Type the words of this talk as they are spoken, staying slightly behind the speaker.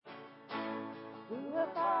Who am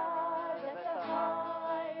I that the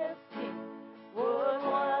highest King would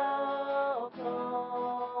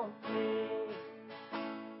welcome me?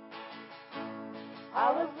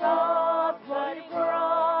 I was lost, but He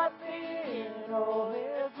brought me in. Oh,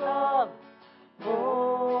 His love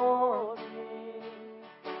for me.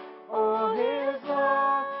 Oh, His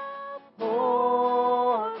love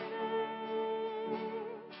for me.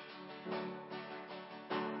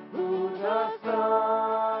 Who the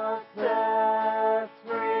Son sets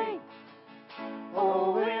free,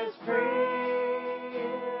 oh, is free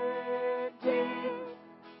indeed.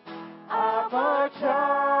 I'm a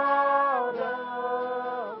child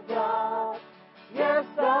of God. Yes,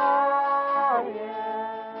 I am.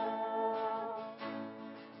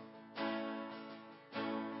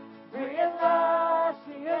 Realize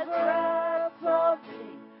He has ransomed me.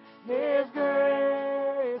 His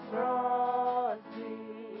grace runs deep.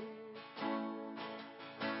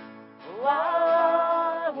 While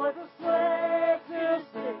I was a slave to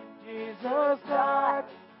sin, Jesus died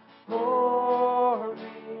for me.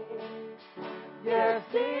 Yes,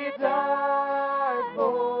 He died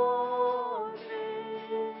for me.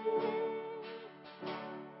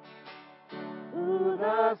 Who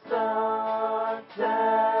the Son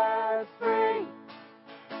sets free,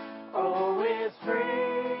 oh, is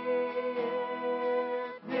free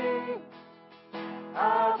indeed.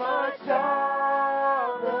 I'm a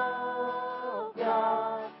child of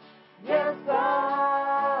God. Yes, I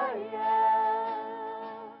am.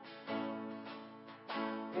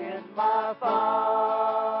 In my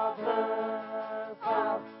Father's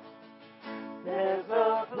house, there's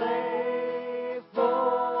a place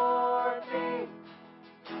for me.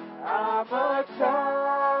 I'm a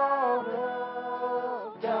child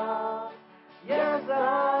of God. Yes,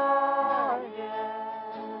 I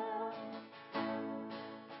am.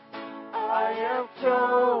 I am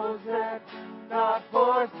chosen, not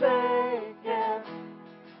forsaken.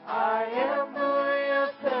 I am who You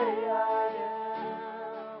say I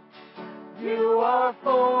am. You are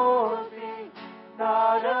for me,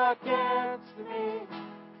 not against me.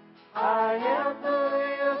 I am who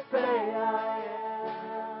You say I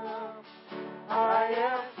am. I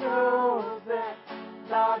am chosen,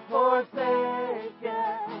 not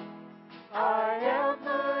forsaken. I am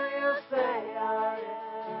who You say I am.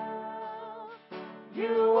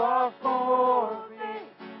 You are for me,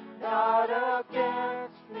 not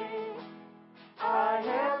against me. I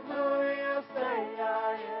am who You say I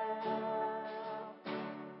am.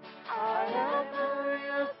 I am who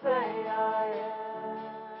You say I am.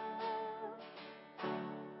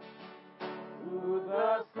 Who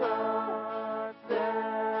the Son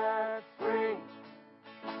sets free,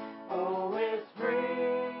 oh, is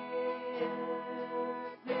free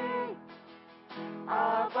indeed.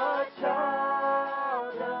 I'm a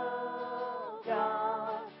child of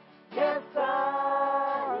God. Yes, I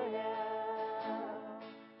am.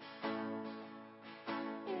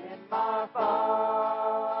 In my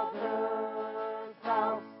Father's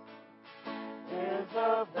house is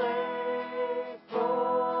a place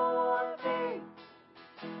for me.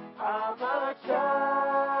 I'm a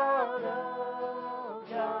child of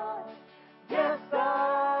God. Yes, I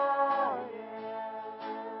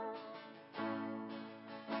am.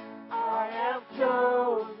 I am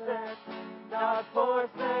chosen, not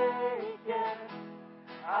forsaken.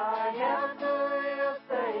 I am who You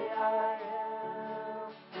say I am.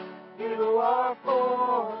 You are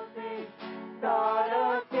for me, not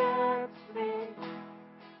against me.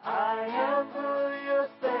 I am who You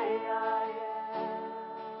say I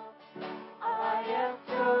am. I am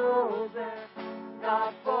chosen,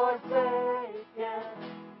 not forsaken.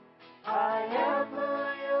 I am who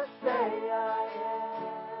You say I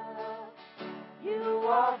am. You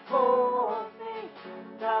are for me,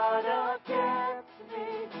 not against me.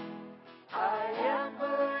 I am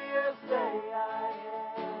who You say I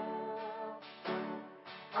am.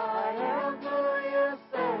 I am who You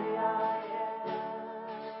say I am.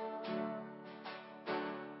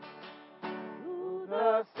 Who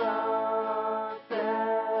the Son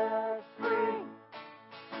sets free,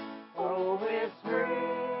 oh, is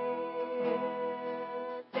free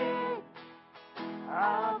indeed.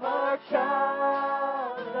 I'm a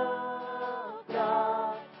child of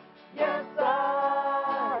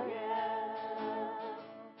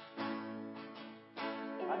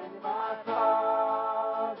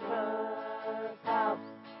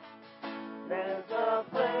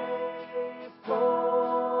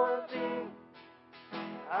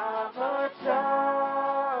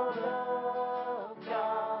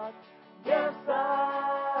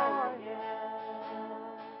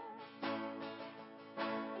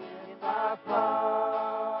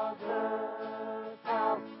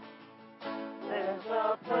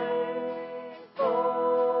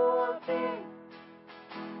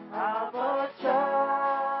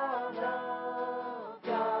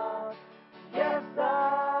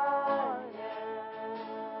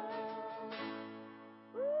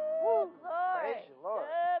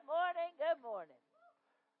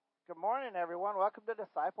morning, everyone. Welcome to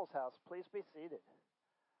Disciples House. Please be seated.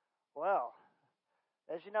 Well,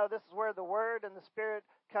 as you know, this is where the Word and the Spirit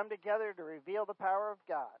come together to reveal the power of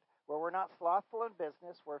God, where we're not slothful in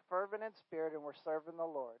business, we're fervent in spirit, and we're serving the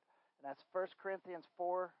Lord. And that's 1 Corinthians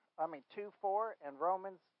 2:4 and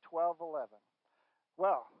Romans 12:11.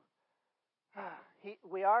 Well,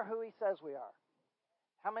 we are who He says we are.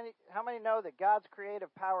 How many know that God's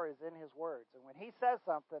creative power is in His words? And when He says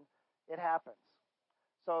something, it happens.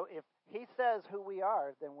 So if He says who we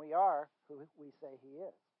are, then we are who we say He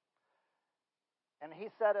is. And He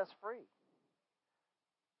set us free.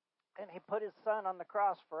 And He put His Son on the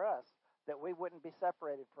cross for us, that we wouldn't be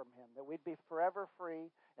separated from Him, that we'd be forever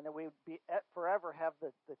free, and that we'd be forever have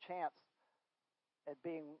the chance at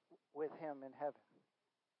being with Him in heaven.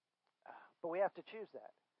 But we have to choose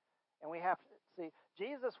that. And we have to see,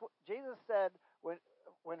 Jesus said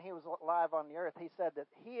when He was alive on the earth, He said that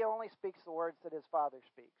He only speaks the words that His Father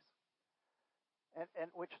speaks. And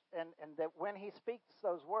that when He speaks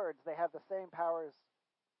those words, they have the same power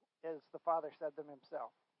as the Father said them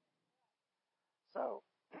Himself. So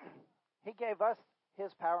He gave us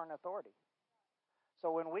His power and authority.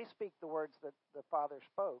 So when we speak the words that the Father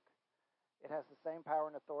spoke, it has the same power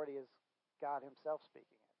and authority as God Himself speaking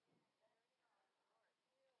it.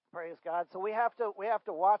 Praise God. So we have to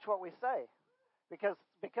watch what we say, because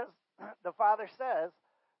the Father says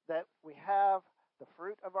that we have the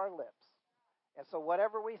fruit of our lips. And so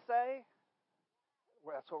whatever we say,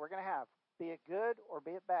 that's what we're going to have, be it good or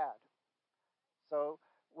be it bad. So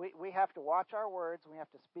we have to watch our words, and we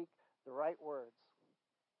have to speak the right words.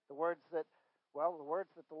 The words that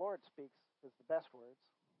the Lord speaks is the best words.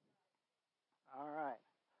 All right.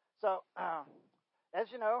 So,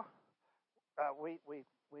 as you know, we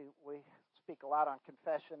speak a lot on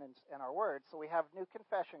confession and our words. So we have new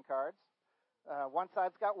confession cards. One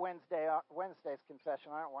side's got Wednesday's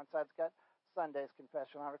confession on it. One side's got Sunday's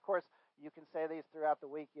confession on it. Of course, you can say these throughout the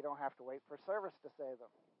week. You don't have to wait for service to say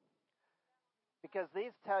them, because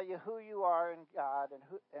these tell you who you are in God and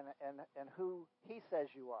who He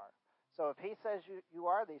says you are. So if He says you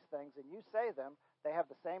are these things and you say them, they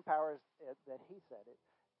have the same powers that He said it,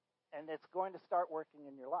 and it's going to start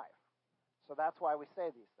working in your life. So that's why we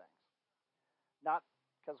say these things. Not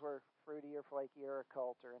because we're fruity or flaky or a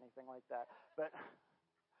cult or anything like that,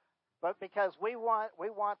 but because we want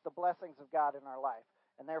the blessings of God in our life,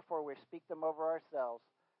 and therefore we speak them over ourselves.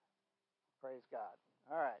 Praise God.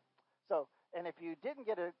 All right. So, and if you didn't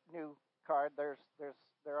get a new card,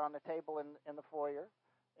 they're on the table in the foyer,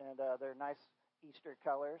 and they're nice Easter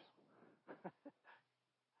colors.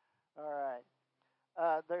 All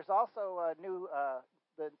right. There's also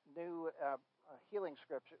the new healing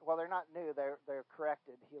scripture. Well, they're not new. They're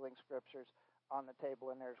corrected healing scriptures on the table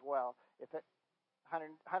in there as well. If it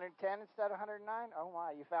 110 instead of 109. Oh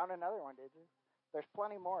my! You found another one, did you? There's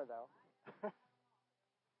plenty more though.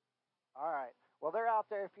 All right. Well, they're out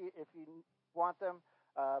there if you want them.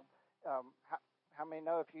 How many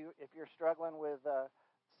know if you're struggling with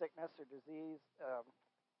sickness or disease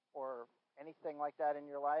or anything like that in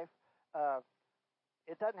your life,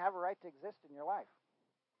 it doesn't have a right to exist in your life.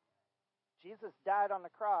 Jesus died on the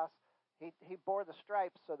cross. He bore the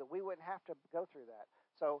stripes so that we wouldn't have to go through that.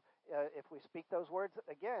 So if we speak those words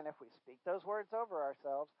over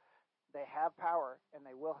ourselves, they have power and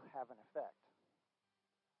they will have an effect.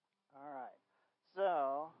 All right.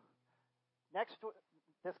 So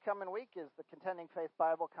this coming week is the Contending Faith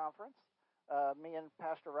Bible Conference. Me and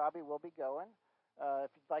Pastor Robbie will be going.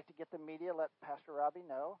 If you'd like to get the media, let Pastor Robbie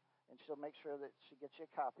know, and she'll make sure that she gets you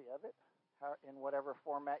a copy of it in whatever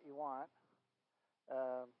format you want.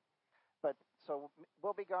 But so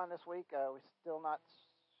we'll be gone this week. We're still not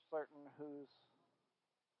certain who's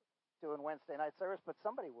doing Wednesday night service, but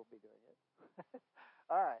somebody will be doing it.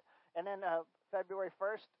 All right. And then February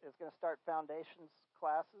 1st is going to start foundations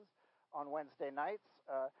classes on Wednesday nights.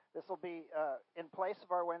 This will be in place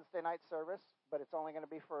of our Wednesday night service, but it's only going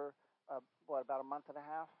to be for, about a month and a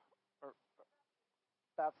half? Or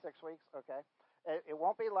about 6 weeks? Okay. It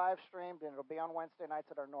won't be live streamed, and it'll be on Wednesday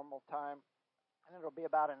nights at our normal time, and it'll be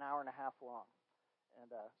about an hour and a half long.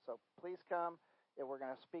 And so please come. We're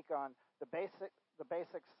going to speak on the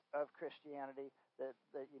basics of Christianity that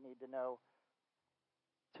you need to know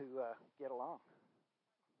to get along.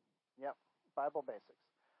 Yep, Bible basics.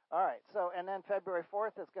 All right, so, and then February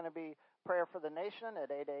 4th is going to be prayer for the nation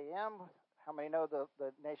at 8 a.m. How many know the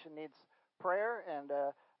nation needs prayer? And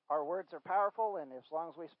our words are powerful, and as long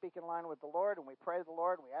as we speak in line with the Lord and we pray to the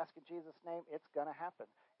Lord and we ask in Jesus' name, it's going to happen.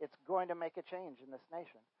 It's going to make a change in this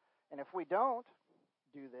nation. And if we don't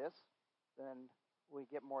do this, then we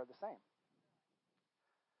get more of the same.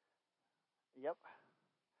 Yep.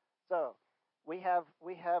 So we have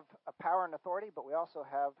a power and authority, but we also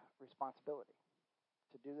have responsibility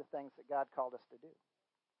to do the things that God called us to do.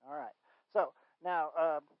 All right. So now,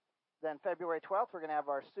 then February 12th, we're going to have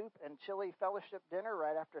our soup and chili fellowship dinner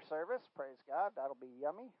right after service. Praise God. That'll be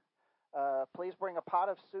yummy. Please bring a pot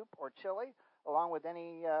of soup or chili along with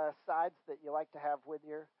any sides that you like to have with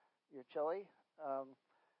your chili.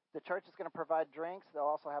 The church is going to provide drinks. They'll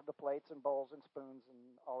also have the plates and bowls and spoons and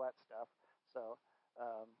all that stuff. So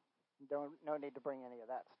no need to bring any of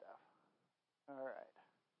that stuff. All right.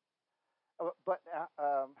 But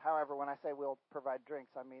however, when I say we'll provide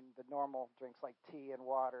drinks, I mean the normal drinks like tea and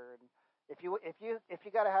water. And if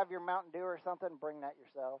you got to have your Mountain Dew or something, bring that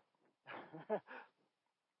yourself.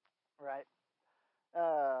 Right.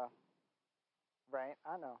 Right.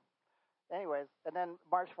 I know. Anyways, and then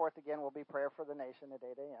March 4th again will be prayer for the nation at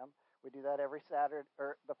 8 a.m. We do that every Saturday,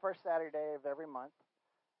 or the first Saturday of every month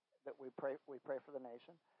that we pray for the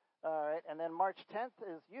nation. All right, and then March 10th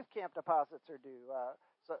is youth camp deposits are due.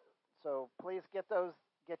 So please get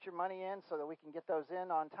your money in so that we can get those in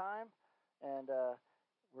on time. And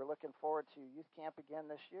we're looking forward to youth camp again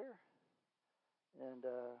this year, and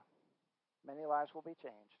many lives will be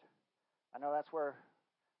changed. I know that's where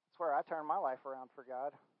I turned my life around for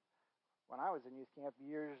God. When I was in youth camp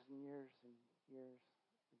years and years and years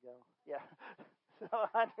ago. Yeah. So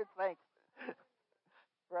 100 thanks.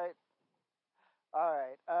 Right. All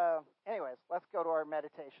right. Anyways, let's go to our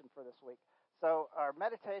meditation for this week. So our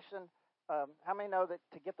meditation, how many know that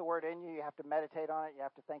to get the word in you, you have to meditate on it, you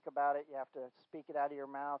have to think about it, you have to speak it out of your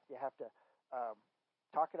mouth, you have to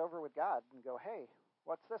talk it over with God and go, hey,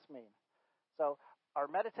 what's this mean? So our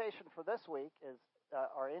meditation for this week is,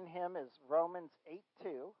 our in him is Romans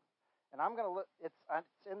 8:2. And I'm going to look, it's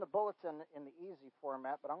in the bulletin in the easy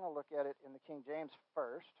format, but I'm going to look at it in the King James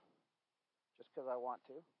first, just because I want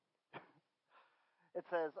to. It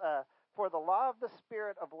says, for the law of the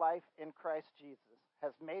Spirit of life in Christ Jesus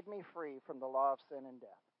has made me free from the law of sin and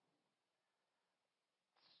death.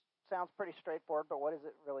 Sounds pretty straightforward, but what does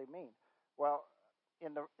it really mean? Well,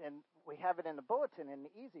 we have it in the bulletin in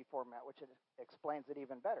the easy format, which it explains it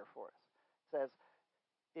even better for us. It says,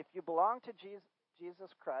 if you belong to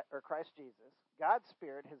Christ Jesus, God's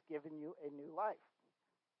Spirit has given you a new life.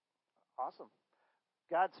 Awesome.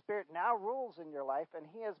 God's Spirit now rules in your life, and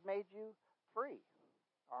He has made you free.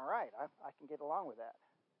 All right, I can get along with that.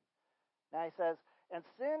 Now he says, and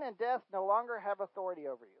sin and death no longer have authority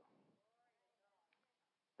over you.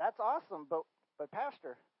 That's awesome, but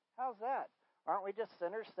Pastor, how's that? Aren't we just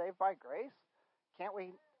sinners saved by grace? Don't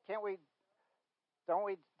we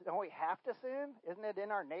have to sin? Isn't it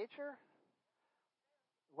in our nature?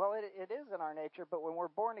 Well, it is in our nature, but when we're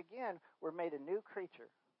born again, we're made a new creature.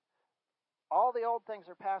 All the old things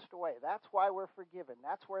are passed away. That's why we're forgiven.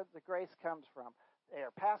 That's where the grace comes from. They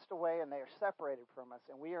are passed away and they are separated from us,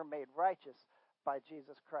 and we are made righteous by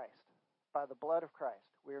Jesus Christ. By the blood of Christ,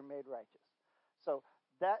 we are made righteous. So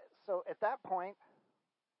at that point,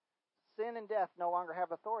 sin and death no longer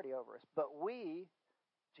have authority over us, but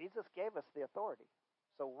Jesus gave us the authority,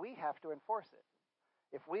 so we have to enforce it.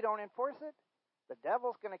 If we don't enforce it, the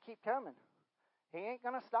devil's going to keep coming. He ain't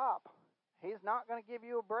going to stop. He's not going to give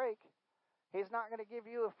you a break. He's not going to give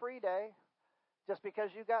you a free day just because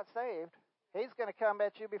you got saved. He's going to come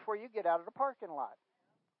at you before you get out of the parking lot.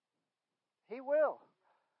 He will.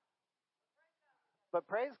 But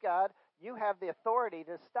praise God, you have the authority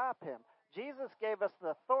to stop him. Jesus gave us the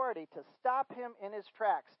authority to stop him in his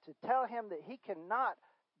tracks, to tell him that he cannot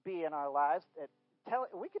be in our lives.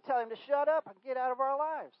 We could tell him to shut up and get out of our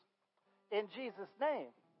lives. In Jesus'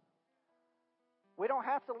 name. We don't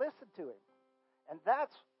have to listen to him. And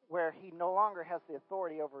that's where he no longer has the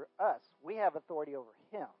authority over us. We have authority over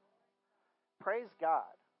him. Praise God.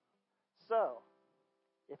 So,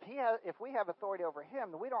 if we have authority over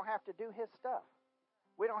him, then we don't have to do his stuff.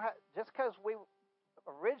 We don't have, just because we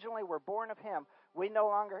originally were born of him, we no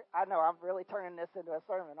longer, I know I'm really turning this into a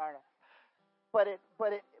sermon, aren't I? But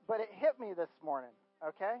it hit me this morning,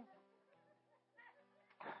 okay?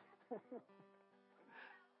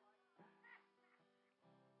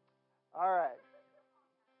 All right.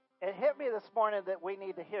 It hit me this morning that we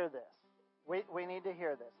need to hear this. We need to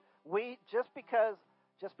hear this. Just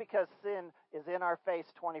because sin is in our face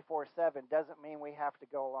 24/7 doesn't mean we have to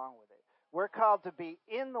go along with it. We're called to be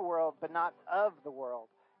in the world, but not of the world.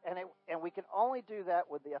 And we can only do that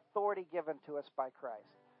with the authority given to us by Christ.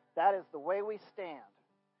 That is the way we stand.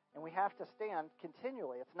 And we have to stand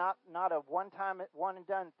continually. It's not a one and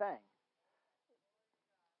done thing.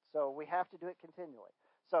 So we have to do it continually.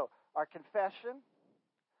 So our confession,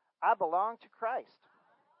 I belong to Christ.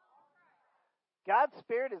 God's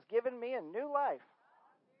Spirit has given me a new life.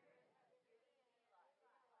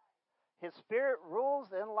 His Spirit rules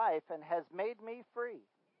in life and has made me free.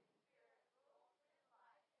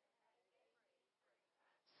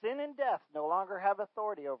 Sin and death no longer have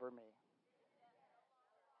authority over me.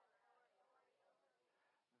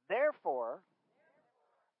 Therefore,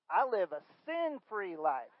 I live a sin-free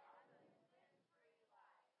life.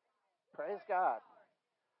 Praise God.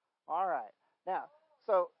 All right.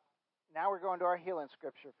 Now we're going to our healing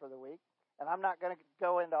scripture for the week. And I'm not going to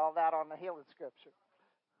go into all that on the healing scripture.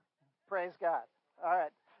 Praise God. All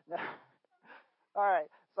right. All right.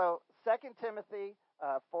 So 2 Timothy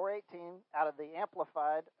 4:18 out of the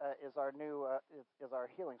Amplified is our new is our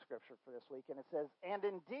healing scripture for this week, and it says, "And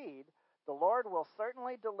indeed, the Lord will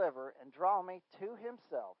certainly deliver and draw me to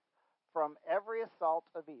Himself from every assault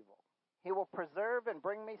of evil. He will preserve and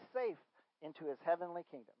bring me safe into His heavenly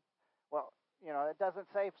kingdom." Well, it doesn't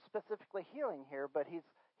say specifically healing here, but He's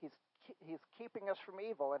keeping us from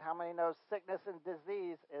evil, and how many knows sickness and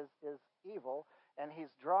disease is evil, and He's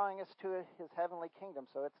drawing us to His heavenly kingdom,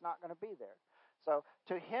 so it's not going to be there. So,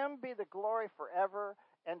 to Him be the glory forever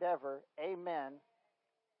and ever. Amen,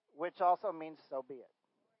 which also means so be it.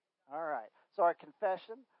 All right. So our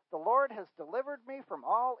confession, the Lord has delivered me from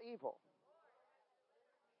all evil.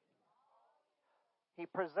 He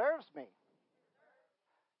preserves me.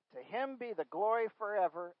 To Him be the glory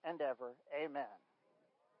forever and ever. Amen.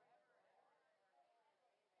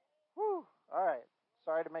 Whew. All right.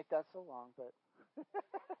 Sorry to make that so long, but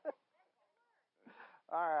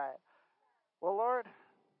all right. Well, Lord,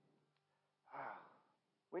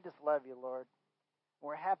 we just love You, Lord.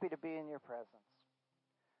 We're happy to be in Your presence.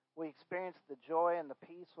 We experience the joy and the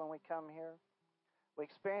peace when we come here. We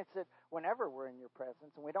experience it whenever we're in Your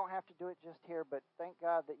presence, and we don't have to do it just here, but thank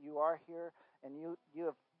God that You are here, and you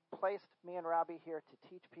have placed me and Robbie here to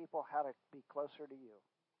teach people how to be closer to You,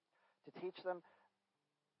 to teach them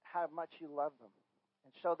how much You love them,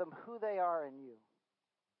 and show them who they are in You.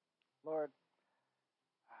 Lord,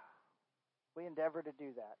 we endeavor to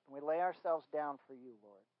do that, and we lay ourselves down for You,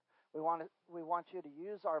 Lord. We want You to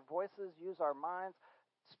use our voices, use our minds,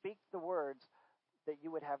 speak the words that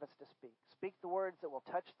You would have us to speak. Speak the words that will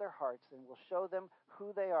touch their hearts and will show them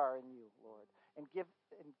who they are in You, Lord, and give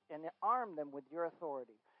and arm them with Your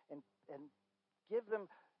authority, and give them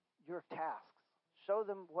Your tasks. Show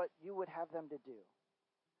them what You would have them to do.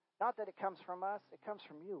 Not that it comes from us, it comes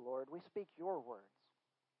from You, Lord. We speak Your words.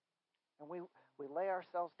 And we lay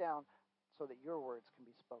ourselves down so that Your words can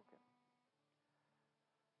be spoken.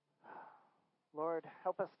 Lord,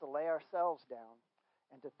 help us to lay ourselves down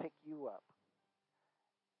and to pick You up,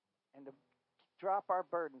 and to drop our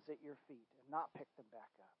burdens at Your feet and not pick them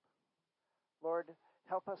back up. Lord,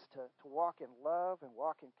 help us to walk in love and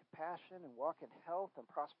walk in compassion and walk in health and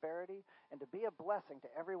prosperity, and to be a blessing to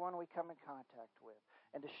everyone we come in contact with,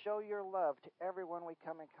 and to show Your love to everyone we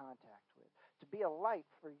come in contact with, to be a light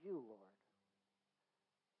for You, Lord,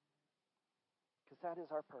 because that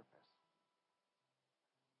is our purpose.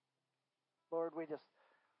 Lord, we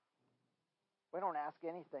don't ask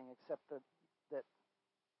anything except that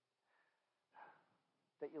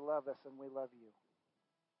You love us and we love You.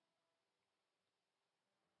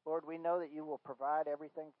 Lord, we know that You will provide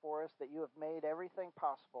everything for us, that You have made everything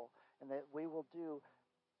possible, and that we will do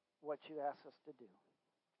what You ask us to do.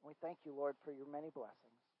 We thank You, Lord, for Your many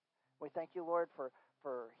blessings. We thank You, Lord, for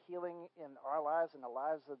healing in our lives and the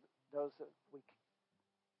lives of those that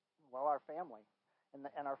our family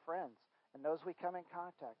and our friends and those we come in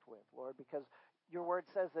contact with, Lord, because Your word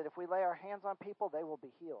says that if we lay our hands on people, they will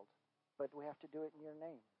be healed. But we have to do it in Your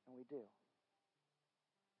name, and we do.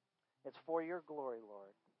 It's for Your glory,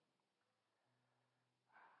 Lord.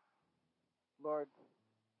 Lord,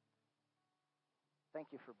 thank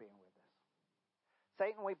You for being with us.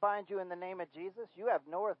 Satan, we bind You in the name of Jesus. You have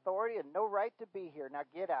no authority and no right to be here. Now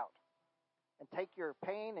get out and take your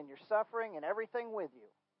pain and your suffering and everything with you.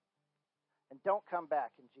 And don't come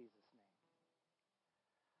back in Jesus' name.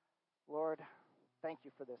 Lord, thank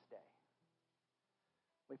You for this day.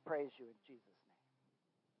 We praise You in Jesus' name.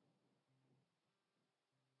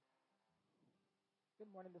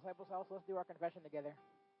 Good morning, Disciples House. Let's do our confession together.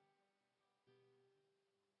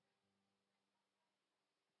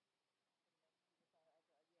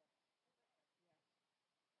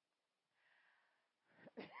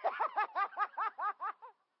 You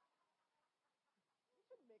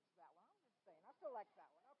should mix that one. I'm just saying. I still like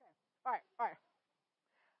that one. Okay. All right.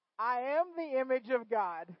 I am the image of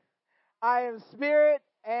God. I am spirit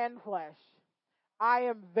and flesh. I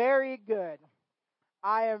am very good.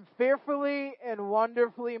 I am fearfully and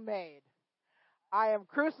wonderfully made. I am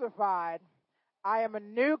crucified. I am a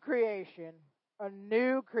new creation, a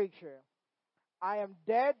new creature. I am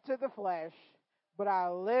dead to the flesh, but I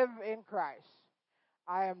live in Christ.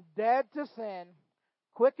 I am dead to sin,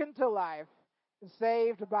 quickened to life, and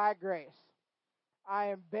saved by grace. I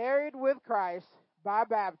am buried with Christ by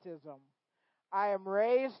baptism. I am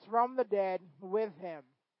raised from the dead with him.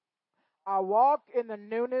 I walk in the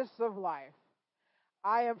newness of life.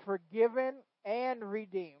 I am forgiven and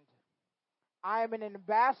redeemed. I am an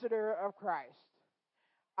ambassador of Christ.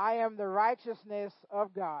 I am the righteousness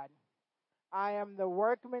of God. I am the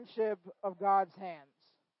workmanship of God's hands.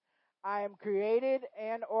 I am created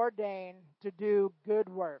and ordained to do good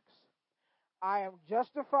works. I am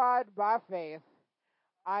justified by faith.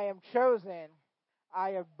 I am chosen. I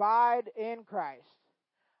abide in Christ.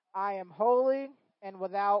 I am holy and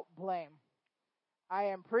without blame. I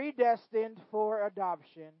am predestined for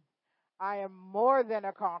adoption. I am more than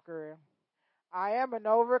a conqueror. I am an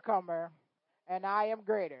overcomer, and I am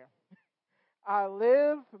greater. I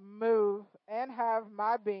live, move, and have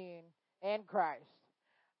my being in Christ.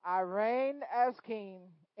 I reign as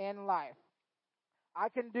king in life. I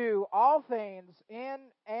can do all things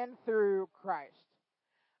in and through Christ.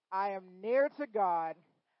 I am near to God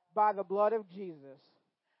by the blood of Jesus.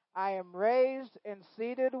 I am raised and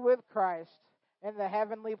seated with Christ in the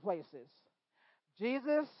heavenly places.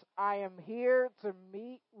 Jesus, I am here to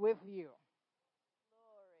meet with you.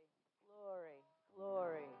 Glory, glory,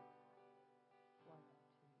 glory. 1,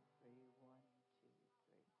 2, 3, 1,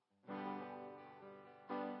 2,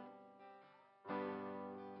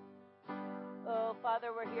 3. Oh,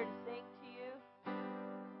 Father, we're here to sing to you.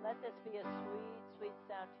 Let this be a sweet, sweet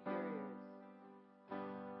sound to your ears.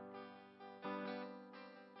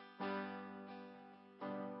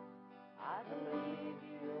 I believe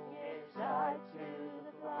you gave sight to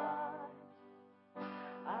the blind.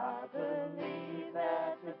 I believe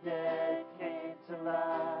that the dead came to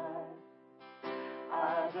life. I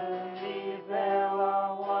believe there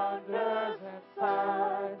are wonders and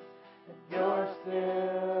signs, and you're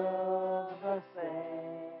still the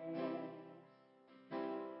same.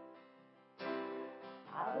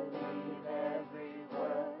 I believe every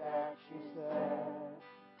word that you said.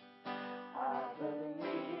 I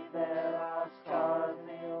believe there are scars in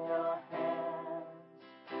your hands,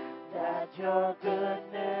 that your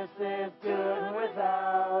goodness is good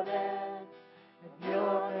without end, and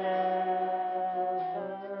you'll never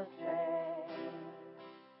change.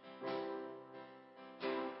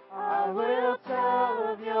 I will tell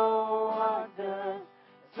of your wonders,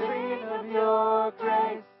 sing of your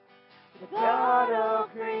grace. The God of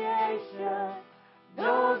creation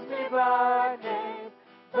knows me by name.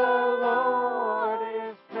 The Lord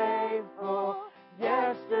is faithful,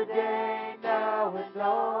 yesterday, now, and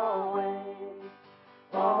always,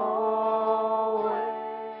 always.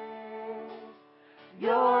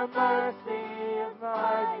 Your mercy is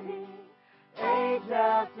mighty, age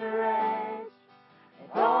after age,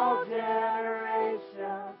 and all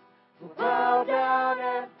generations will bow down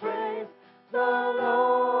and praise. The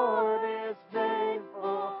Lord is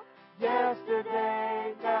faithful,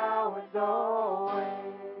 yesterday, now, and always,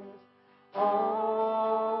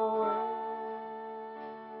 always.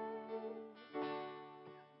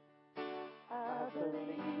 I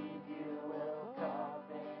believe you will come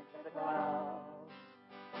in the clouds.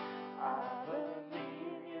 I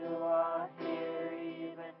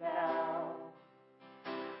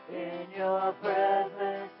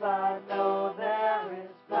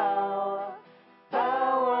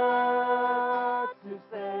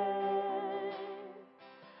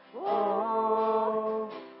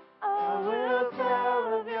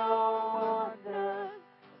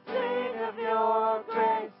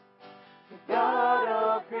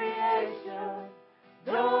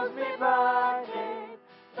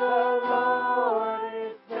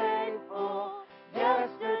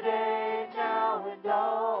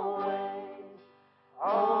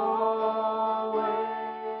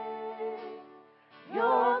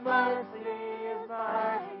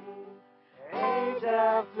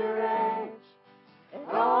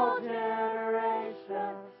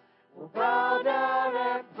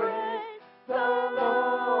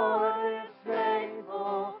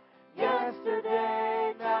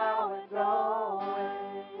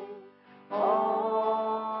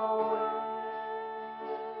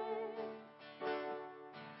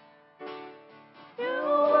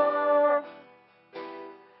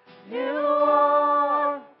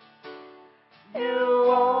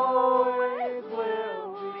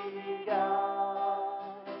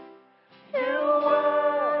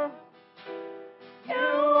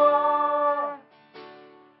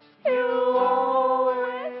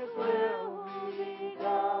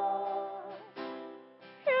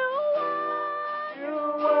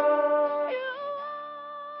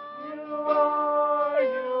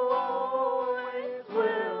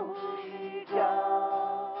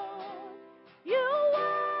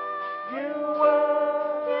You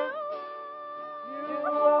were, you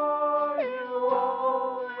are, you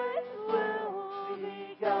always will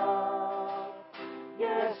be God.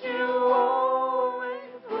 Yes, you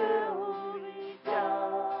always will be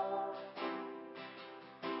God.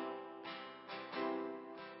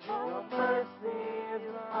 Your mercy is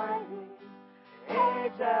mighty,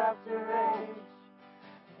 age after age.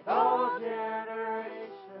 All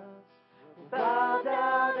generations will bow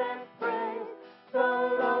down and praise. The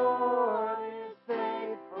Lord is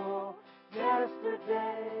faithful,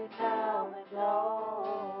 yesterday, now, and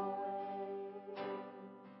always.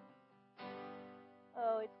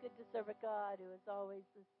 Oh, it's good to serve a God who is always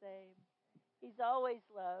the same. He's always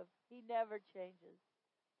love. He never changes.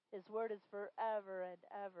 His word is forever and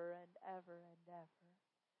ever and ever and ever.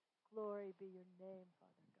 Glory be your name,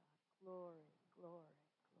 Father God. Glory, glory,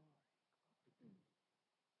 glory.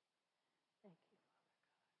 Thank you,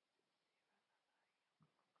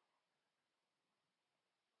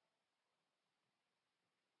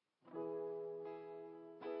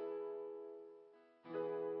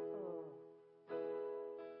 Oh.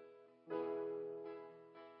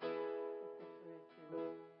 Let's enter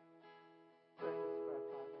into praise for our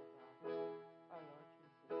Father God, our Lord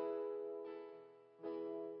Jesus.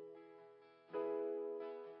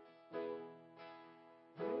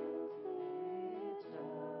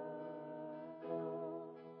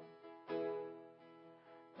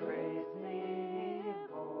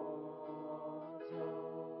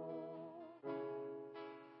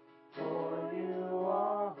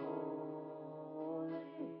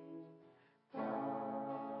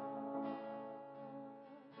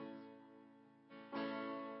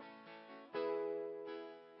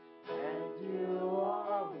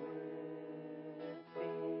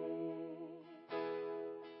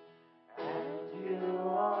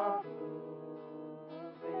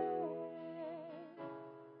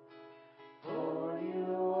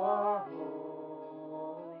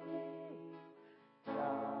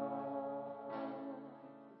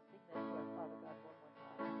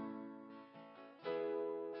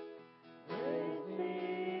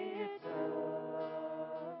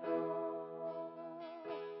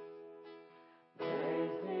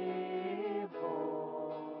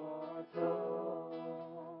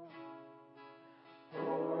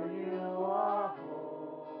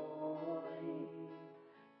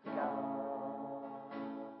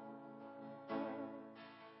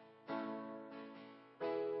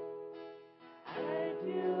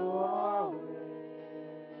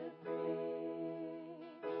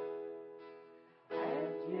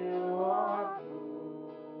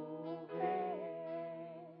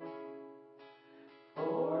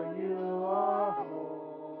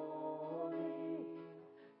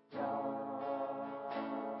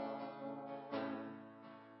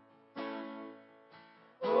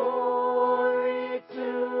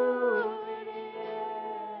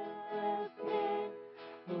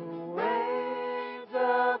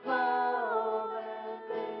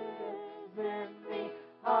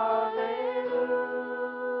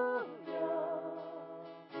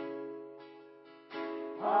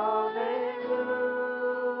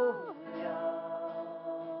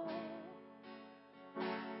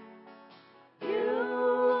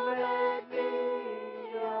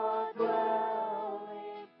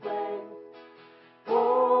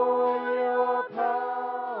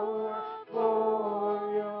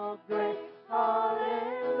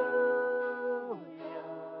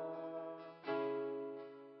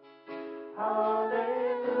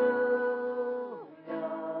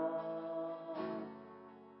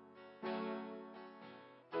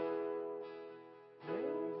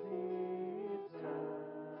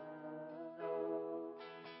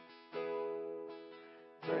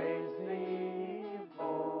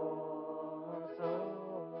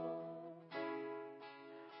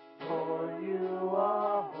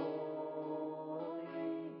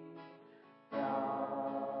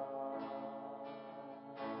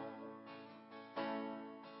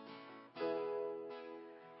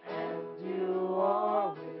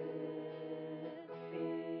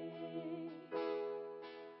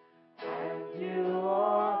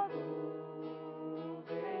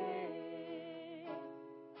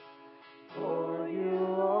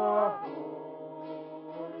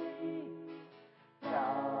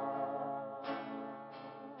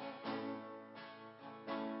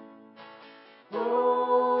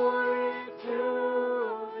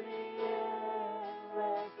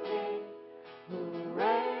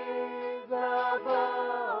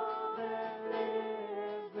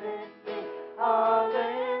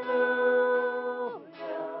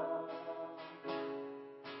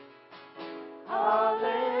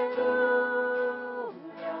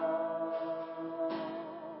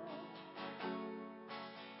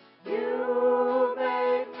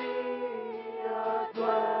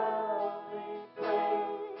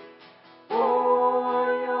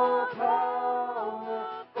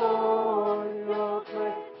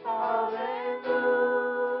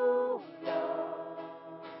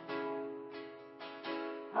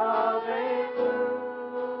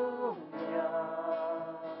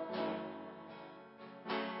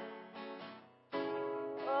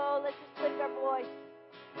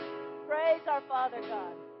 our Father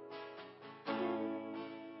God.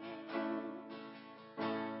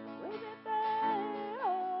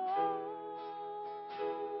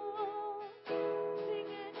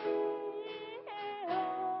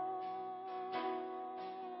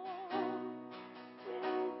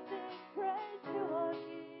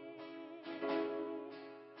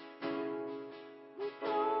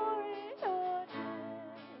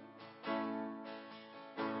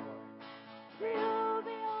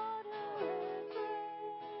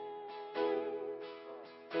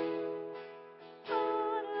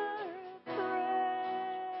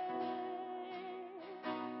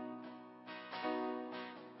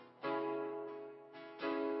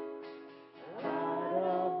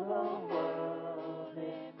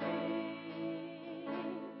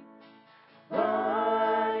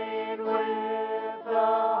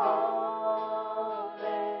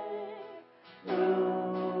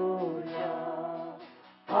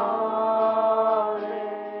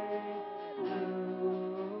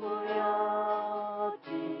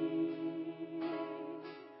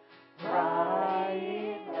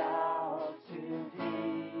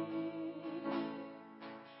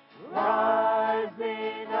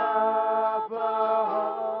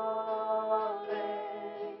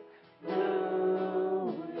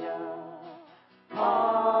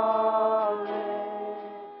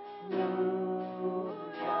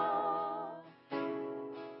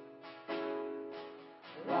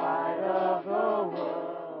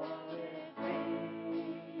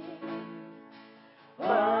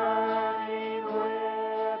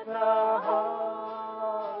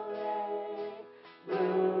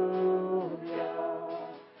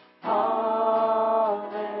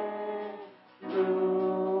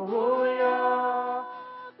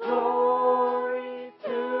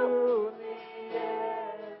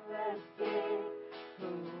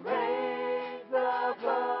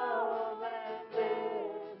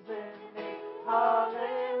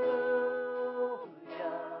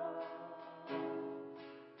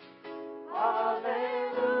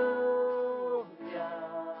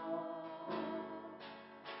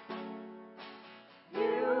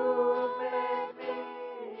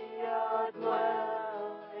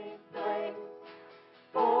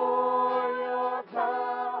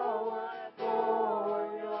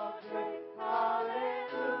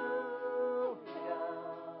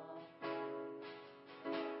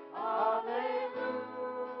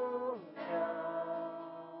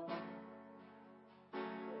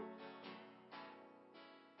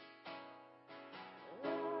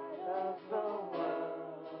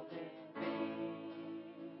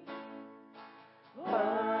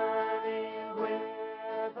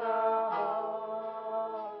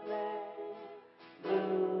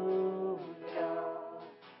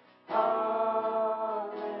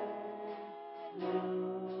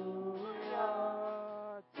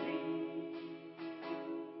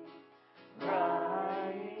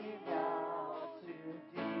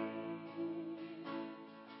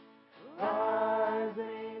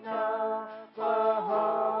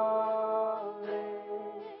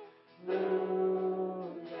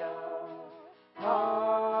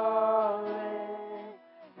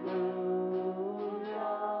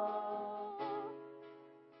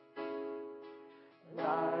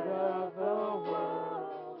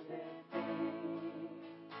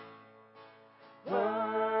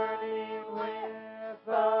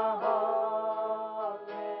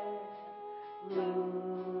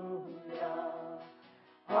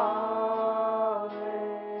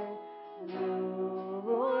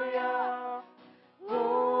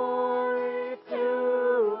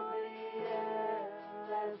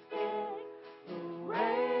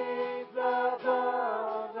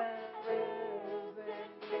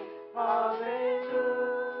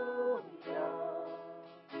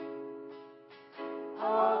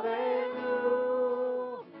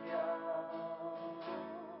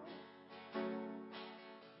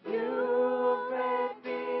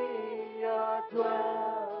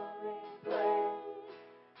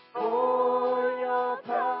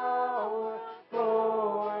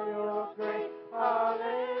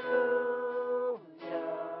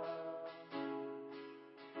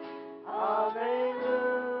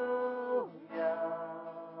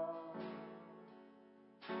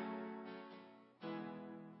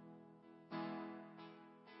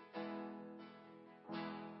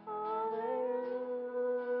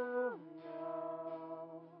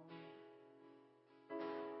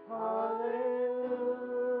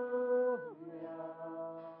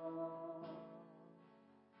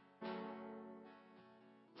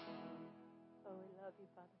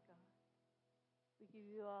 We give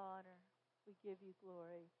you honor. We give you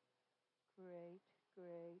glory. Great,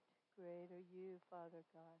 great, Great are you, Father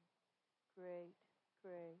God. Great,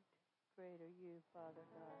 great, great are you, Father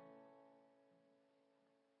God.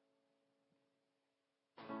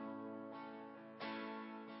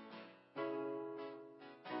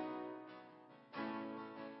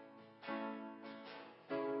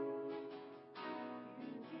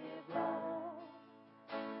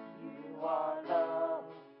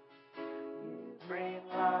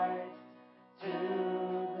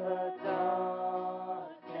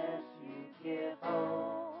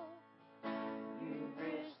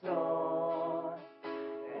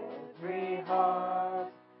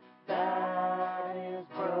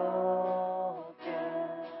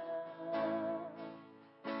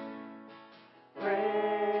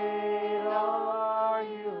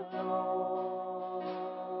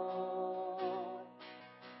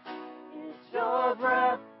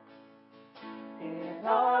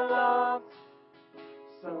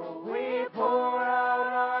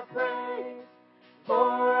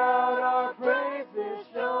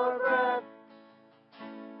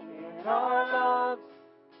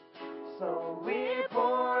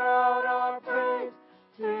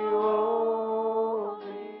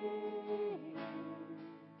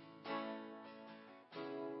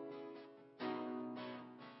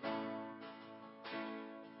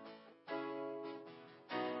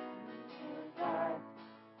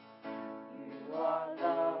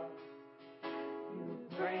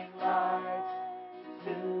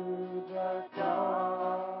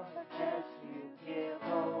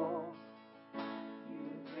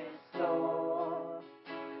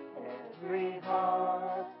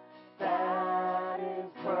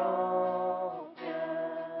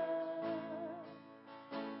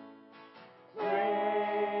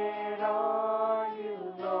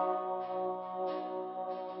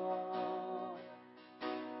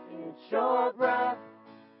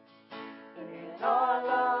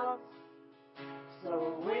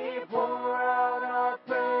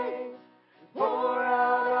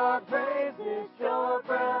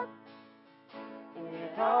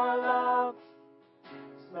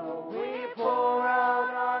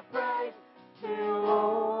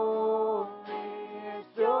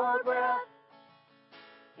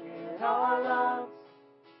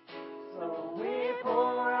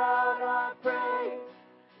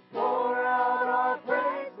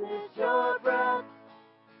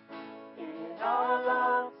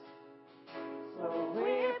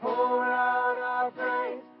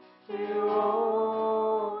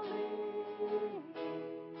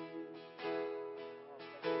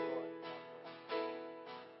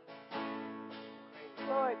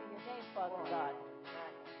 Glory be your name, Father God.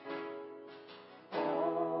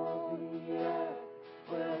 All the earth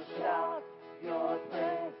will shout your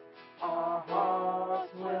praise. Our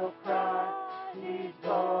hearts will cry. These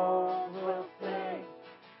bones will sing.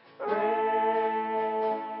 Great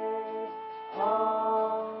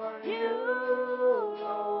are you,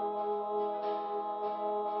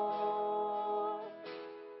 Lord.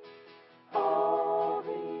 All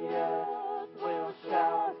the earth will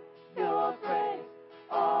shout your praise.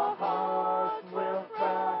 Our hearts will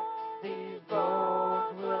cry. These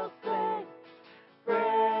bones will sing. Great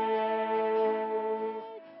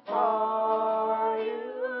are you,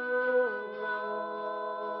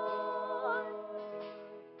 Lord.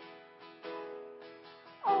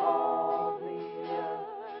 All the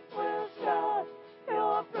earth will shout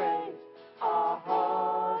your praise. Our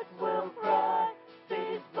hearts will cry.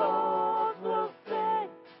 These bones will sing.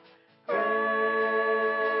 Great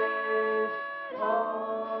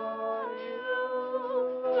are you,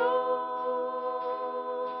 Lord.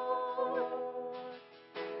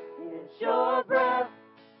 It's your breath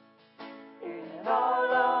in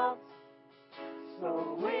our lungs,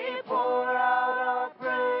 so we pour out our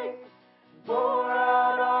praise. Pour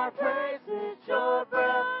out our praise. It's your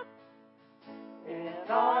breath in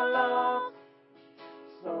our lungs,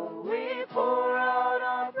 so we pour out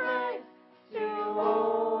our praise to you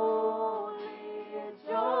only. It's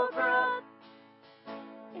your breath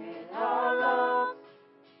in our lungs,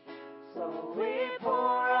 so we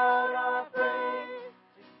pour out our praise.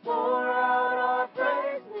 Pour out our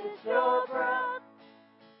praise. It's your breath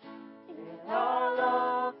in our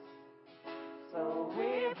lungs, so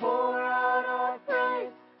we pour out our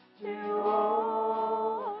praise to you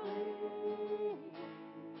only.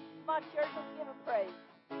 Come on, church, let's give him praise.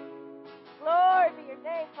 Glory be your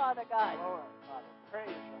name, Father God. Lord, Father, praise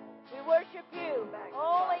you. We worship you, Magnify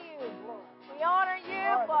only you. you. Lord. We honor you,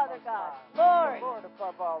 Lord Father above God. all. Glory. The Lord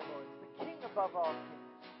above all lords, the King above all kings.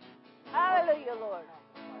 Hallelujah, Lord.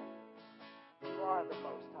 You are the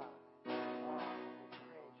Most High. Wow, we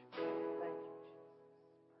praise you. Thank you, Jesus. Praise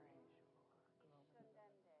you, Lord.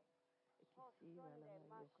 Let's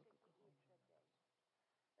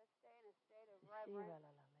stay in a state of reverence.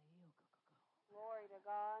 Glory to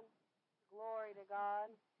God. Glory to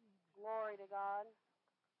God. Glory to God.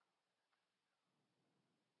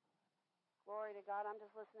 Glory to God. I'm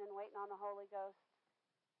just listening, waiting on the Holy Ghost.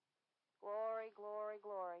 Glory, glory,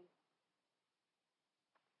 glory.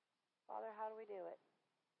 Father, how do we do it?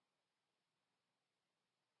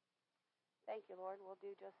 Thank you, Lord. We'll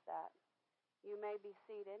do just that. You may be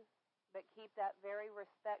seated, but keep that very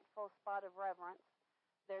respectful spot of reverence.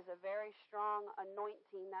 There's a very strong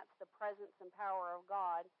anointing. That's the presence and power of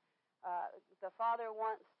God. The Father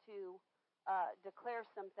wants to declare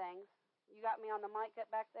some things. You got me on the mic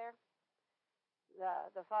back there?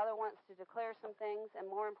 The Father wants to declare some things, and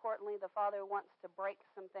more importantly, the Father wants to break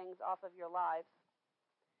some things off of your lives.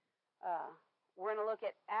 We're going to look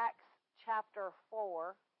at Acts chapter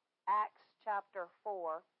 4. Acts chapter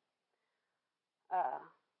 4.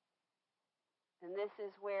 And this is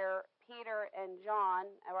where Peter and John,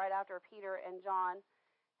 right after Peter and John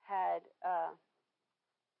had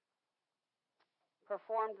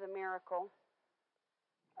performed the miracle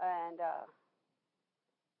and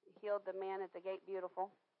healed the man at the gate beautiful.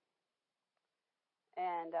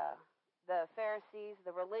 And the Pharisees,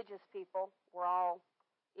 the religious people, were all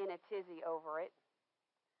in a tizzy over it.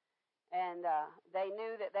 And they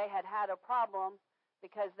knew that they had had a problem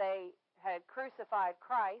because they had crucified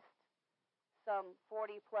Christ some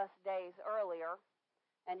 40 plus days earlier,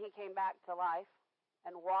 and he came back to life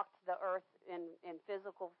and walked the earth in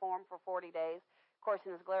physical form for 40 days, of course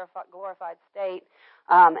in his glorified state,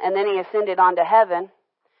 and then he ascended onto heaven.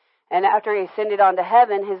 And after he ascended onto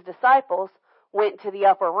heaven, his disciples went to the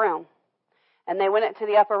upper room, and they went into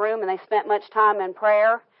the upper room and they spent much time in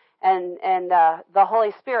prayer, and the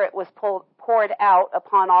Holy Spirit was poured out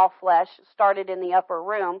upon all flesh, started in the upper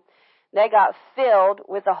room. They got filled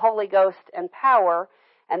with the Holy Ghost and power,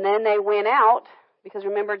 and then they went out, because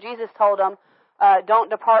remember Jesus told them, don't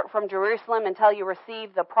depart from Jerusalem until you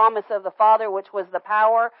receive the promise of the Father, which was the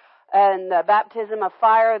power and the baptism of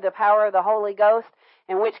fire, the power of the Holy Ghost,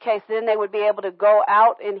 in which case then they would be able to go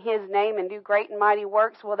out in His name and do great and mighty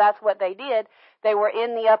works. Well, that's what they did. They were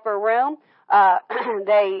in the upper room.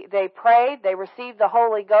 They prayed, they received the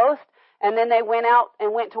Holy Ghost, and then they went out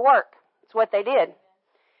and went to work. That's what they did.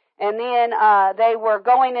 And then they were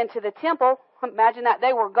going into the temple. Imagine that.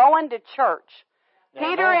 They were going to church.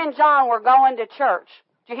 Amen. Peter and John were going to church.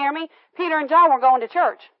 Did you hear me? Peter and John were going to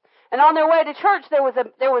church. And on their way to church, there was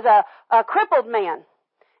a crippled man.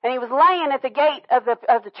 And he was laying at the gate of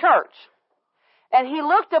the church. And he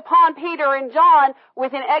looked upon Peter and John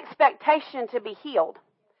with an expectation to be healed.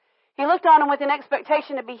 He looked on them with an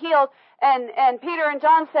expectation to be healed. And Peter and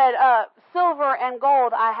John said, silver and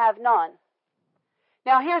gold I have none.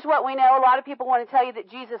 Now, here's what we know. A lot of people want to tell you that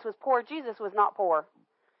Jesus was poor. Jesus was not poor.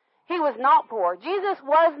 He was not poor. Jesus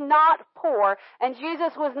was not poor, and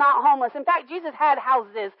Jesus was not homeless. In fact, Jesus had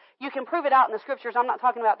houses. You can prove it out in the Scriptures. I'm not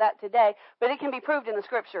talking about that today, but it can be proved in the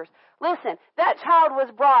Scriptures. Listen, that child was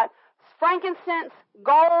brought frankincense,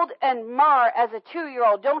 gold, and myrrh as a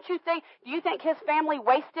 2-year-old. Do you think his family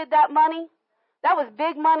wasted that money? That was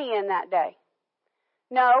big money in that day.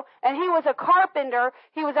 No, and he was a carpenter.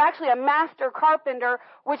 He was actually a master carpenter,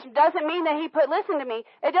 which doesn't mean that listen to me,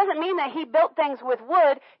 it doesn't mean that he built things with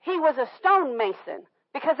wood. He was a stone mason,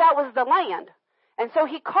 because that was the land. And so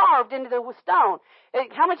he carved into the stone.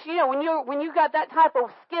 How much, when you got that type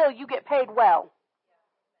of skill, you get paid well.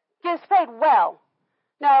 Gets paid well.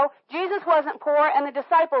 No, Jesus wasn't poor, and the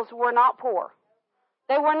disciples were not poor.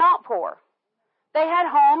 They were not poor. They had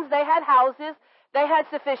homes, they had houses, they had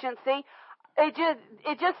sufficiency. It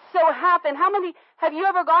just so happened. Have you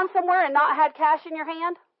ever gone somewhere and not had cash in your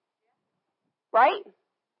hand? Right?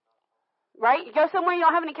 Right? You go somewhere and you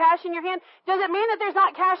don't have any cash in your hand. Does it mean that there's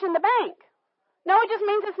not cash in the bank? No, it just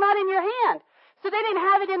means it's not in your hand. So they didn't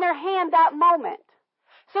have it in their hand that moment.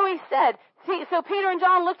 So he said, so Peter and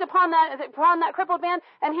John looked upon that crippled man,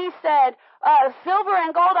 and he said, silver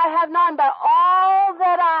and gold I have none, but all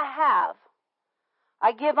that I have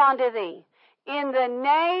I give unto thee. In the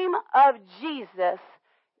name of Jesus,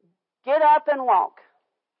 get up and walk.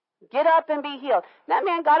 Get up and be healed. That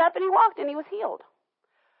man got up and he walked and he was healed.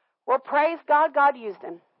 Well, praise God, God used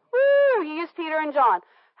him. Woo! He used Peter and John.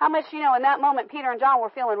 How much, in that moment, Peter and John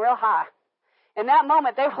were feeling real high. In that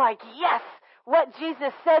moment, they were like, yes, what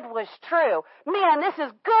Jesus said was true. Man, this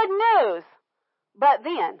is good news. But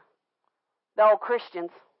then, the old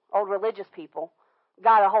Christians, old religious people,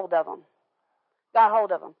 got a hold of them. Got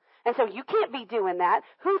hold of them. And so you can't be doing that.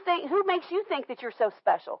 Who makes you think that you're so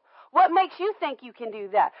special? What makes you think you can do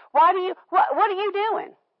that? What are you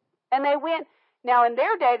doing? And they went Now, in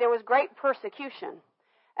their day, there was great persecution.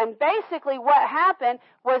 And basically what happened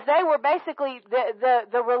was they were basically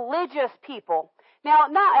the religious people. Now,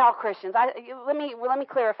 not all Christians. Let me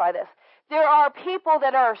clarify this. There are people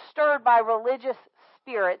that are stirred by religious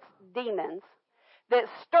spirits, demons, that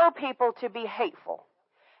stir people to be hateful.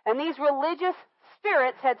 And these religious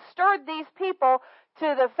spirits had stirred these people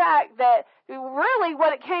to the fact that really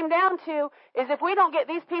what it came down to is if we don't get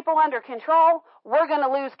these people under control, we're going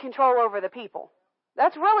to lose control over the people.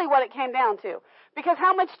 That's really what it came down to. Because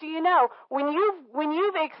how much do you know? When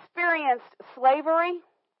you've experienced slavery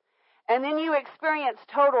and then you experience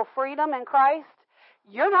total freedom in Christ,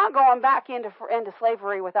 you're not going back into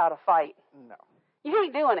slavery without a fight. No. You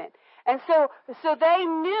ain't doing it. And so they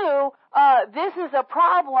knew this is a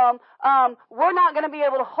problem. We're not going to be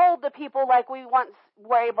able to hold the people like we once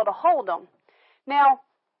were able to hold them. Now,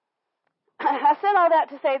 I said all that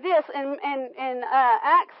to say this in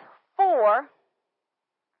Acts 4.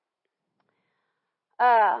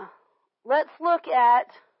 Let's look at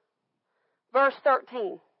verse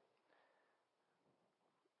 13.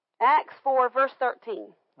 Acts 4, verse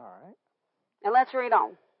 13. All right. And let's read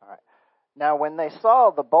on. All right. Now, when they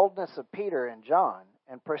saw the boldness of Peter and John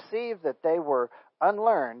and perceived that they were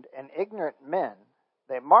unlearned and ignorant men,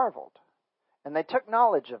 they marveled, and they took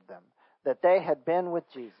knowledge of them, that they had been with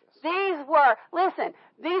Jesus. These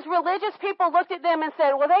religious people looked at them and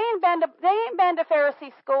said, well, they ain't been to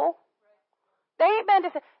Pharisee school. They ain't been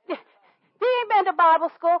to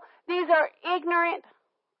Bible school. These are ignorant,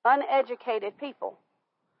 uneducated people.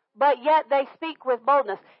 But yet they speak with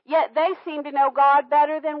boldness. Yet they seem to know God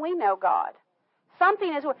better than we know God.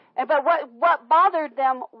 Something is, but what bothered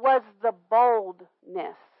them was the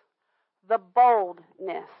boldness. The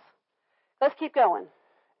boldness. Let's keep going.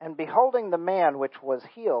 And beholding the man which was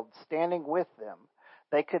healed standing with them,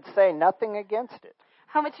 they could say nothing against it.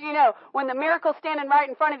 How much do you know? When the miracle's standing right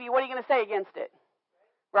in front of you, what are you going to say against it?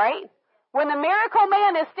 Right? When the miracle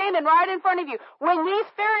man is standing right in front of you, when these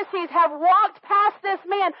Pharisees have walked past this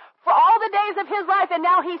man for all the days of his life, and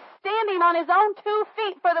now he's standing on his own 2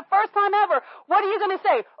 feet for the first time ever, what are you going to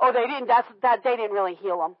say? Oh, they didn't really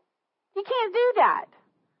heal him. You can't do that.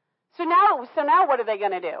 So now what are they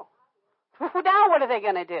going to do? Now what are they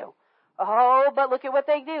going to do? Oh, but look at what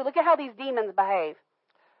they do. Look at how these demons behave.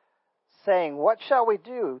 Saying, what shall we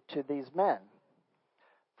do to these men?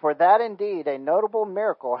 For that indeed a notable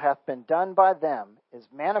miracle hath been done by them, is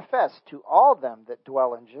manifest to all them that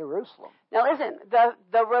dwell in Jerusalem. Now listen,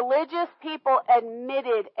 the religious people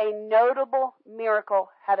admitted a notable miracle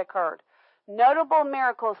had occurred. Notable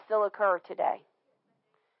miracles still occur today.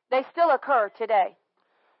 They still occur today.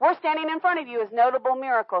 We're standing in front of you as notable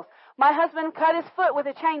miracles. My husband cut his foot with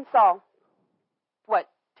a chainsaw. What,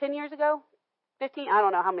 10 years ago? 15? I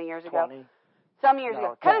don't know how many years 20. ago. Some years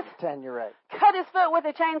ago. 10, you're right. Cut his foot with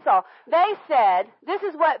a chainsaw. They said, this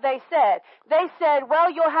is what they said. They said, well,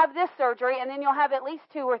 you'll have this surgery, and then you'll have at least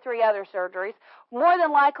 2 or 3 other surgeries. More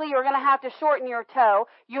than likely, you're going to have to shorten your toe.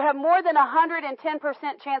 You have more than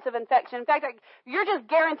 110% chance of infection. In fact, you're just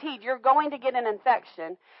guaranteed you're going to get an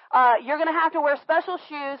infection. You're going to have to wear special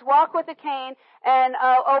shoes, walk with a cane, and,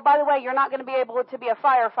 oh, by the way, you're not going to be able to be a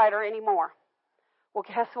firefighter anymore. Well,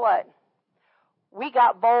 guess what? We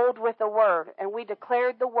got bold with the word, and we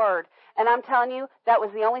declared the word. And I'm telling you, that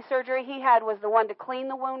was the only surgery he had, was the one to clean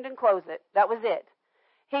the wound and close it. That was it.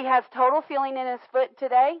 He has total feeling in his foot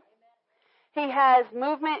today. He has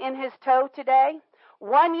movement in his toe today.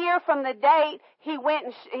 1 year from the date, he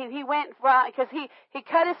went because he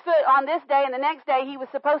cut his foot on this day, and the next day he was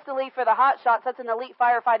supposed to leave for the Hot Shots. That's an elite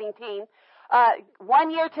firefighting team.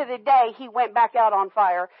 1 year to the day, he went back out on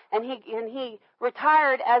fire, and he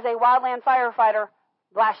retired as a wildland firefighter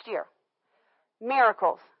last year.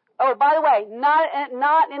 Miracles. Oh, by the way, not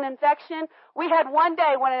an infection. We had one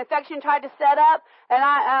day when an infection tried to set up, and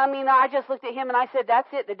I just looked at him and I said,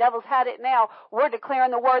 that's it. The devil's had it now. We're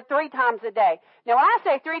declaring the word 3 times a day. Now, when I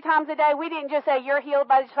say 3 times a day, we didn't just say, you're healed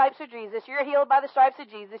by the stripes of Jesus. You're healed by the stripes of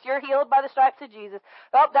Jesus. You're healed by the stripes of Jesus.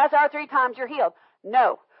 Oh, that's our 3 times you're healed.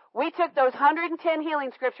 No. We took those 110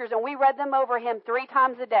 healing scriptures and we read them over him 3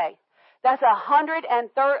 times a day. That's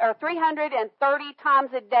 330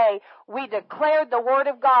 times a day we declared the word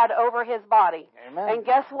of God over his body. Amen. And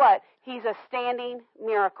guess what? He's a standing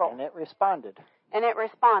miracle. And it responded.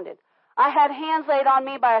 I had hands laid on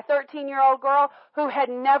me by a 13-year-old girl who had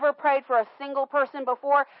never prayed for a single person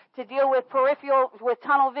before to deal with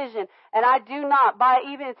tunnel vision. And I do not,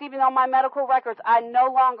 it's even on my medical records, I no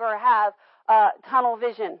longer have tunnel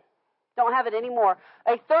vision. Don't have it anymore.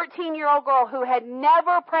 A 13-year-old girl who had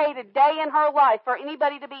never prayed a day in her life for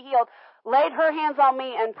anybody to be healed laid her hands on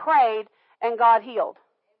me and prayed, and God healed.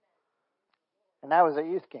 And that was at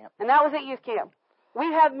youth camp. And that was at youth camp. We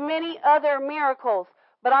have many other miracles,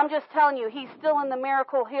 but I'm just telling you, he's still in the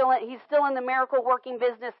miracle healing. He's still in the miracle working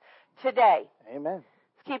business today. Amen.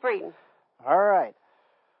 Let's keep reading. All right.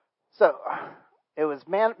 So, it was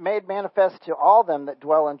made manifest to all them that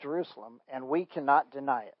dwell in Jerusalem, and we cannot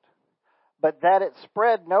deny it. But that it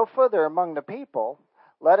spread no further among the people,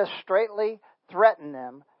 let us straitly threaten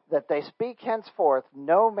them that they speak henceforth to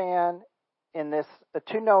no man in this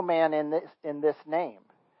name.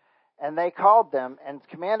 And they called them and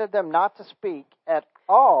commanded them not to speak at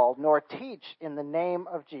all, nor teach in the name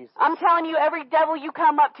of Jesus. I'm telling you, every devil you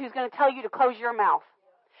come up to is going to tell you to close your mouth.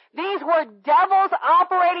 These were devils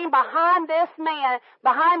operating behind this man,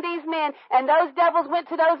 behind these men, and those devils went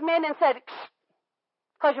to those men and said,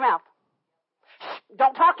 close your mouth.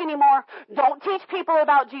 Don't talk anymore. Don't teach people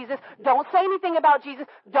about Jesus. Don't say anything about Jesus.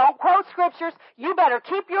 Don't quote scriptures. You better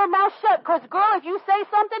keep your mouth shut, because, girl, if you say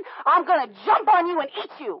something, I'm going to jump on you and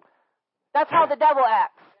eat you. That's how the devil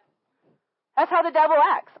acts. That's how the devil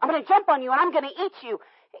acts. I'm going to jump on you and I'm going to eat you.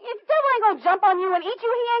 The devil ain't going to jump on you and eat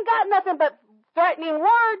you. He ain't got nothing but threatening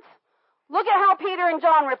words. Look at how Peter and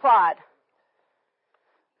John replied.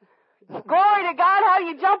 Glory to God, how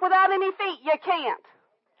you jump without any feet. You can't.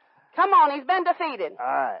 Come on, he's been defeated. All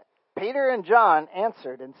right. Peter and John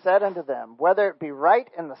answered and said unto them, whether it be right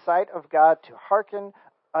in the sight of God to hearken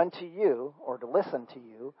unto you, or to listen to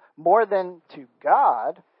you, more than to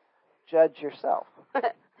God, judge yourself. Look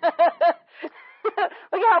at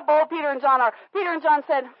how bold Peter and John are. Peter and John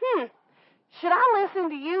said, should I listen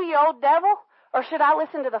to you, you old devil, or should I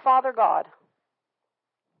listen to the Father God?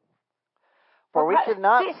 For we could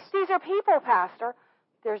not... These are people, Pastor.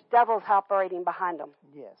 There's devils operating behind them.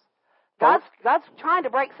 Yes. God's trying to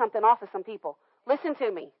break something off of some people. Listen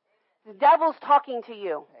to me. The devil's talking to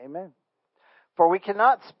you. Amen. For we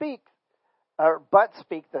cannot but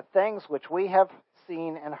speak the things which we have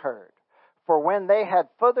seen and heard. For when they had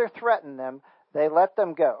further threatened them, they let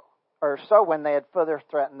them go. When they had further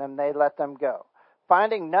threatened them, they let them go,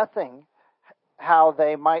 finding nothing how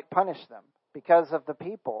they might punish them, because of the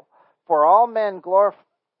people. For all men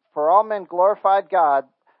glorified God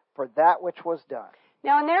for that which was done.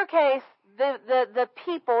 Now, in their case, the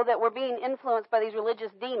people that were being influenced by these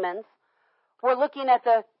religious demons were looking at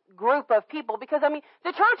the group of people, because,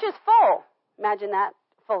 the church is full. Imagine that,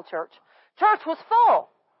 full church. Church was full.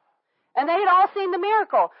 And they had all seen the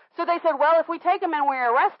miracle. So they said, well, if we take them and we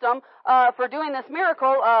arrest them for doing this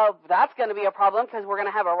miracle, that's going to be a problem, because we're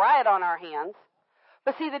going to have a riot on our hands.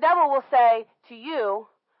 But see, the devil will say to you,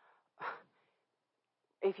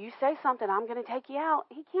 if you say something, I'm going to take you out.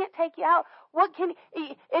 He can't take you out.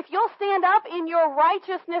 If you'll stand up in your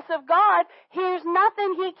righteousness of God, there's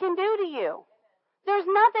nothing he can do to you. There's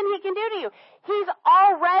nothing he can do to you. He's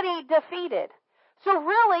already defeated. So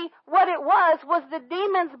really, what it was the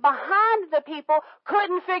demons behind the people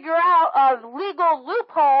couldn't figure out a legal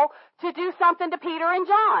loophole to do something to Peter and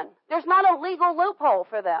John. There's not a legal loophole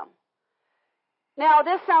for them. Now,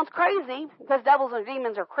 this sounds crazy, because devils and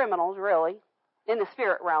demons are criminals, really, in the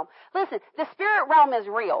spirit realm. Listen, the spirit realm is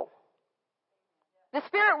real. The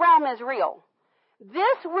spirit realm is real.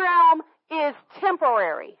 This realm is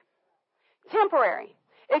temporary. Temporary.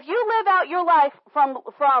 If you live out your life from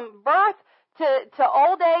birth to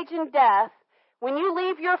old age and death, when you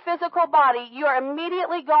leave your physical body, you are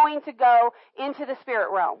immediately going to go into the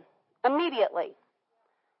spirit realm. Immediately.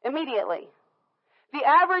 Immediately. The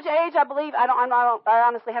average age, I believe, I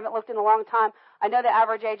honestly haven't looked in a long time. I know the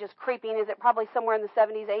average age is creeping. Is it probably somewhere in the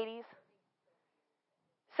 70s, 80s?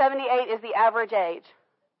 78 is the average age.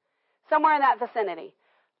 Somewhere in that vicinity.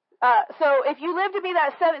 So if you live to be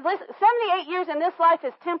that 78 years in this life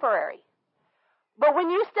is temporary. But when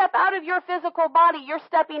you step out of your physical body, you're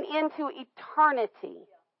stepping into eternity.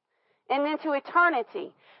 And into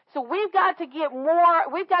eternity. So we've got to get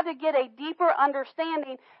a deeper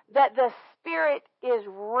understanding that the spirit is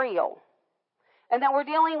real. And that we're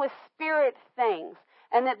dealing with spirit things.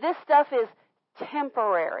 And that this stuff is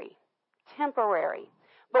temporary. Temporary.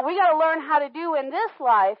 But we got to learn how to do in this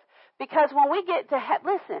life, because when we get to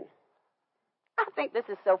listen, I think this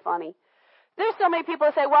is so funny. There's so many people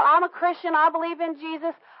that say, well, I'm a Christian, I believe in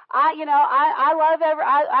Jesus, I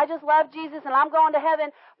just love Jesus and I'm going to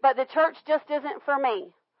heaven, but the church just isn't for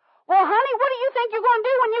me. Well, honey, what do you think you're going to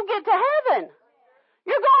do when you get to heaven?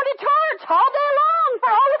 You're going to church all day long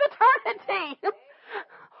for all of eternity.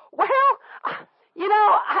 Well,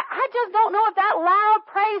 I just don't know if that loud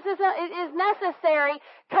praise is necessary,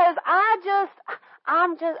 because I'm just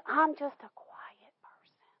a quiet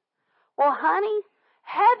person. Well, honey,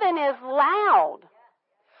 heaven is loud.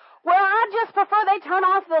 well, I just prefer they turn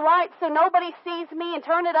off the lights so nobody sees me and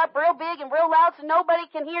turn it up real big and real loud so nobody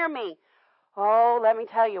can hear me. Oh, let me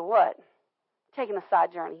tell you what. Taking a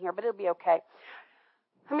side journey here, but it'll be okay.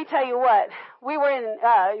 Let me tell you what. We were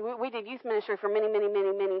in, we did youth ministry for many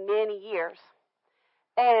years.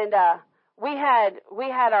 And, we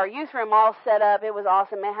had our youth room all set up. It was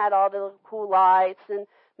awesome. It had all the cool lights and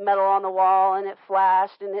metal on the wall, and it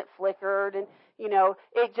flashed and it flickered, and you know,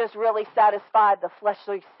 it just really satisfied the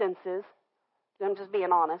fleshly senses. I'm just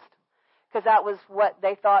being honest, because that was what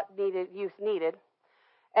they thought youth needed.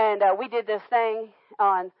 And we did this thing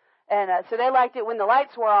on, and so they liked it when the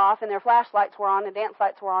lights were off and their flashlights were on and dance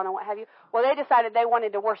lights were on and what have you. Well, they decided they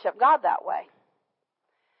wanted to worship God that way.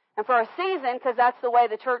 And for a season, because that's the way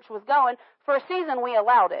the church was going, for a season we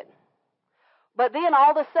allowed it. But then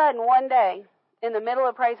all of a sudden, one day, in the middle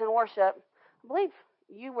of praise and worship, I believe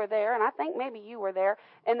you were there, and I think maybe you were there,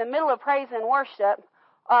 in the middle of praise and worship,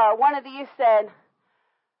 one of the youth said,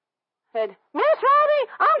 Miss Robbie,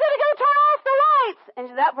 I'm going to go turn off the lights. And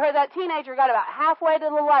that teenager got about halfway to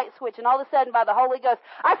the light switch, and all of a sudden, by the Holy Ghost,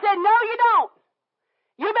 I said, no, you don't.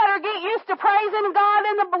 You better get used to praising God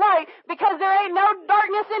in the light, because there ain't no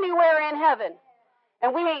darkness anywhere in heaven.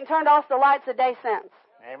 And we ain't turned off the lights a day since.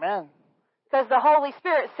 Amen. Because the Holy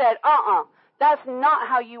Spirit said, that's not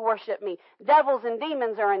how you worship me. Devils and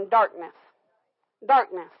demons are in darkness.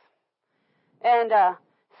 Darkness. And,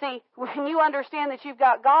 see, when you understand that you've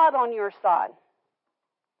got God on your side.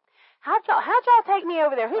 How'd y'all take me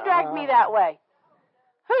over there? Who dragged me that way?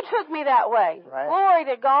 Who took me that way? Right. Glory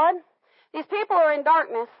to God. These people are in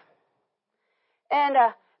darkness. And,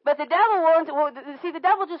 but the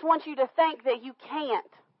devil just wants you to think that you can't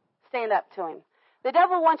stand up to him. The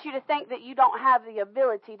devil wants you to think that you don't have the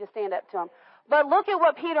ability to stand up to him. But look at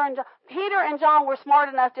what Peter and John were smart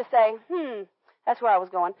enough to say, that's where I was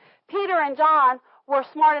going. Peter and John were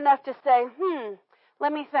smart enough to say,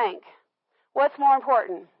 let me think. What's more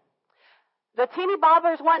important? The teeny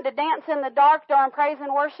bobbers wanting to dance in the dark during praise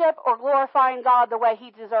and worship, or glorifying God the way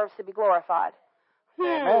he deserves to be glorified?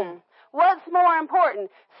 Amen. What's more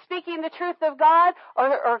important? Speaking the truth of God,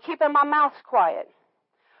 or keeping my mouth quiet?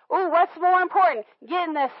 Ooh, what's more important?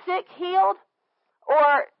 Getting the sick healed,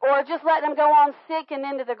 or just letting them go on sick and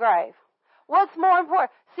into the grave? What's more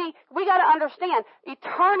important? See, we got to understand,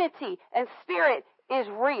 eternity and spirit is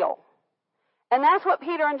real. And that's what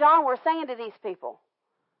Peter and John were saying to these people.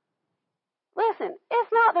 Listen,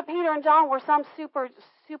 it's not that Peter and John were some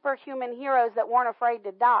superhuman heroes that weren't afraid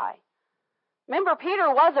to die. Remember, Peter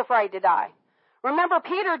was afraid to die. Remember,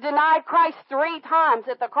 Peter denied Christ 3 times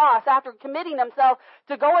at the cross after committing himself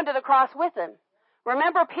to going to the cross with him.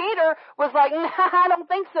 Remember, Peter was like, I don't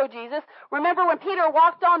think so, Jesus. Remember when Peter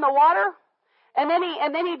walked on the water? And then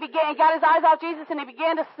he got his eyes off Jesus and he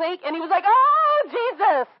began to sink, and he was like, oh,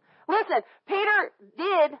 Jesus. Listen, Peter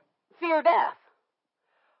did fear death.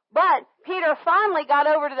 But Peter finally got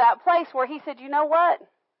over to that place where he said, you know what?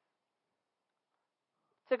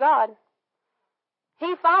 To God.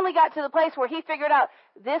 He finally got to the place where he figured out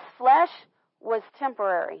this flesh was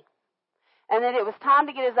temporary. And that it was time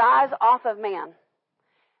to get his eyes off of man.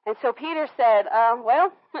 And so Peter said,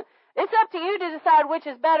 well, it's up to you to decide which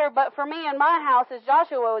is better, but for me and my house, as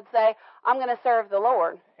Joshua would say, I'm going to serve the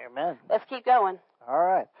Lord. Amen. Let's keep going. All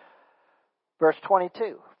right. Verse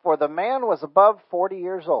 22. For the man was above 40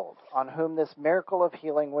 years old, on whom this miracle of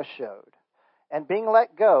healing was showed. And being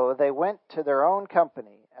let go, they went to their own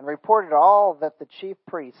company and reported all that the chief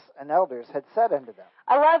priests and elders had said unto them.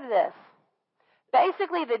 I love this.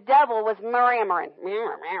 Basically, the devil was murmuring.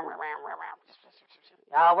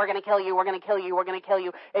 Oh, we're going to kill you, we're going to kill you, we're going to kill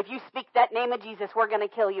you. If you speak that name of Jesus, we're going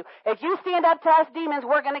to kill you. If you stand up to us demons,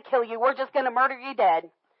 we're going to kill you. We're just going to murder you dead.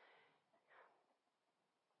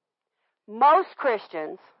 Most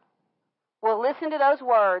Christians will listen to those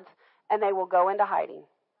words and they will go into hiding.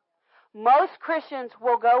 Most Christians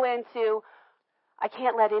will go into, I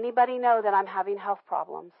can't let anybody know that I'm having health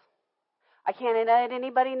problems. I can't let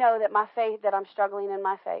anybody know that I'm struggling in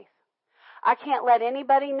my faith. I can't let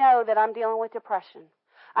anybody know that I'm dealing with depression.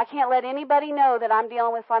 I can't let anybody know that I'm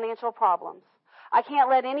dealing with financial problems. I can't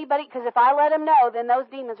let anybody, because if I let them know, then those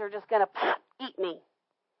demons are just going to eat me.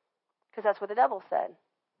 Because that's what the devil said.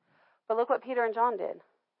 But look what Peter and John did.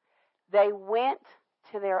 They went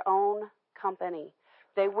to their own company.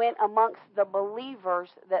 They went amongst the believers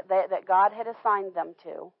that God had assigned them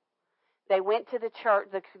to. They went to the church,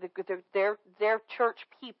 their church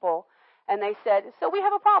people, and they said, so we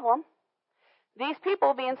have a problem. These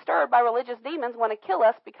people being stirred by religious demons want to kill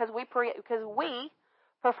us because we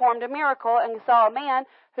performed a miracle and saw a man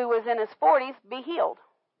who was in his 40s be healed.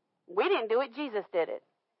 We didn't do it. Jesus did it.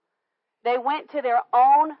 They went to their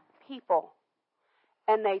own people,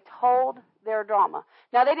 and they told their drama.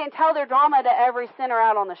 Now, they didn't tell their drama to every sinner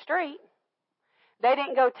out on the street. They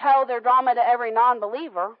didn't go tell their drama to every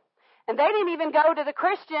non-believer. And they didn't even go to the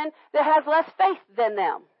Christian that has less faith than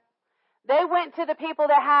them. They went to the people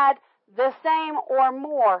that had the same or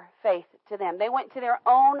more faith to them. They went to their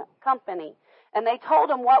own company, and they told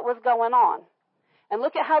them what was going on. And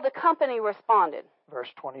look at how the company responded. Verse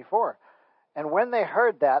 24. And when they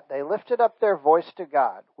heard that, they lifted up their voice to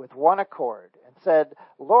God with one accord and said,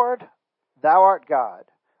 Lord, thou art God,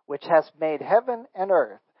 which hast made heaven and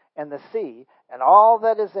earth and the sea and all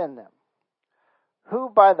that is in them, who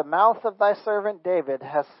by the mouth of thy servant David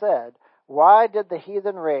hast said, why did the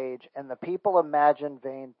heathen rage and the people imagine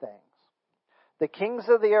vain things? The kings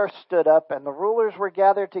of the earth stood up, and the rulers were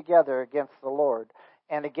gathered together against the Lord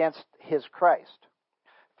and against his Christ.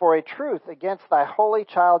 For a truth against thy holy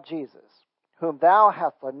child Jesus, whom thou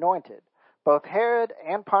hast anointed, both Herod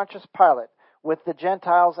and Pontius Pilate, with the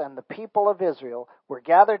Gentiles and the people of Israel, were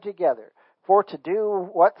gathered together, for to do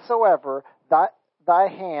whatsoever thy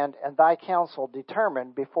hand and thy counsel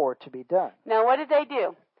determined before to be done. Now, what did they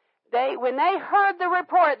do? When they heard the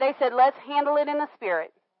report, they said, let's handle it in the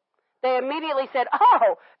Spirit. They immediately said,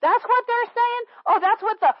 oh, that's what they're saying? Oh, that's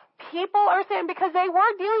what the people are saying? Because they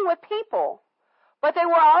were dealing with people, but they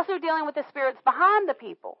were also dealing with the spirits behind the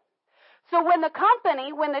people. So when the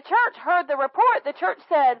church heard the report, the church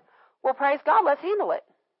said, well, praise God, let's handle it.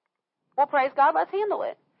 Well, praise God, let's handle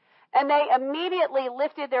it. And they immediately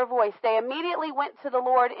lifted their voice. They immediately went to the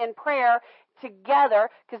Lord in prayer together.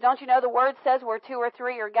 Because don't you know the word says where 2 or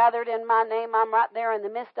 3 are gathered in my name, I'm right there in the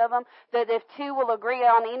midst of them. That if 2 will agree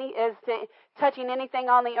on touching anything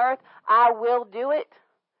on the earth, I will do it.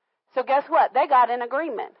 So guess what? They got in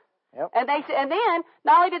agreement. Yep. And then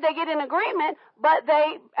not only did they get in agreement, but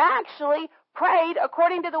they actually prayed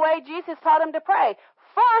according to the way Jesus taught them to pray.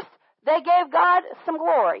 First, they gave God some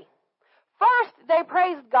glory. First, they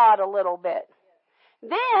praised God a little bit.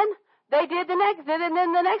 Then they did the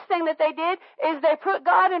next thing that they did is they put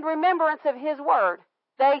God in remembrance of His word.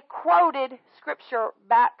 They quoted Scripture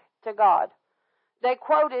back to God. They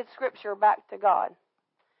quoted Scripture back to God.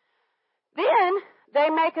 Then they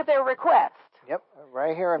make their request. Yep,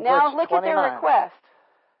 right here in Now verse look 29. at their request.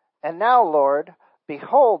 And now, Lord,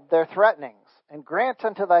 behold their threatenings, and grant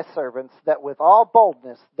unto thy servants that with all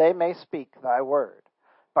boldness they may speak thy word,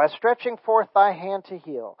 by stretching forth thy hand to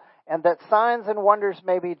heal, and that signs and wonders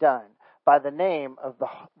may be done by the name of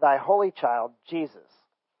thy holy child, Jesus.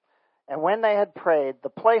 And when they had prayed, the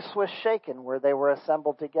place was shaken where they were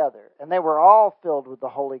assembled together, and they were all filled with the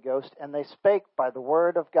Holy Ghost, and they spake by the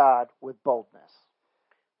word of God with boldness.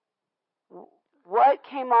 What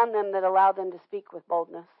came on them that allowed them to speak with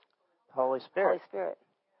boldness? Holy Spirit. Holy Spirit.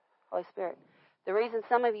 Holy Spirit. The reason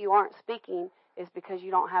some of you aren't speaking is because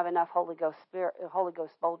you don't have enough Holy Ghost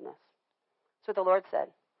boldness. That's what the Lord said.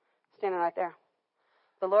 Standing right there.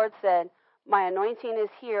 The Lord said, my anointing is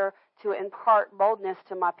here to impart boldness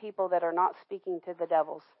to my people that are not speaking to the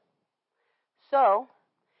devils. So,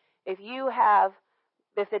 if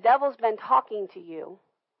the devil's been talking to you,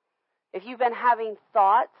 if you've been having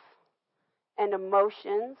thoughts and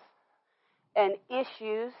emotions and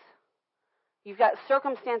issues, you've got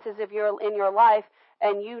circumstances in your life,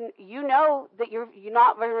 and you know that you're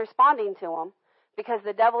not responding to them because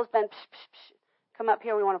the devil's been, come up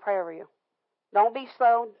here, we want to pray over you. Don't be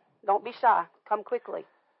slow. Don't be shy. Come quickly.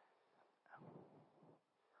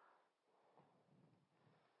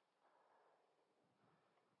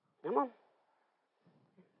 Come on.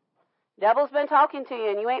 Devil's been talking to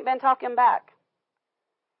you, and you ain't been talking back.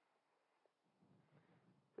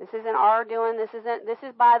 This isn't our doing. This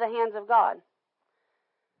is by the hands of God.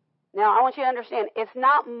 Now, I want you to understand, it's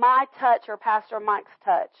not my touch or Pastor Mike's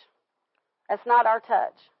touch. That's not our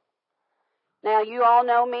touch. Now, you all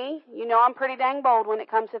know me. You know I'm pretty dang bold when it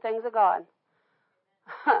comes to things of God.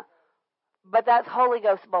 But that's Holy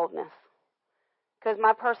Ghost boldness. Because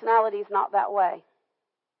my personality is not that way.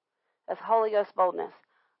 That's Holy Ghost boldness.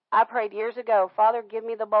 I prayed years ago, Father, give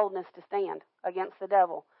me the boldness to stand against the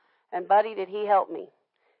devil. And buddy, did he help me.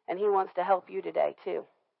 And he wants to help you today, too.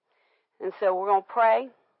 And so we're going to pray.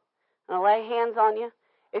 I'm going to lay hands on you.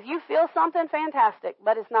 If you feel something, fantastic.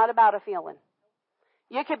 But it's not about a feeling.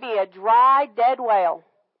 You could be a dry, dead whale.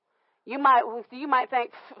 You might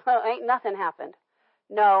think, ain't nothing happened.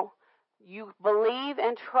 No. You believe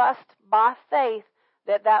and trust by faith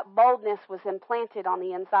that boldness was implanted on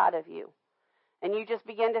the inside of you. And you just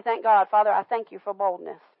begin to thank God, Father, I thank you for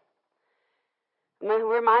boldness. I'm going to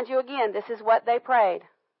remind you again, this is what they prayed.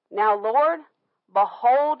 Now, Lord,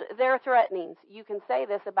 behold their threatenings. You can say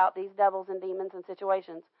this about these devils and demons and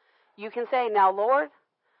situations. You can say, now, Lord,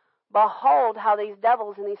 Behold how these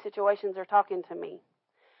devils in these situations are talking to me.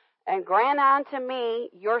 And grant unto me,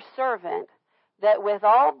 your servant, that with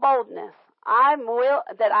all boldness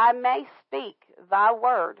that I may speak thy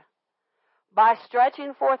word, by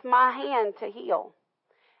stretching forth my hand to heal,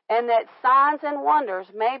 and that signs and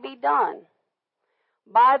wonders may be done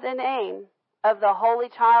by the name of the Holy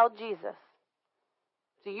Child Jesus.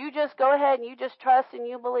 So you just go ahead and you just trust and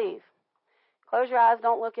you believe. Close your eyes,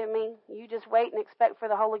 don't look at me. You just wait and expect for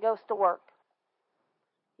the Holy Ghost to work.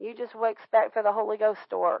 You just expect for the Holy Ghost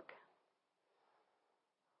to work.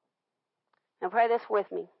 Now pray this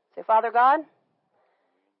with me. Say, Father God,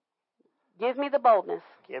 give me the boldness.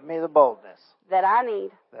 Give me the boldness that I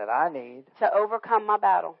need to overcome my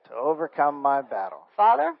battle.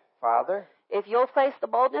 Father, if you'll place the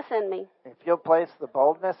boldness in me,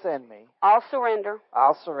 I'll surrender.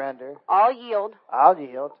 I'll yield.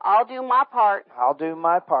 I'll do my part.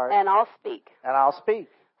 And I'll speak.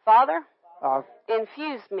 Father,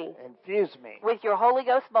 infuse me with your Holy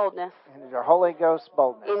Ghost boldness.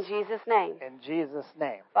 In Jesus' name.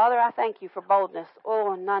 Father, I thank you for boldness.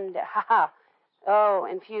 Oh, none. Ha ha. Oh,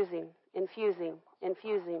 infusing.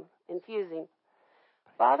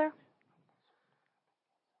 Father,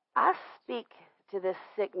 I speak to this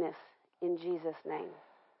sickness in Jesus' name.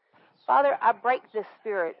 Father, I break this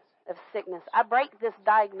spirit of sickness. I break this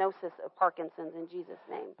diagnosis of Parkinson's in Jesus'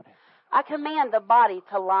 name. I command the body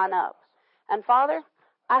to line up. And Father,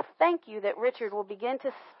 I thank you that Richard will begin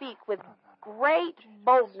to speak with great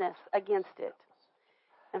boldness against it.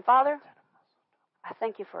 And Father, I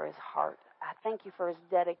thank you for his heart. I thank you for his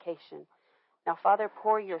dedication. Now, Father,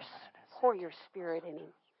 pour your spirit in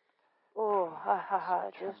him. Oh, ha, ha, ha.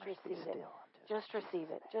 Just receive it. Just receive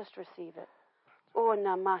it. Just receive it. Oh,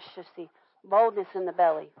 namashasi. Boldness in the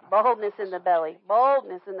belly. Boldness in the belly.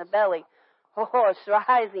 Boldness in the belly. Oh, it's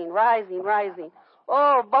rising.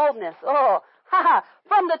 Oh, boldness. Oh, ha, ha.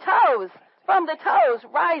 From the toes.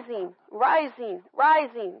 Rising.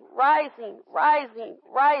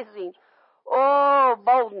 Oh,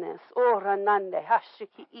 boldness. Oh, ranande.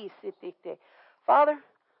 Hashiki isitite. Father,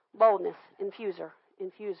 boldness. Infuser.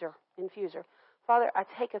 Father, I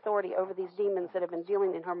take authority over these demons that have been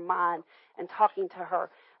dealing in her mind and talking to her.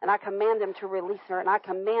 And I command them to release her. And I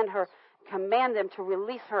command them to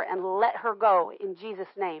release her and let her go in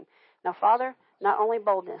Jesus' name. Now, Father, not only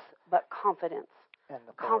boldness, but confidence.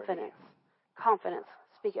 Confidence.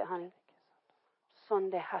 Speak it, honey.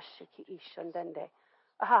 Sonde hashiki ishandende.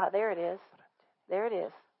 Aha, there it is.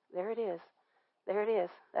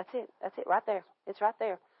 That's it. Right there. It's right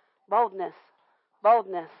there. Boldness.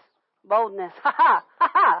 Ha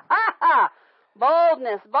ha.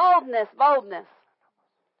 Boldness.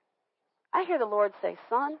 I hear the Lord say,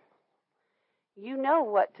 son, you know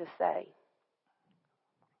what to say.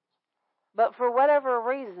 But for whatever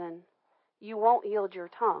reason, you won't yield your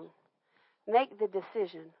tongue. Make the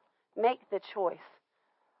decision. Make the choice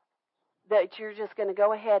that you're just going to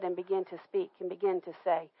go ahead and begin to speak and begin to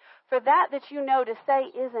say. For that you know to say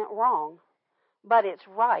isn't wrong, but it's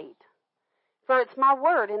right. For it's my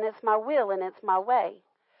word and it's my will and it's my way.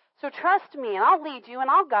 So trust me and I'll lead you and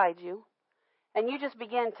I'll guide you. And you just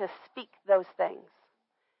begin to speak those things.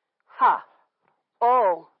 Ha.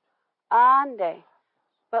 Oh. Ande.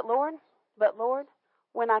 But Lord,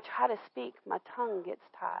 when I try to speak, my tongue gets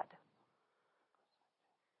tied.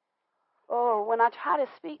 Oh, when I try to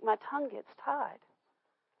speak, my tongue gets tied.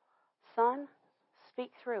 Son,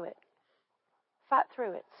 speak through it. Fight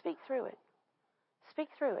through it. Speak through it.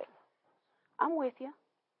 I'm with you.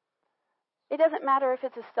 It doesn't matter if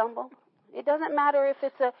it's a stumble. It doesn't matter if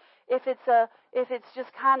it's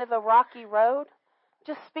just kind of a rocky road.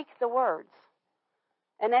 Just speak the words.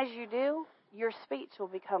 And as you do, your speech will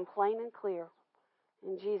become plain and clear.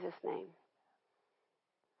 In Jesus' name.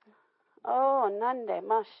 Oh, nande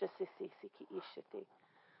mashasisiki ishiti.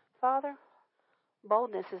 Father,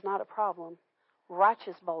 boldness is not a problem.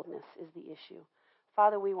 Righteous boldness is the issue.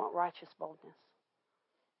 Father, we want righteous boldness.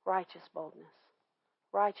 Righteous boldness.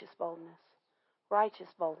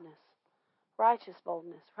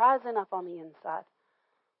 Rising up on the inside.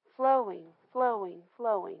 Flowing.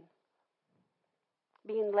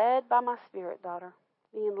 Being led by my spirit, daughter.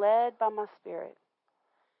 Being led by my spirit.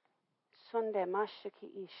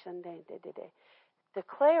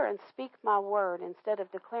 Declare and speak my word instead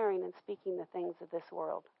of declaring and speaking the things of this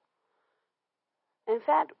world. In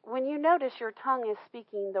fact, when you notice your tongue is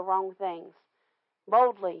speaking the wrong things,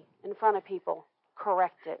 boldly in front of people,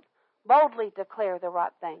 correct it. Boldly declare the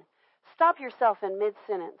right thing. Stop yourself in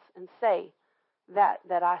mid-sentence and say that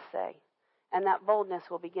I say. And that boldness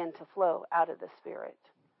will begin to flow out of the Spirit.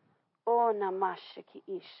 Oh, namashiki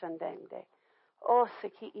ishandende. Oh,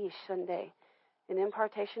 Siki Shunde. An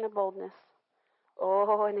impartation of boldness.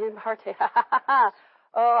 Oh, an impartation.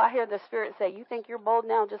 Oh, I hear the Spirit say, you think you're bold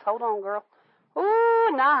now? Just hold on, girl.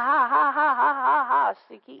 Ooh, na ha ha ha ha ha ha.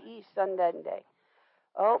 Siki Shunde.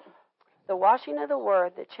 Oh, the washing of the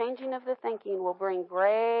word, the changing of the thinking will bring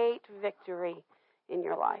great victory in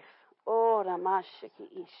your life. Oh, Ramashiki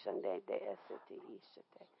Ishande de Esiti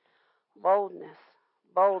Ishate. Boldness,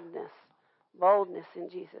 boldness, boldness in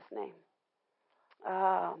Jesus' name.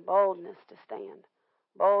 Boldness to stand.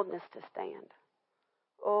 Boldness to stand.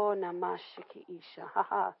 Oh, Namashiki Isha. Ha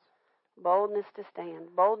ha. Boldness to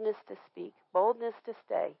stand. Boldness to speak. Boldness to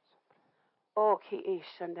stay. Oh, Ki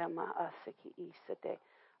Ishandama Asiki Isate.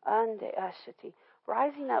 Ande Ashati.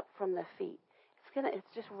 Rising up from the feet.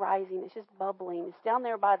 It's just rising. It's just bubbling. It's down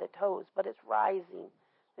there by the toes, but it's rising.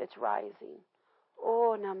 It's rising.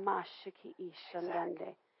 Oh, Namashiki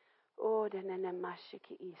Ishandande. Oh,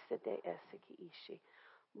 Namashiki Isade Esiki Ishi.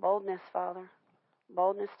 Boldness, Father.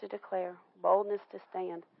 Boldness to declare. Boldness to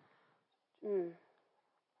stand.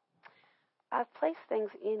 I've placed things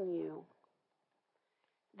in you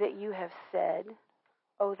that you have said,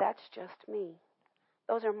 oh, that's just me.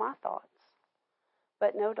 Those are my thoughts.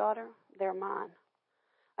 But no, daughter, they're mine.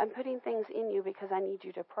 I'm putting things in you because I need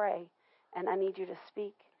you to pray, and I need you to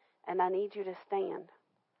speak, and I need you to stand.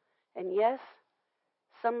 And yes,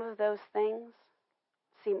 some of those things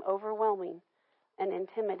seem overwhelming and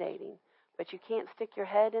intimidating, but you can't stick your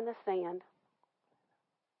head in the sand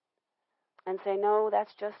and say, no,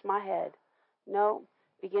 that's just my head. No,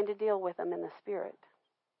 begin to deal with them in the Spirit.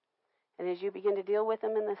 And as you begin to deal with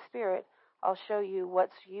them in the Spirit, I'll show you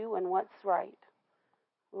what's you and what's right.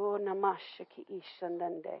 Oh, namashiki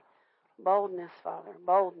ishandande. Boldness, Father.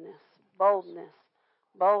 Boldness. Boldness.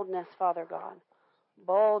 Boldness, Father God.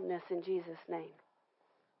 Boldness in Jesus' name.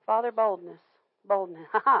 Father, boldness. Boldness.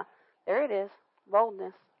 Ha-ha. There it is.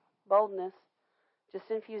 Boldness. Boldness. Just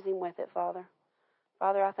infusing with it, Father.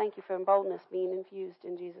 Father, I thank you for boldness being infused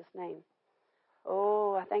in Jesus' name.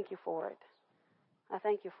 Oh, I thank you for it. I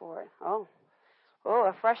thank you for it. Oh,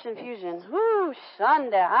 a fresh infusion. Whoo,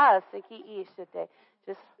 shanda ha siki ishite.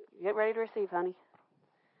 Just get ready to receive, honey.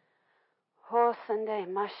 Oh, Sunday,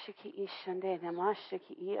 mashiki ishande,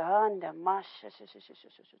 namashiki anda mash.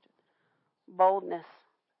 Boldness,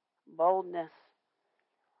 boldness,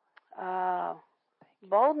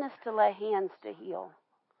 boldness to lay hands to heal,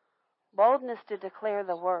 boldness to declare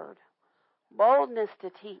the word, boldness to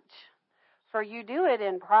teach. For you do it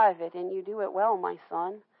in private, and you do it well, my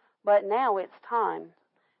son. But now it's time.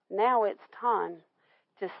 Now it's time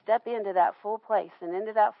to step into that full place and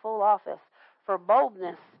into that full office. For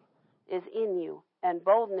boldness is in you, and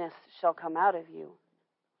boldness shall come out of you.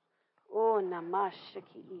 Oh,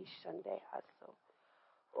 namashiki ishande haso.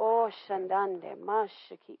 Oh, shandande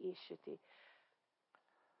mashiki ishiti.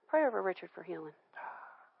 Pray over Richard for healing.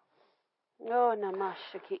 Oh,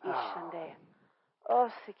 namashiki ishande.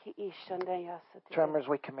 Oh, siki ishande yasati. Tremors,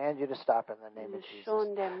 we command you to stop in the name of Jesus.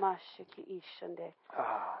 Shonde mashiki ishande.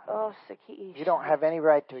 Oh, siki ishande. You don't have any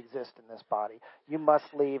right to exist in this body. You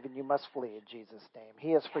must leave and you must flee in Jesus' name.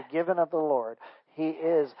 He is forgiven of the Lord. He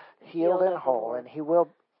is healed and whole, and he will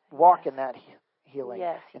walk in that healing.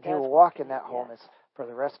 Yes, and he will walk in that wholeness for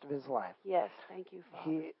the rest of his life. Yes, thank you,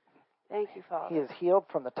 Father. Thank you, Father. He is healed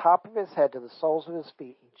from the top of his head to the soles of his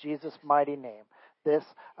feet in Jesus' mighty name. This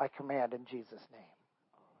I command in Jesus' name.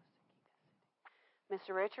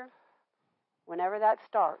 Mr. Richard, whenever that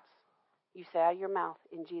starts, you say out of your mouth,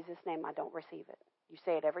 in Jesus' name, I don't receive it. You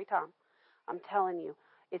say it every time. I'm telling you,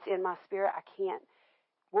 it's in my spirit. I can't.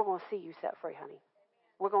 We're going to see you set free, honey.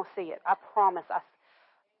 We're going to see it. I promise.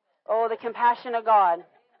 Oh, the compassion of God.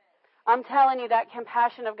 I'm telling you, that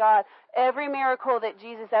compassion of God. Every miracle that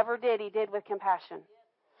Jesus ever did, he did with compassion.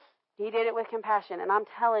 He did it with compassion. And I'm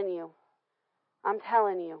telling you,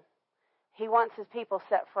 he wants his people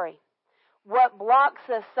set free. What blocks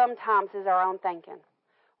us sometimes is our own thinking.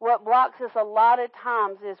 What blocks us a lot of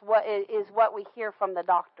times is what we hear from the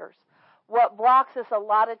doctors. What blocks us a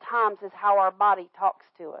lot of times is how our body talks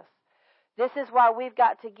to us. This is why we've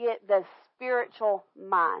got to get the spiritual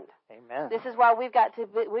mind. Amen. This is why we've got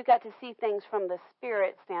to see things from the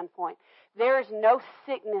spirit standpoint. There is no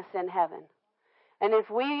sickness in heaven. And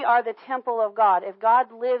if we are the temple of God, if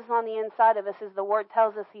God lives on the inside of us, as the Word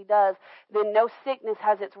tells us He does, then no sickness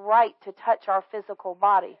has its right to touch our physical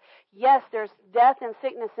body. Yes, there's death and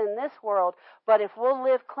sickness in this world, but if we'll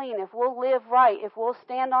live clean, if we'll live right, if we'll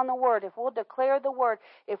stand on the Word, if we'll declare the Word,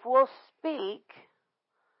 if we'll speak,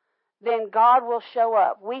 then God will show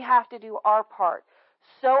up. We have to do our part.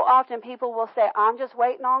 So often people will say, I'm just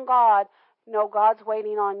waiting on God. No, God's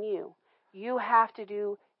waiting on you. You have to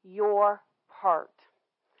do your heart.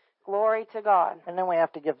 Glory to God. And then we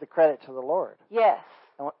have to give the credit to the Lord. Yes.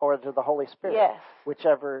 Or to the Holy Spirit. Yes.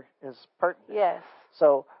 Whichever is pertinent. Yes.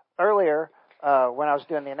 So earlier, when I was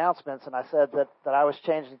doing the announcements and I said that I was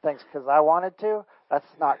changing things because I wanted to, that's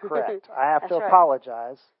not correct. I have to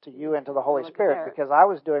apologize to you and to the Holy Spirit because I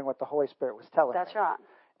was doing what the Holy Spirit was telling me. That's right.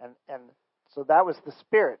 And so that was the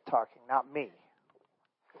Spirit talking, not me.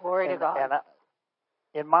 Glory to God. And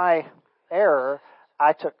in my error,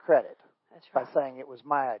 I took credit by That's saying it was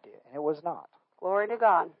my idea, and it was not. Glory to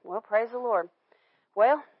God. Well, praise the Lord.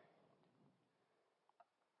 Well,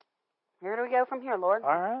 where do we go from here, Lord?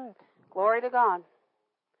 All right. Glory to God.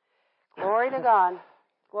 Glory to God.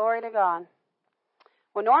 Glory to God.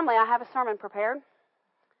 Well, normally I have a sermon prepared,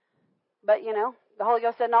 but the Holy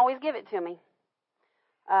Ghost doesn't always give it to me.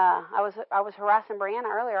 I was harassing Brianna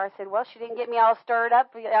earlier. I said, well, she didn't get me all stirred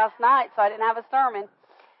up last night, so I didn't have a sermon.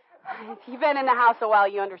 If you've been in the house a while,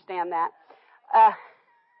 you understand that.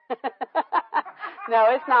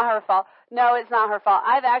 No, it's not her fault. No, it's not her fault.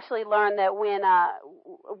 I've actually learned that when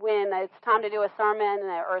it's time to do a sermon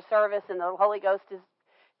or a service and the Holy Ghost is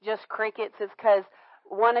just crickets, it's because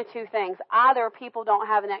one of two things. Either people don't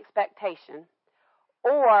have an expectation,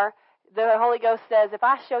 or the Holy Ghost says, if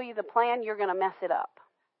I show you the plan, you're going to mess it up.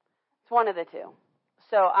 It's one of the two.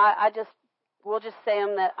 So we'll just say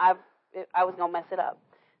that I was going to mess it up.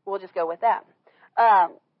 We'll just go with that.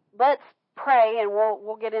 Let's pray, and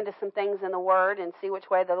we'll get into some things in the Word and see which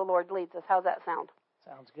way the Lord leads us. How's that sound?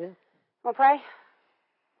 Sounds good. We'll pray?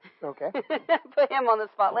 Okay. Put him on the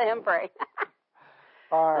spot. Let him pray.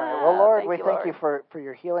 All right. Well, Lord, we thank Lord. you for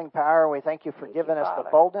your healing power. We thank you for giving us Father. the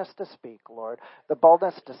boldness to speak, Lord, the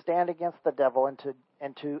boldness to stand against the devil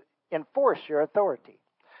and to enforce your authority,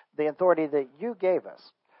 the authority that you gave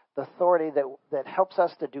us, the authority that helps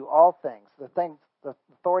us to do all things, the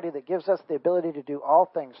authority that gives us the ability to do all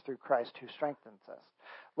things through Christ who strengthens us.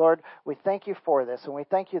 Lord, we thank you for this, and we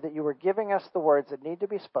thank you that you were giving us the words that need to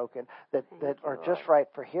be spoken, that are just right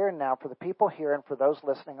for here and now, for the people here and for those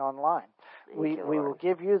listening online. We will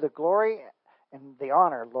give you the glory and the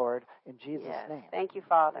honor, Lord, in Jesus' name. Thank you,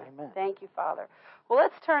 Father. Amen. Thank you, Father. Well,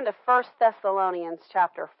 let's turn to 1 Thessalonians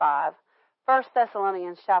chapter 5. 1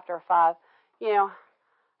 Thessalonians chapter 5.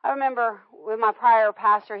 I remember with my prior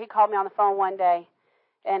pastor, he called me on the phone one day,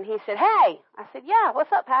 and he said, hey. I said, yeah,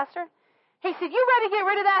 what's up, Pastor? He said, you ready to get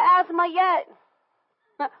rid of that asthma yet?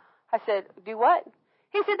 I said, do what?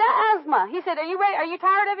 He said, that asthma. He said, are you ready? Are you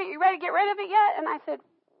tired of it? You ready to get rid of it yet? And I said,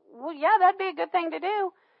 well, yeah, that'd be a good thing to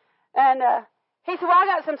do. And he said, well, I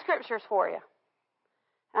got some scriptures for you.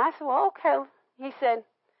 And I said, well, okay. He said,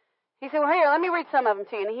 well, here, let me read some of them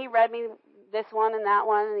to you. And he read me this one and that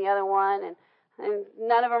one and the other one, and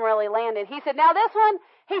none of them really landed. He said, now this one,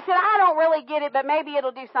 he said, I don't really get it, but maybe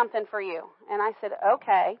it'll do something for you. And I said,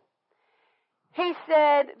 okay. He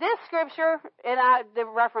said, this scripture, and the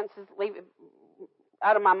references leave it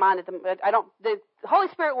out of my mind. The Holy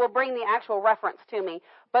Spirit will bring the actual reference to me.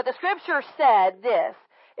 But the scripture said this.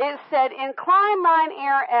 It said, incline thine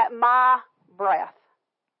ear at my breath.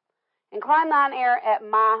 Incline thine ear at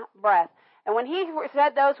my breath. And when he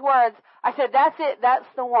said those words, I said, that's it, that's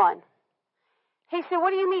the one. He said,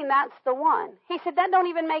 what do you mean that's the one? He said, that don't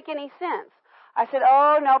even make any sense. I said,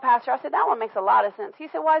 oh, no, Pastor. I said, that one makes a lot of sense. He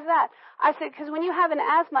said, why is that? I said, because when you have an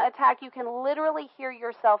asthma attack, you can literally hear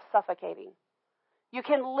yourself suffocating. You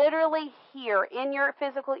can literally hear in your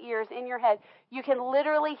physical ears, in your head, you can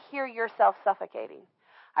literally hear yourself suffocating.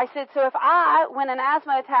 I said, so when an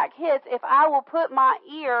asthma attack hits, if I will put my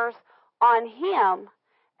ears on him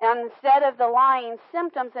instead of the lying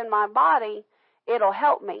symptoms in my body, it'll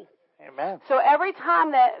help me. Amen. So every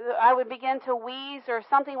time that I would begin to wheeze or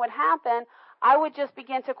something would happen, I would just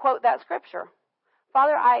begin to quote that scripture.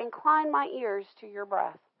 Father, I incline my ears to your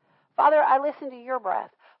breath. Father, I listen to your breath.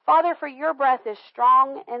 Father, for your breath is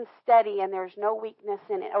strong and steady and there's no weakness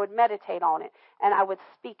in it. I would meditate on it and I would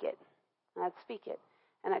speak it. And I'd speak it.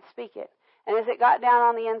 And I'd speak it. And as it got down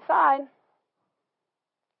on the inside,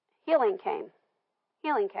 healing came.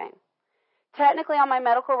 Healing came. Technically on my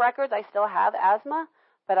medical records, I still have asthma,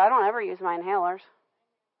 but I don't ever use my inhalers.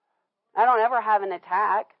 I don't ever have an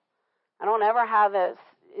attack. I don't ever have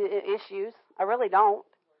issues. I really don't.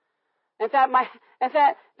 In fact,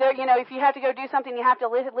 if you have to go do something, you have to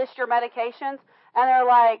list your medications. And they're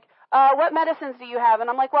like, what medicines do you have? And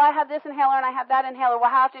I'm like, well, I have this inhaler and I have that inhaler.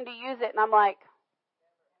 Well, how often do you use it? And I'm like,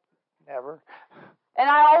 never. And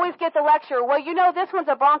I always get the lecture, well, this one's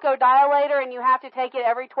a bronchodilator and you have to take it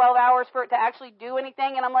every 12 hours for it to actually do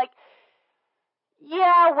anything. And I'm like,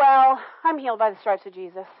 yeah, well, I'm healed by the stripes of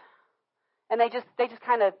Jesus. And they just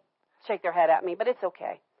kind of shake their head at me, but it's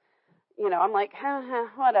okay. I'm like,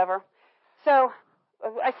 whatever. So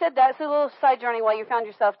I said that's a little side journey while you found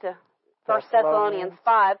yourself to 1 Thessalonians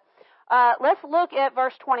 5. Let's look at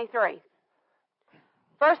verse 23.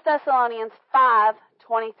 1 Thessalonians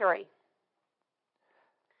 5:23.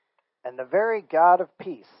 And the very God of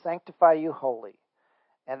peace sanctify you wholly.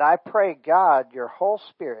 And I pray God your whole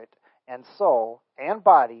spirit and soul and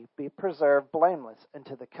body be preserved blameless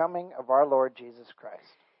unto the coming of our Lord Jesus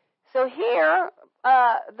Christ. So here,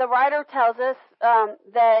 the writer tells us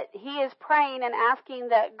that he is praying and asking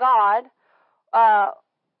that God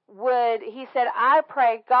he said, I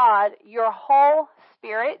pray God your whole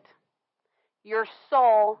spirit, your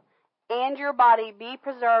soul, and your body be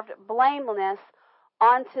preserved blameless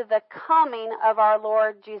unto the coming of our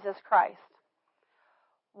Lord Jesus Christ.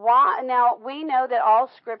 Why? Now, we know that all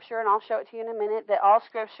Scripture, and I'll show it to you in a minute, that all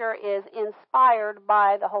Scripture is inspired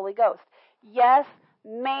by the Holy Ghost. Yes,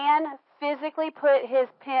 man physically put his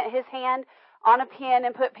hand on a pen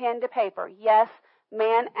and put pen to paper. Yes,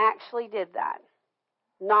 man actually did that.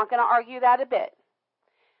 Not going to argue that a bit.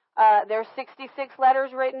 There's 66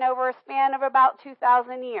 letters written over a span of about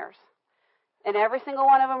 2,000 years. And every single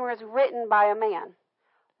one of them was written by a man,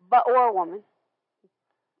 or a woman.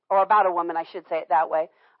 Or about a woman, I should say it that way.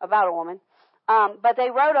 About a woman. But they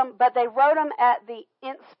wrote them at the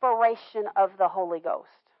inspiration of the Holy Ghost.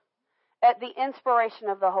 At the inspiration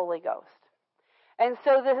of the Holy Ghost. And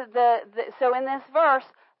so so in this verse,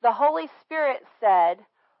 the Holy Spirit said,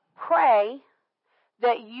 pray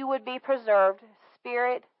that you would be preserved,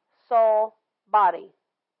 spirit, soul, body.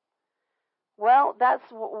 Well, that's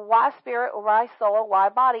why spirit, why soul, why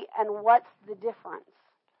body, and what's the difference?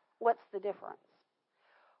 What's the difference?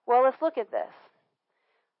 Well, let's look at this.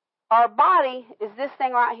 Our body is this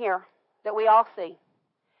thing right here that we all see.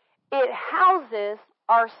 It houses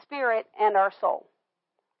our spirit and our soul.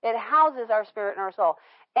 It houses our spirit and our soul.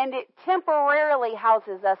 And it temporarily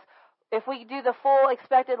houses us. If we do the full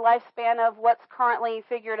expected lifespan of what's currently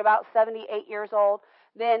figured about 78 years old,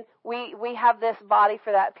 then we have this body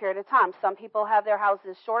for that period of time. Some people have their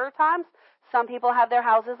houses shorter times. Some people have their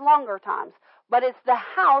houses longer times. But it's the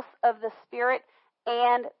house of the spirit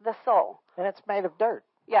and the soul. And it's made of dirt.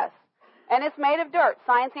 Yes. And it's made of dirt.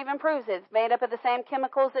 Science even proves it. It's made up of the same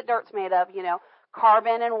chemicals that dirt's made of,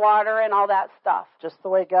 carbon and water and all that stuff. Just the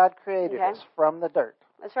way God created us, from the dirt.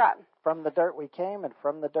 That's right. From the dirt we came, and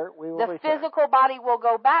from the dirt we will return. The physical body will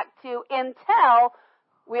go back to until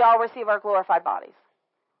we all receive our glorified bodies.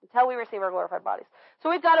 Until we receive our glorified bodies. So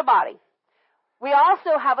we've got a body. We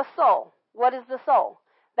also have a soul. What is the soul?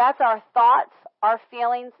 That's our thoughts, our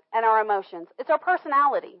feelings, and our emotions. It's our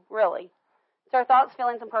personality, really. It's our thoughts,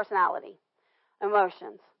 feelings, and personality.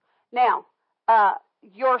 Emotions. Now,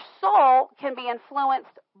 your soul can be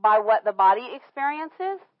influenced by what the body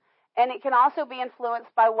experiences, and it can also be influenced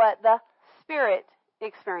by what the spirit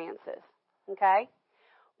experiences. Okay?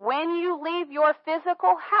 When you leave your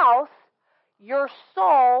physical house, your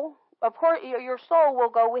soul will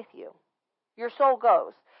go with you. Your soul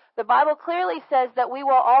goes. The Bible clearly says that we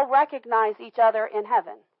will all recognize each other in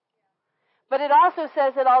heaven. But it also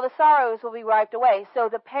says that all the sorrows will be wiped away. So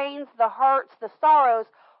the pains, the hurts, the sorrows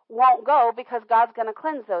won't go because God's going to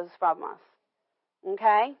cleanse those from us.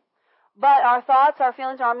 Okay? But our thoughts, our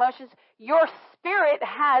feelings, our emotions, your spirit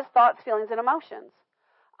has thoughts, feelings, and emotions.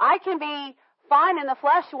 I can be fine in the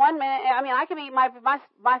flesh one minute. I can be,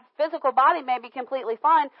 my physical body may be completely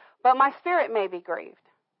fine, but my spirit may be grieved.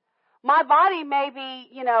 My body may be,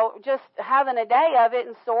 just having a day of it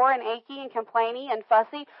and sore and achy and complaining and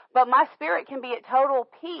fussy, but my spirit can be at total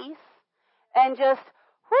peace and just,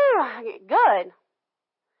 good.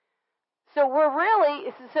 So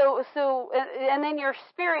and then your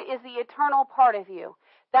spirit is the eternal part of you.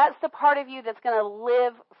 That's the part of you that's going to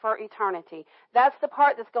live for eternity. That's the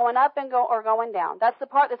part that's going up or going down. That's the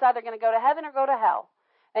part that's either going to go to heaven or go to hell.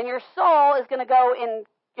 And your soul is going to go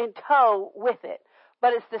in tow with it.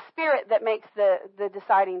 But it's the spirit that makes the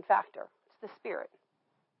deciding factor. It's the spirit.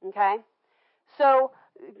 Okay? So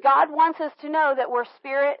God wants us to know that we're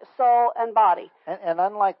spirit, soul, and body. And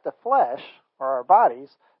unlike the flesh or our bodies,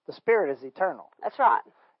 the spirit is eternal. That's right.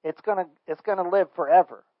 It's gonna live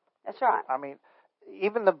forever. That's right.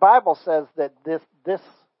 Even the Bible says that this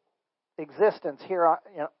existence here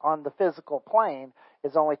on the physical plane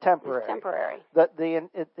is only temporary. It's temporary.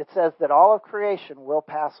 It says that all of creation will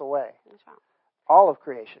pass away. That's right. All of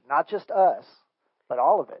creation, not just us, but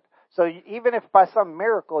all of it. So even if by some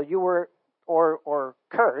miracle you were, or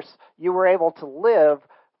curse, you were able to live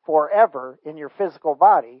forever in your physical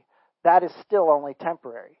body, that is still only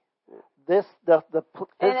temporary. The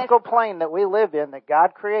physical plane that we live in, that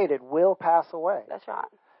God created, will pass away. That's right.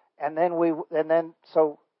 And then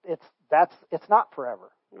so it's not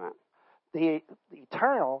forever. Right. The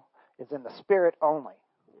eternal is in the spirit only.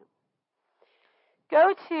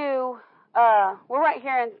 Go to, we're right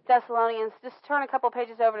here in Thessalonians. Just turn a couple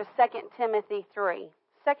pages over to 2 Timothy 3.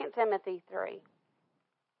 2 Timothy 3.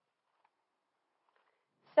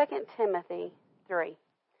 2 Timothy 3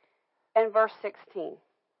 and verse 16.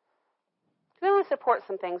 We want to support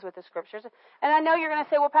some things with the scriptures. And I know you're going to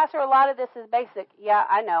say, well, Pastor, a lot of this is basic. Yeah,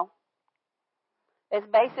 I know. It's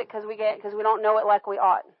basic because we don't know it like we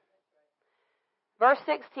ought. Verse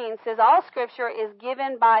 16 says, all scripture is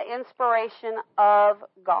given by inspiration of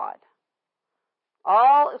God.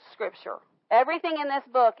 All scripture. Everything in this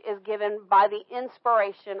book is given by the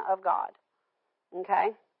inspiration of God.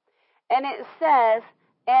 Okay? And it says,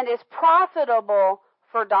 and is profitable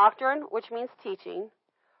for doctrine, which means teaching,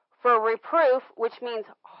 for reproof, which means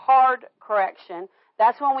hard correction.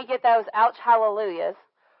 That's when we get those ouch hallelujahs.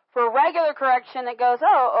 For regular correction, it goes,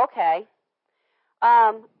 oh, okay.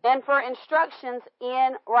 And for instructions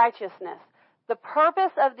in righteousness. The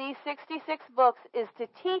purpose of these 66 books is to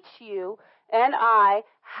teach you and I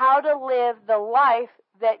how to live the life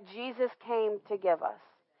that Jesus came to give us.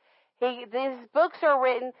 These books are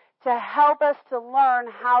written to help us to learn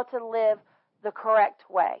how to live the correct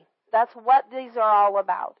way. That's what these are all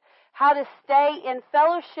about. How to stay in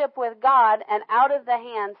fellowship with God and out of the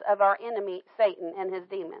hands of our enemy, Satan, and his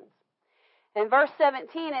demons. In verse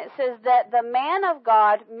 17, it says that the man of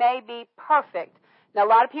God may be perfect. Now, a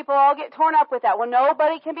lot of people all get torn up with that. Well,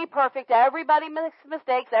 nobody can be perfect. Everybody makes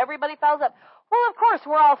mistakes. Everybody fouls up. Well, of course,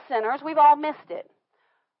 we're all sinners. We've all missed it.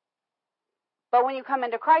 But when you come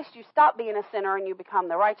into Christ, you stop being a sinner and you become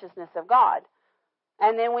the righteousness of God.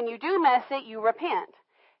 And then when you do mess it, you repent.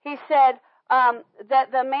 He said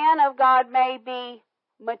that the man of God may be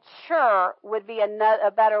mature would be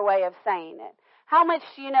a better way of saying it. How much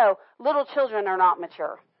do you know little children are not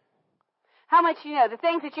mature? How much do you know the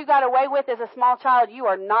things that you got away with as a small child, you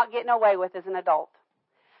are not getting away with as an adult?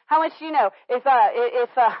 How much do you know if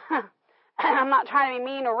I'm not trying to be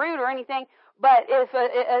mean or rude or anything, but if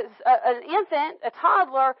an infant, a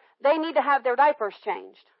toddler, they need to have their diapers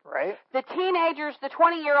changed. Right. The teenagers, the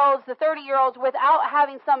 20-year-olds, the 30-year-olds, without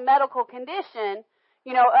having some medical condition,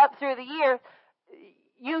 up through the years,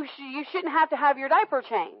 you shouldn't have to have your diaper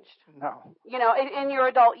changed. No. In your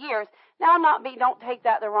adult years. Now, don't take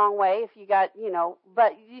that the wrong way if you got,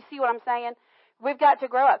 but you see what I'm saying? We've got to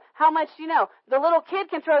grow up. How much do you know? The little kid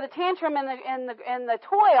can throw the tantrum in the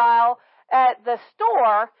toy aisle at the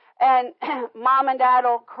store, and mom and dad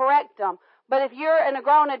will correct them. But if you're a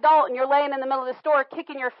grown adult and you're laying in the middle of the store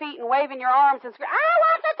kicking your feet and waving your arms and screaming, I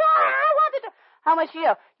want the toy, I want the toy. How much do you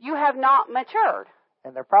know? You have not matured.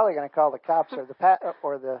 And they're probably going to call the cops or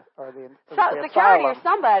the security asylum. or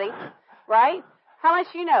somebody, right? How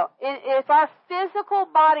much do you know? If our physical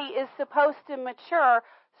body is supposed to mature,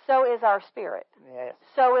 so is our spirit. Yes.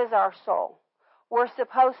 So is our soul. We're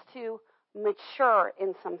supposed to mature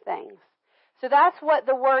in some things. So that's what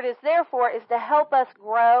the word is there for, is to help us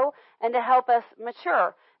grow and to help us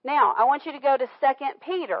mature. Now, I want you to go to 2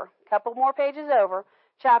 Peter, a couple more pages over,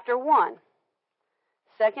 chapter 1.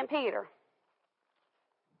 2 Peter.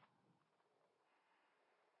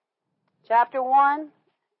 Chapter 1,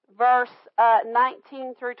 verse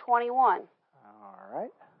 19 through 21. All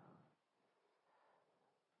right.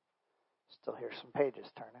 Still hear some pages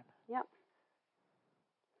turning. Yep.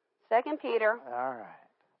 2 Peter. All right.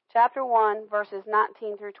 Chapter 1, verses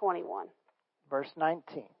 19 through 21. Verse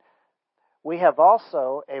 19. We have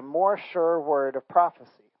also a more sure word of prophecy,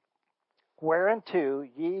 whereunto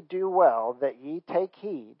ye do well that ye take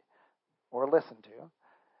heed, or listen to,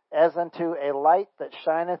 as unto a light that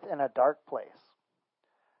shineth in a dark place,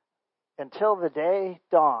 until the day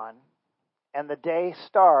dawn and the day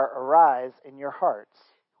star arise in your hearts.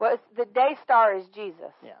 Well, the day star is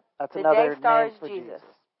Jesus. Yeah, that's the another day star name is for Jesus.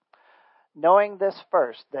 Knowing this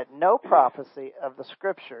first, that no prophecy of the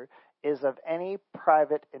Scripture is of any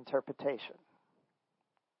private interpretation.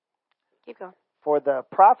 Keep going. For the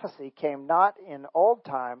prophecy came not in old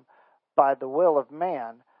time by the will of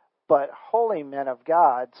man, but holy men of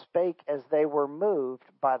God spake as they were moved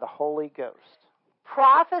by the Holy Ghost.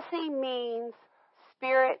 Prophecy means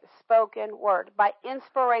spirit-spoken word, by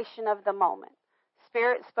inspiration of the moment.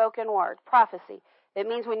 Spirit-spoken word, prophecy. It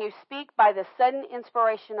means when you speak by the sudden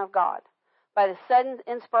inspiration of God, by the sudden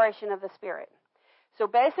inspiration of the Spirit. So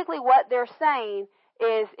basically what they're saying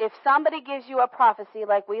is if somebody gives you a prophecy,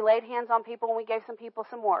 like we laid hands on people and we gave some people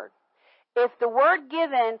some word, if the word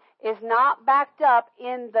given is not backed up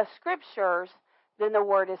in the Scriptures, then the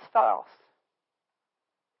word is false.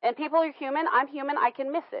 And people are human. I'm human. I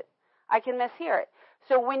can miss it. I can mishear it.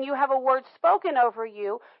 So when you have a word spoken over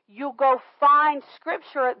you, you go find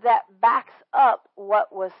scripture that backs up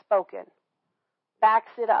what was spoken.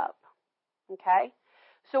 Backs it up. Okay?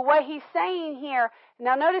 So what he's saying here,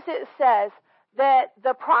 now notice it says that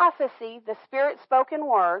the prophecy, the Spirit spoken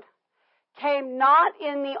word, came not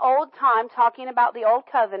in the old time, talking about the old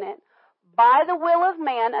covenant, by the will of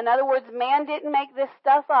man. In other words, man didn't make this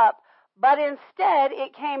stuff up, but instead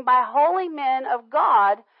it came by holy men of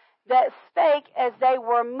God that spake as they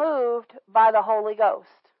were moved by the Holy Ghost.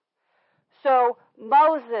 So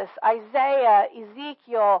Moses, Isaiah,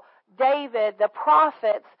 Ezekiel, David, the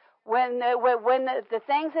prophets, when the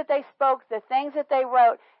things that they spoke, the things that they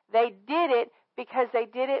wrote, they did it because they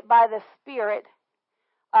did it by the Spirit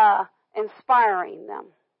inspiring them.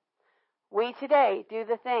 We today do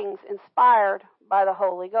the things inspired by the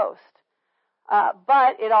Holy Ghost.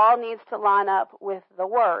 But it all needs to line up with the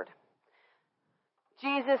Word.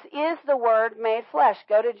 Jesus is the Word made flesh.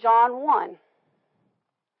 Go to John 1.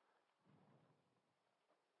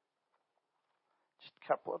 Just a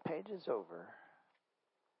couple of pages over.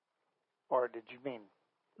 Or did you mean?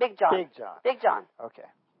 Big John. Big John. Big John. Okay.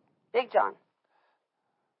 Big John.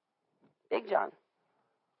 Big John.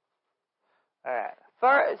 All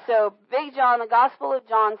right. So Big John, the Gospel of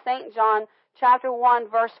John, St. John, chapter 1,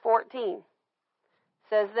 verse 14,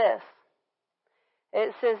 says this.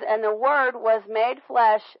 It says, and the Word was made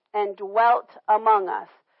flesh and dwelt among us.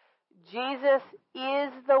 Jesus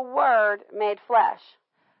is the Word made flesh.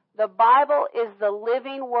 The Bible is the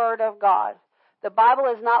living Word of God. The Bible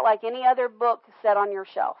is not like any other book set on your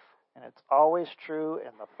shelf. And it's always true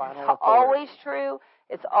in the final authority. Always true.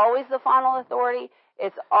 It's always the final authority.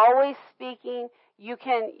 It's always speaking.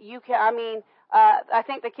 I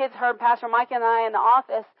think the kids heard Pastor Mike and I in the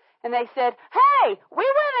office, and they said, hey, we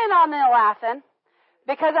went in on them laughing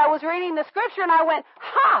because I was reading the scripture, and I went,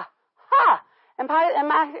 ha, ha. And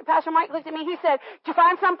Pastor Mike looked at me. He said, did you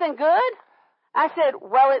find something good? I said,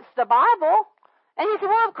 well, it's the Bible. And he said,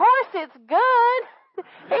 well, of course it's good.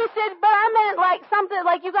 He said, but I meant like something,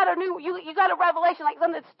 like you got a revelation, like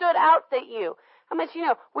something that stood out at you. How much,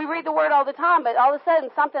 we read the Word all the time, but all of a sudden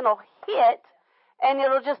something will hit, and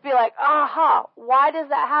it'll just be like, aha. Why does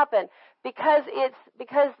that happen? Because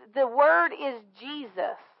the Word is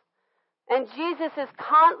Jesus. And Jesus is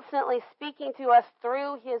constantly speaking to us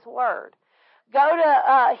through His Word. Go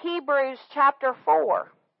to Hebrews chapter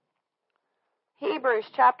 4. Hebrews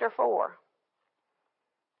chapter 4.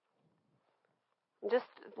 I'm just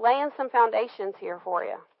laying some foundations here for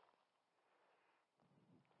you.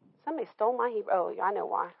 Somebody stole my Hebrews. Oh, I know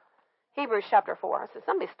why. Hebrews chapter 4. I said,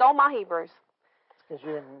 somebody stole my Hebrews. It's because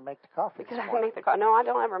you didn't make the coffee. Because I didn't make the coffee. No, I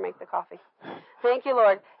don't ever make the coffee. Thank you,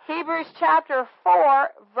 Lord. Hebrews chapter 4,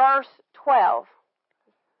 verse 12.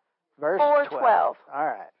 Verse 4:12. All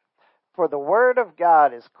right. For the Word of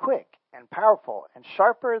God is quick and powerful and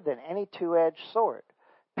sharper than any two-edged sword,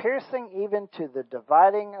 piercing even to the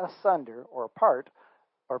dividing asunder or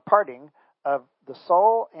parting of the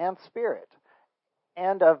soul and spirit,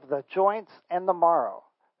 and of the joints and the marrow,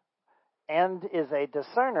 and is a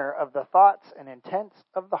discerner of the thoughts and intents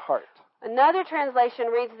of the heart. Another translation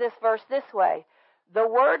reads this verse this way. The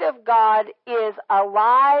Word of God is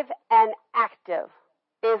alive and active.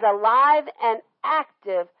 Is alive and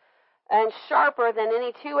active and sharper than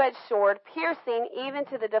any two-edged sword, piercing even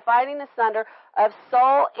to the dividing asunder of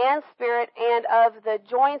soul and spirit, and of the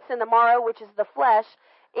joints and the marrow, which is the flesh,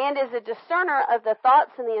 and is a discerner of the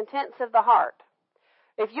thoughts and the intents of the heart.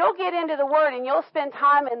 If you'll get into the Word and you'll spend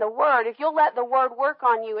time in the Word, if you'll let the Word work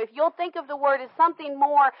on you, if you'll think of the Word as something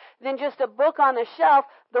more than just a book on the shelf,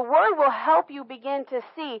 the Word will help you begin to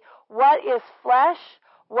see what is flesh,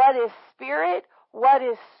 what is spirit, what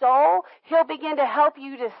is soul. He'll begin to help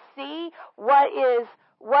you to see what is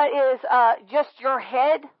just your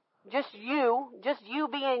head, just you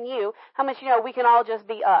being you. How much we can all just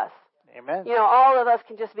be us. Amen. All of us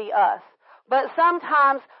can just be us. But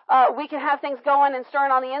sometimes we can have things going and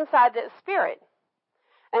stirring on the inside that's spirit.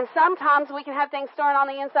 And sometimes we can have things stirring on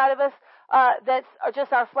the inside of us that's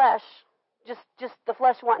just our flesh. Just the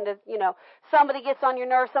flesh wanting to, somebody gets on your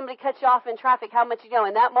nerves, somebody cuts you off in traffic, how much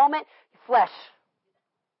in that moment, flesh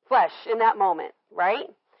in that moment, right?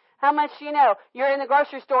 How much you're in the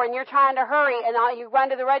grocery store and you're trying to hurry and you run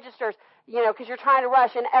to the registers, because you're trying to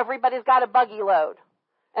rush and everybody's got a buggy load.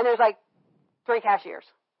 And there's like 3 cashiers.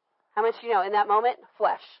 How much in that moment?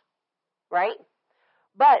 Flesh, right?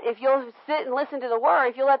 But if you'll sit and listen to the Word,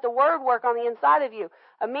 if you'll let the Word work on the inside of you,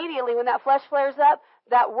 immediately when that flesh flares up,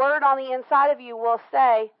 that Word on the inside of you will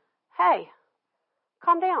say, hey,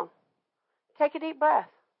 calm down. Take a deep breath.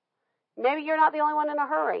 Maybe you're not the only one in a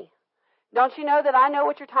hurry. Don't you know that I know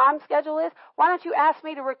what your time schedule is? Why don't you ask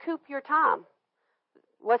me to recoup your time?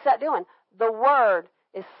 What's that doing? The Word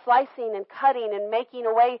is slicing and cutting and making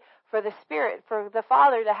a way for the Spirit, for the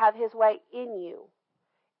Father to have His way in you.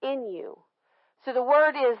 In you. So the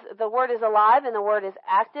Word is alive, and the Word is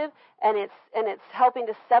active, and it's helping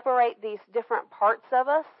to separate these different parts of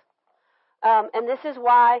us. And this is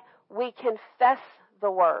why we confess the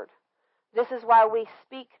Word. This is why we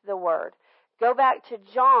speak the Word. Go back to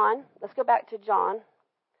John. Let's go back to John.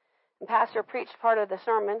 And Pastor preached part of the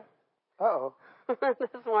sermon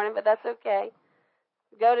this morning, but that's okay.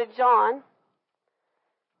 Go to John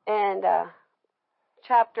and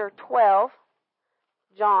chapter 12.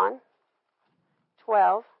 John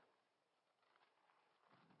 12.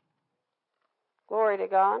 Glory to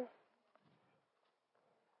God.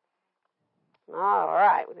 All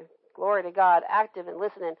right. Glory to God. Active and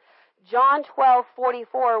listening. John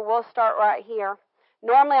 12:44. We'll start right here.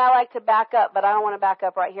 Normally I like to back up, but I don't want to back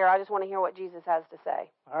up right here. I just want to hear what Jesus has to say.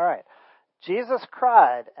 All right. Jesus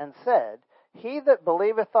cried and said, "He that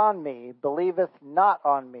believeth on me, believeth not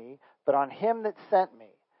on me, but on him that sent me.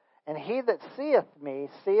 And he that seeth me,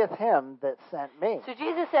 seeth him that sent me." So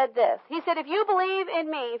Jesus said this. He said, if you believe in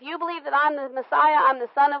me, if you believe that I'm the Messiah, I'm the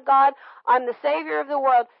Son of God, I'm the Savior of the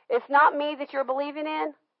world, it's not me that you're believing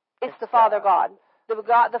in, it's the Father God.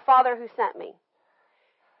 The Father who sent me.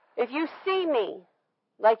 If you see me,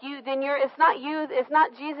 then it's not you, it's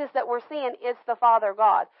not Jesus that we're seeing, it's the Father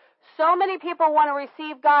God. So many people want to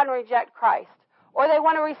receive God and reject Christ. Or they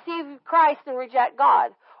want to receive Christ and reject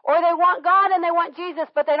God. Or they want God and they want Jesus,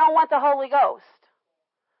 but they don't want the Holy Ghost.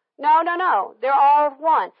 No. They're all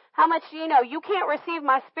one. How much do you know? You can't receive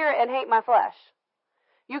my spirit and hate my flesh.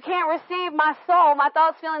 You can't receive my soul, my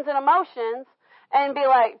thoughts, feelings, and emotions, and be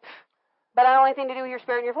like, but I don't have anything to do with your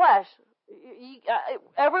spirit and your flesh.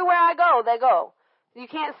 Everywhere I go, they go. You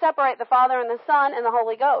can't separate the Father and the Son and the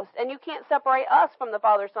Holy Ghost. And you can't separate us from the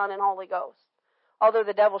Father, Son, and Holy Ghost. Although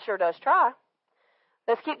the devil sure does try.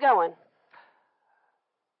 Let's keep going.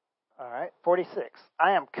 All right, 46.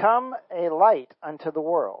 I am come a light unto the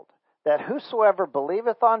world, that whosoever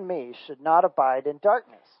believeth on me should not abide in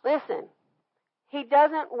darkness. Listen, he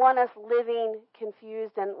doesn't want us living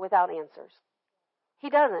confused and without answers. He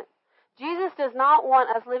doesn't. Jesus does not want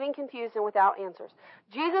us living confused and without answers.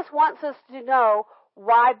 Jesus wants us to know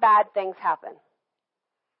why bad things happen.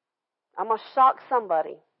 I'm going to shock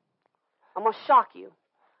somebody. I'm going to shock you.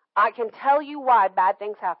 I can tell you why bad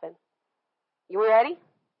things happen. You ready?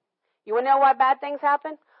 You want to know why bad things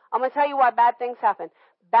happen? I'm going to tell you why bad things happen.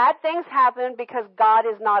 Bad things happen because God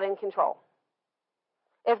is not in control.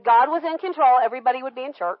 If God was in control, everybody would be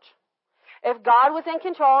in church. If God was in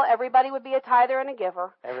control, everybody would be a tither and a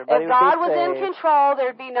giver. Everybody if God would be was in control,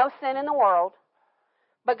 there'd be no sin in the world.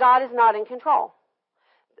 But God is not in control.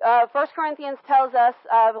 1 Corinthians tells us,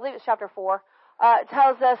 I believe it's chapter 4,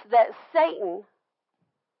 tells us that Satan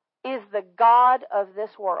is the god of this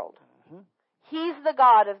world. Mm-hmm. He's the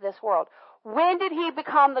god of this world. When did he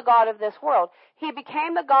become the god of this world? He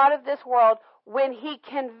became the god of this world when he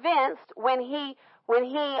convinced, when he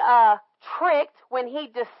tricked, when he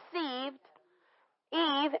deceived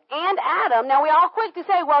Eve and Adam. Now, we all quick to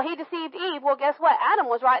say, well, he deceived Eve. Well, guess what? Adam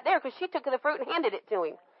was right there because she took the fruit and handed it to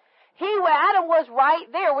him. Adam was right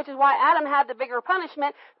there, which is why Adam had the bigger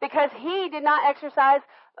punishment, because he did not exercise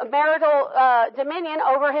marital dominion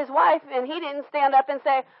over his wife, and he didn't stand up and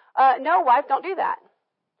say, no, wife, don't do that.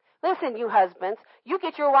 Listen, you husbands, you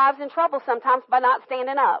get your wives in trouble sometimes by not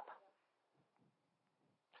standing up.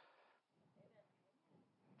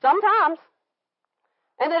 Sometimes.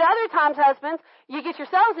 And at other times, husbands, you get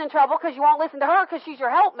yourselves in trouble because you won't listen to her because she's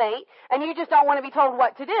your helpmate, and you just don't want to be told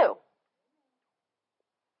what to do.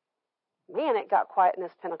 Man, it got quiet in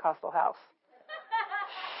this Pentecostal house.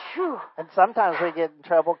 Whew. And sometimes we get in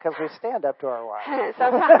trouble because we stand up to our wives.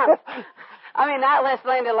 Sometimes. I mean, that list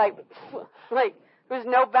landed like there's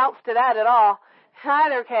no bounce to that at all. In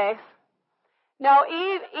either case. No,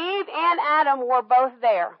 Eve and Adam were both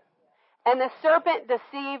there. And the serpent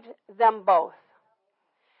deceived them both.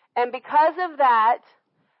 And because of that,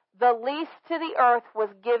 the least to the earth was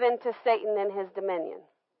given to Satan and his dominion,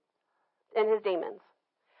 and his demons.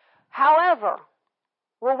 However,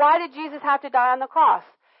 why did Jesus have to die on the cross?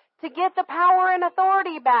 To get the power and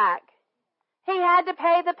authority back. He had to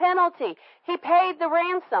pay the penalty. He paid the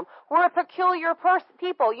ransom. We're a peculiar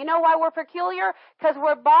people. You know why we're peculiar? Because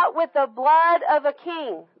we're bought with the blood of a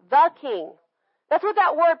king, the king. That's what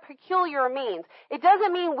that word peculiar means. It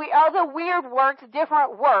doesn't mean other weird works,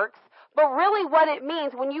 different works, but really what it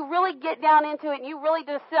means, when you really get down into it and you really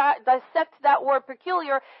dissect that word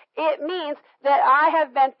peculiar, it means that I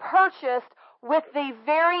have been purchased with the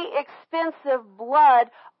very expensive blood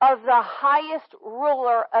of the highest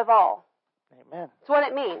ruler of all. Amen. That's what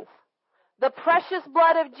it means. The precious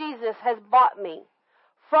blood of Jesus has bought me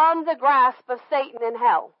from the grasp of Satan and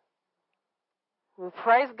hell. Well,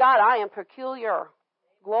 praise God, I am peculiar.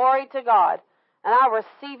 Glory to God. And I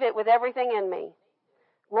receive it with everything in me.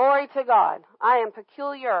 Glory to God. I am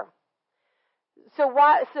peculiar. So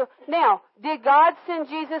now, did God send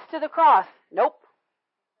Jesus to the cross? Nope.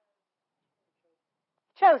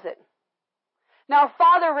 Chose it. Now,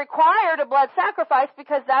 Father required a blood sacrifice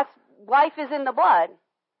because life is in the blood.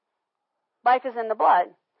 Life is in the blood.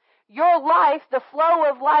 Your life, the flow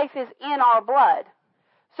of life is in our blood.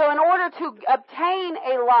 So in order to obtain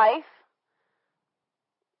a life,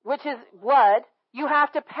 which is blood, you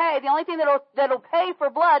have to pay. The only thing that'll pay for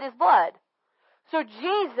blood is blood. So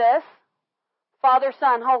Jesus, Father,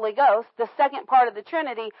 Son, Holy Ghost, the second part of the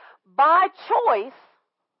Trinity, by choice,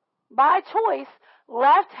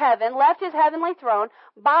 left heaven, left his heavenly throne,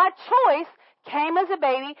 by choice, came as a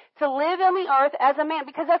baby to live on the earth as a man,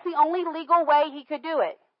 because that's the only legal way he could do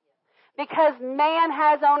it. Because man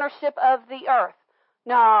has ownership of the earth.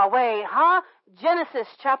 No, wait, huh? Genesis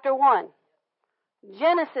chapter 1.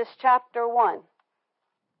 Genesis chapter 1.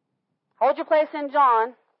 Hold your place in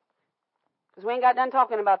John, because we ain't got done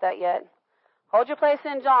talking about that yet. Hold your place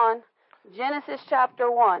in John, Genesis chapter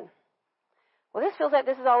 1. Well, this feels like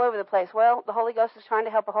this is all over the place. Well, the Holy Ghost is trying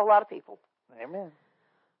to help a whole lot of people. Amen.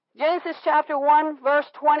 Genesis chapter 1, verse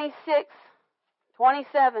 26,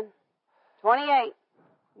 27, 28.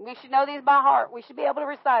 We should know these by heart. We should be able to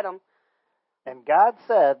recite them. And God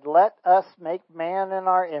said, let us make man in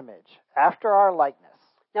our image, after our likeness.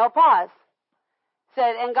 Now pause.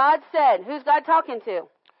 Said, and God said, who's God talking to?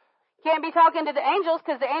 Can't be talking to the angels,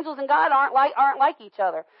 because the angels and God aren't like each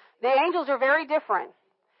other. The angels are very different.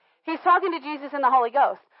 He's talking to Jesus and the Holy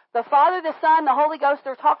Ghost. The Father, the Son, the Holy Ghost,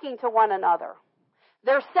 they're talking to one another.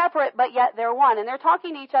 They're separate, but yet they're one. And they're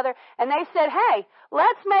talking to each other. And they said, hey,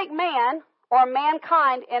 let's make man or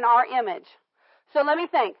mankind in our image. So let me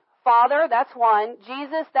think. Father, that's one.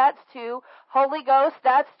 Jesus, that's two. Holy Ghost,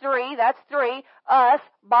 that's three. That's three. Us,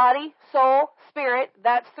 body, soul, spirit,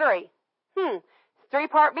 that's three.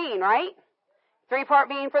 Three-part being, right? Three-part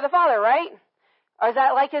being for the Father, right? Or is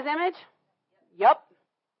that like his image? Yep.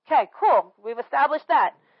 Okay, cool. We've established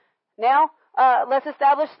that. Now, let's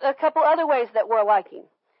establish a couple other ways that we're liking.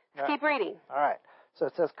 Let's keep reading. All right. So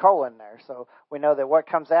it says colon there. So we know that what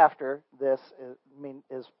comes after this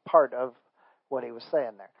is part of what he was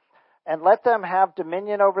saying there. And let them have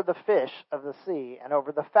dominion over the fish of the sea, and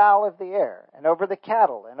over the fowl of the air, and over the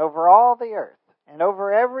cattle, and over all the earth, and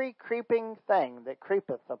over every creeping thing that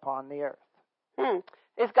creepeth upon the earth.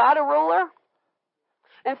 Is God a ruler?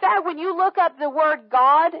 In fact, when you look up the word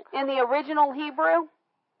God in the original Hebrew,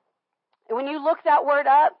 when you look that word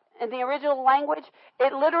up in the original language,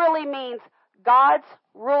 it literally means gods,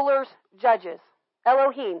 rulers, judges.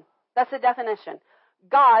 Elohim. That's the definition.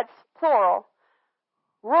 Gods, plural.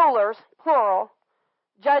 Rulers, plural.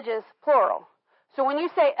 Judges, plural. So when you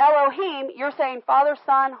say Elohim, you're saying Father,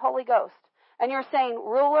 Son, Holy Ghost. And you're saying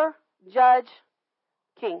ruler, judge,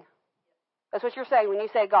 king. That's what you're saying when you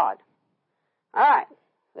say God. All right.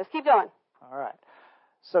 Let's keep going. All right.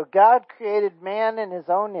 So God created man in his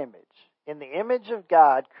own image. In the image of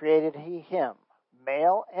God created he him.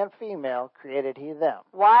 Male and female created he them.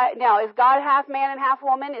 Why? Now, is God half man and half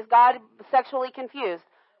woman? Is God sexually confused?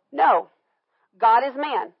 No. God is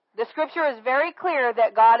man. The scripture is very clear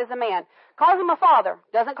that God is a man. Calls him a father.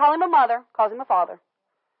 Doesn't call him a mother. Calls him a father.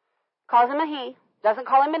 Calls him a he. Doesn't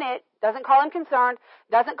call him an it. Doesn't call him concerned.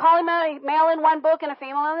 Doesn't call him a male in one book and a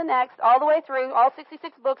female in the next. All the way through, all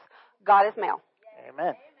 66 books, God is male.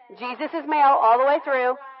 Amen. Jesus is male all the way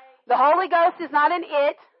through. The Holy Ghost is not an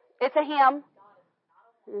it. It's a him.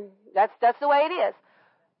 That's the way it is.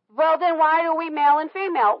 Well, then why are we male and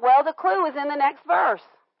female? Well, the clue is in the next verse.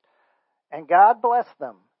 And God blessed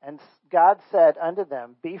them, and God said unto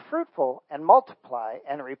them, be fruitful, and multiply,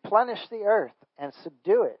 and replenish the earth, and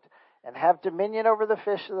subdue it, and have dominion over the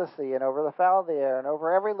fish of the sea, and over the fowl of the air, and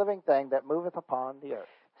over every living thing that moveth upon the earth.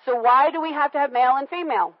 So why do we have to have male and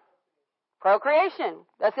female? Procreation.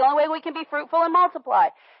 That's the only way we can be fruitful and multiply.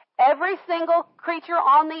 Every single creature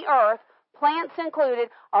on the earth, plants included,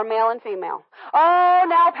 are male and female. Oh,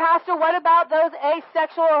 now, Pastor, what about those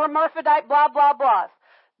asexual or hermaphrodite blah, blah, blahs?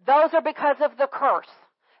 Those are because of the curse.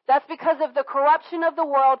 That's because of the corruption of the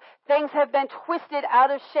world. Things have been twisted out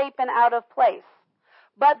of shape and out of place.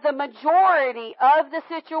 But the majority of the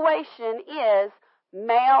situation is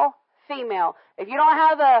male, female. If you don't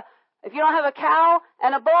have a cow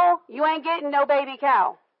and a bull, you ain't getting no baby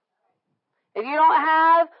cow. If you don't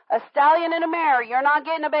have a stallion and a mare, you're not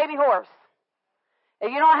getting a baby horse.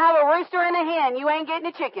 If you don't have a rooster and a hen, you ain't getting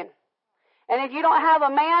a chicken. And if you don't have a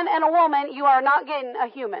man and a woman, you are not getting a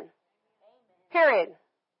human. Period.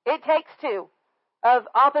 It takes two of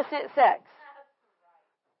opposite sex.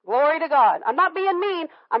 Glory to God. I'm not being mean.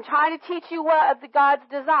 I'm trying to teach you what of God's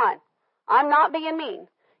design. I'm not being mean.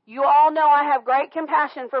 You all know I have great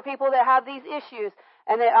compassion for people that have these issues,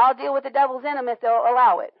 and that I'll deal with the devil's in them if they'll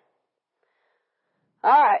allow it.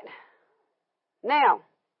 All right. Now,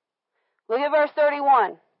 look at verse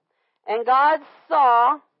 31. And God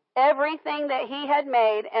saw everything that he had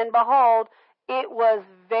made, and behold, it was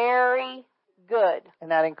very good. And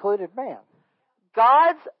that included man.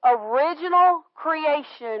 God's original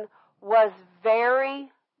creation was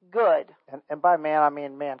very good. And by man, I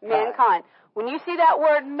mean mankind. Mankind. When you see that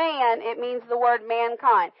word man, it means the word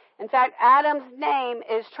mankind. In fact, Adam's name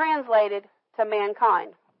is translated to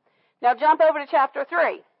mankind. Now jump over to chapter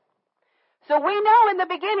 3. So we know in the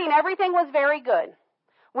beginning everything was very good.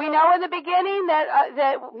 We know in the beginning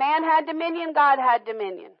that man had dominion, God had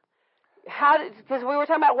dominion. Because we were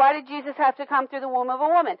talking about why did Jesus have to come through the womb of a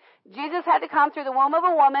woman? Jesus had to come through the womb of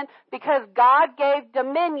a woman because God gave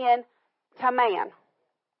dominion to man.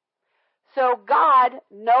 So God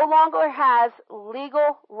no longer has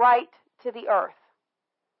legal right to the earth.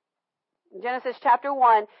 In Genesis chapter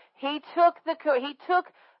 1, he took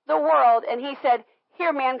the world and he said,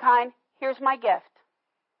 "Here, mankind, here's my gift.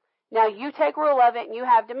 Now you take rule of it and you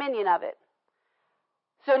have dominion of it."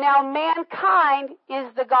 So now mankind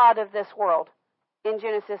is the God of this world in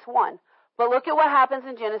Genesis 1. But look at what happens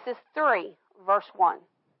in Genesis 3, verse 1.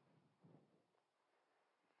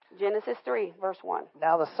 Genesis 3, verse 1.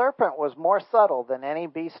 Now the serpent was more subtle than any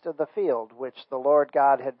beast of the field which the Lord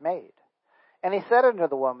God had made. And he said unto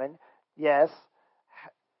the woman, Yes,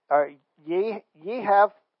 ye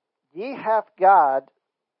hath God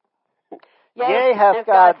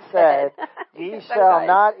said, Ye shall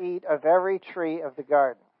not eat of every tree of the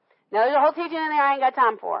garden. Now there's a whole teaching in there I ain't got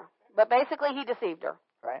time for. But basically he deceived her.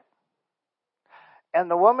 Right.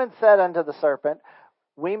 And the woman said unto the serpent,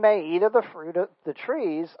 We may eat of the fruit of the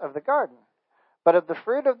trees of the garden. But of the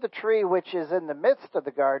fruit of the tree which is in the midst of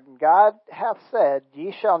the garden, God hath said,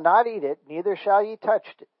 Ye shall not eat it, neither shall ye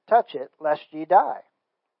touch it, lest ye die.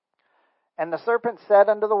 And the serpent said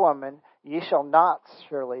unto the woman, Ye shall not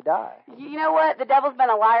surely die. You know what? The devil's been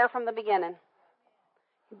a liar from the beginning.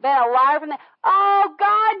 Been a liar from the... Oh,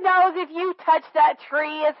 God knows if you touch that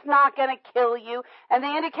tree, it's not going to kill you. And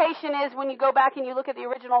the indication is, when you go back and you look at the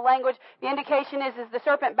original language, the indication is the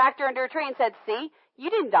serpent backed her into a tree and said, See,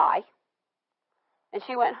 you didn't die. And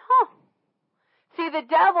she went, See, the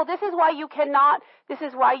devil, this is why you cannot,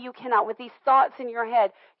 with these thoughts in your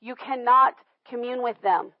head, you cannot commune with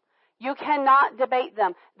them. You cannot debate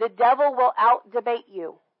them. The devil will out-debate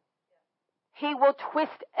you. He will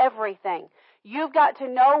twist everything. You've got to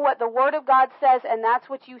know what the Word of God says, and that's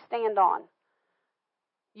what you stand on.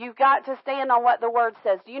 You've got to stand on what the Word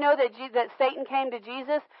says. Do you know that Satan came to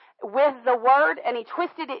Jesus with the Word, and he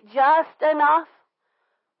twisted it just enough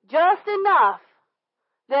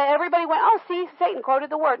that everybody went, oh, see, Satan quoted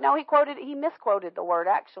the Word. No, he misquoted the Word,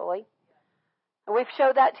 actually. And we've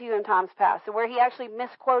showed that to you in times past, where he actually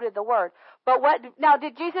misquoted the Word. But now,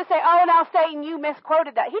 did Jesus say, oh, now, Satan, you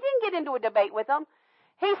misquoted that? He didn't get into a debate with him.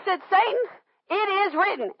 He said, Satan, it is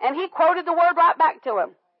written. And he quoted the Word right back to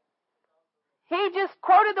him. He just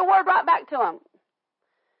quoted the Word right back to him.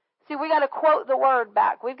 See, we got to quote the Word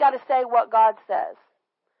back. We've got to say what God says.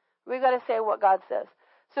 We've got to say what God says.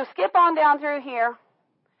 So skip on down through here.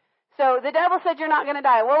 So the devil said you're not going to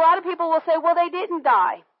die. Well, a lot of people will say, well, they didn't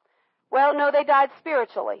die. Well, no, they died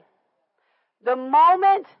spiritually. The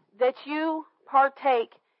moment that you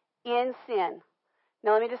partake in sin.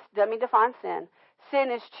 Now, let me define sin.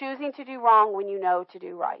 Sin is choosing to do wrong when you know to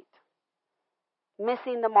do right.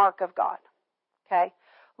 Missing the mark of God. Okay?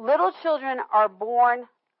 Little children are born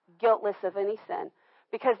guiltless of any sin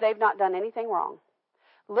because they've not done anything wrong.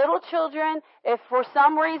 Little children, if for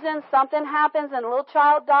some reason something happens and a little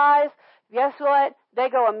child dies, guess what? They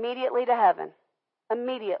go immediately to heaven.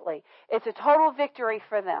 Immediately. It's a total victory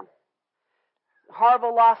for them.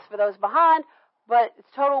 Horrible loss for those behind, but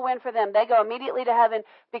it's total win for them. They go immediately to heaven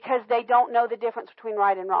because they don't know the difference between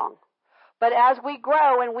right and wrong. But as we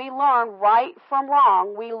grow and we learn right from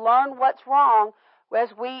wrong, we learn what's wrong.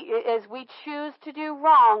 As we choose to do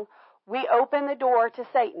wrong, we open the door to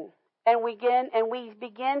Satan. And we begin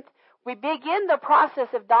the process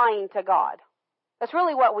of dying to God. That's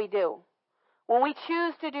really what we do. When we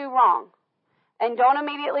choose to do wrong and don't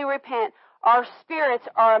immediately repent, our spirits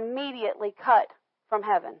are immediately cut from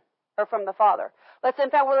heaven, or from the Father. Let's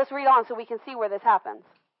read on so we can see where this happens.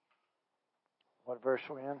 What verse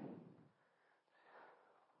are we in?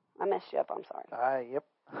 I messed you up. I'm sorry. Yep.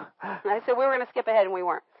 I said we were going to skip ahead and we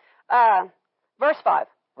weren't. Verse 5.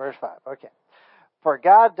 Verse 5, okay. For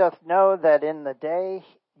God doth know that in the day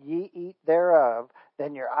ye eat thereof,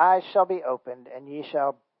 then your eyes shall be opened, and ye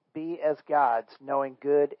shall be as gods, knowing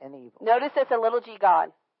good and evil. Notice it's a little g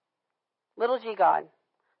God. Little g God.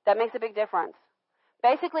 That makes a big difference.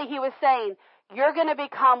 Basically, he was saying, you're going to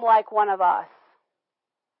become like one of us.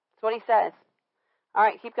 That's what he says. All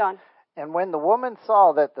right, keep going. And when the woman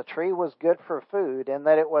saw that the tree was good for food, and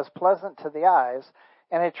that it was pleasant to the eyes,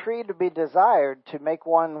 and a tree to be desired to make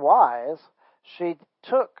one wise, she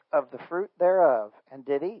took of the fruit thereof, and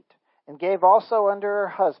did eat, and gave also unto her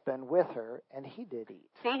husband with her, and he did eat.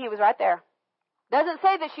 See, he was right there. Doesn't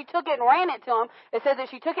say that she took it and ran it to him. It says that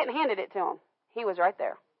she took it and handed it to him. He was right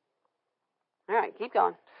there. All right, keep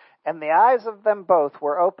going. And the eyes of them both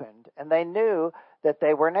were opened, and they knew that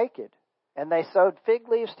they were naked. And they sewed fig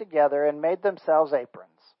leaves together and made themselves aprons.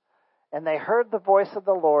 And they heard the voice of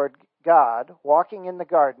the Lord God walking in the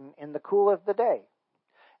garden in the cool of the day.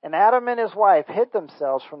 And Adam and his wife hid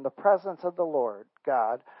themselves from the presence of the Lord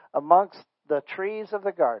God amongst the trees of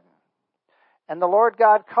the garden. And the Lord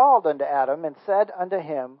God called unto Adam and said unto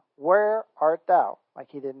him, Where art thou? Like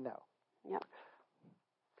he didn't know. Yeah.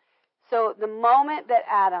 So the moment that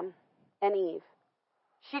Adam and Eve,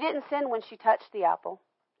 she didn't sin when she touched the apple.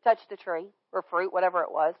 Touched the tree or fruit, whatever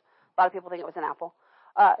it was. A lot of people think it was an apple.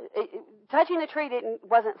 Touching the tree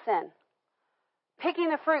wasn't sin. Picking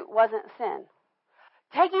the fruit wasn't sin.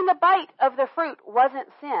 Taking the bite of the fruit wasn't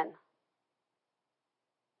sin.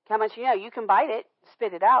 How much you know? You can bite it,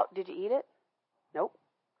 spit it out. Did you eat it? Nope.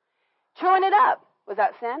 Chewing it up, was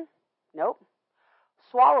that sin? Nope.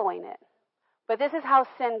 Swallowing it. But this is how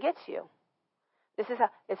sin gets you. This is how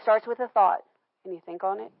it starts with a thought, and you think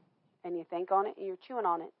on it. And you think on it, and you're chewing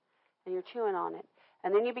on it, and you're chewing on it.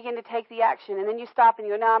 And then you begin to take the action, and then you stop and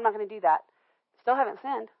you go, no, I'm not going to do that. Still haven't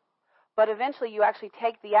sinned. But eventually you actually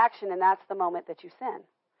take the action, and that's the moment that you sin.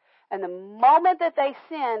 And the moment that they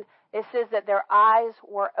sinned, it says that their eyes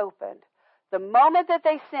were opened. The moment that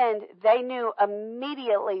they sinned, they knew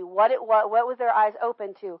immediately what was their eyes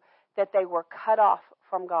open to, that they were cut off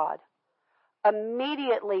from God.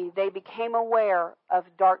 Immediately they became aware of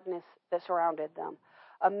darkness that surrounded them.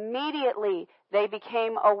 Immediately, they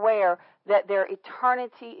became aware that their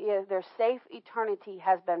safe eternity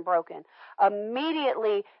has been broken.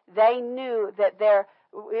 Immediately, they knew that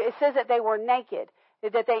it says that they were naked.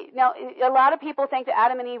 Now, a lot of people think that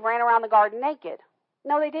Adam and Eve ran around the garden naked.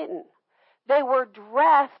 No, they didn't. They were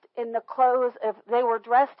dressed in they were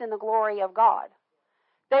dressed in the glory of God.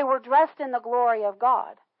 They were dressed in the glory of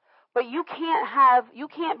God. But you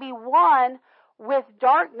can't be one with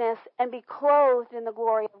darkness and be clothed in the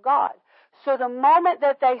glory of God. So the moment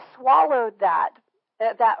that they swallowed that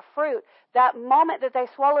fruit, that moment that they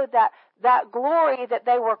swallowed that glory that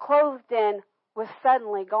they were clothed in was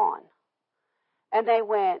suddenly gone. And they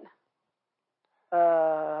went,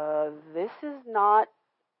 this is not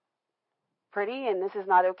pretty, and this is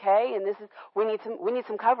not okay, and we need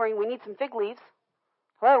some covering, we need some fig leaves.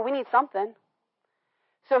 Hello, we need something.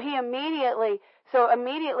 So immediately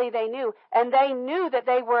they knew, and they knew that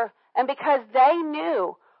they were, and because they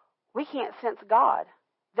knew, we can't sense God.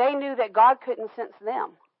 They knew that God couldn't sense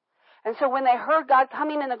them. And so when they heard God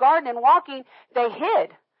coming in the garden and walking, they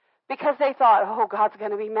hid because they thought, oh, God's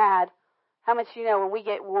going to be mad. How much you know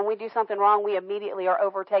when we do something wrong, we immediately are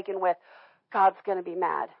overtaken with, God's going to be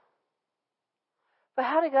mad. But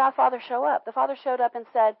how did God Father show up? The Father showed up and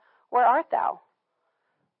said, where art thou?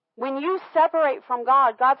 When you separate from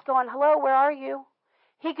God, God's going, hello, where are you?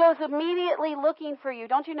 He goes immediately looking for you.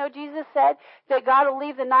 Don't you know Jesus said that God will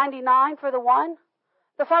leave the 99 for the one?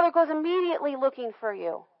 The Father goes immediately looking for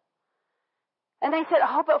you. And they said,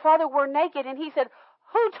 oh, but Father, we're naked. And he said,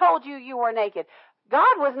 who told you you were naked?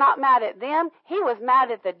 God was not mad at them. He was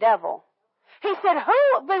mad at the devil. He said,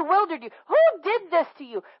 who bewildered you? Who did this to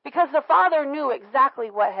you? Because the Father knew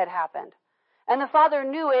exactly what had happened. And the Father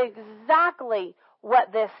knew exactly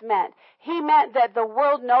what this meant. He meant that the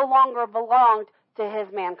world no longer belonged to his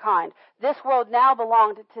mankind. This world now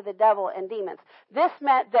belonged to the devil and demons. This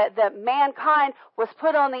meant that mankind was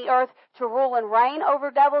put on the earth to rule and reign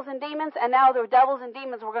over devils and demons, and now the devils and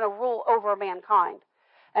demons were going to rule over mankind.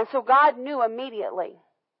 And so God knew immediately.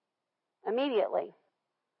 Immediately.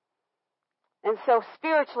 And so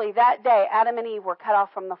spiritually, that day, Adam and Eve were cut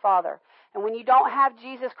off from the Father. And when you don't have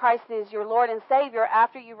Jesus Christ as your Lord and Savior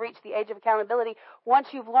after you reach the age of accountability, once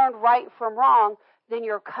you've learned right from wrong, then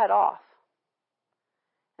you're cut off.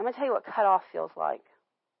 I'm going to tell you what cut off feels like.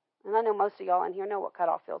 And I know most of y'all in here know what cut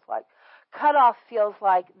off feels like. Cut off feels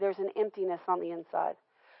like there's an emptiness on the inside.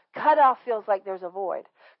 Cut off feels like there's a void.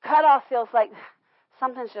 Cut off feels like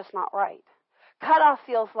something's just not right. Cut off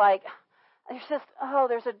feels like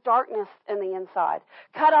there's a darkness in the inside.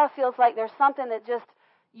 Cut off feels like there's something that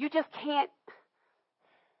you just can't.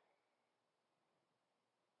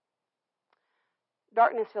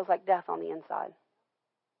 Darkness feels like death on the inside.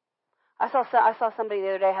 I saw somebody the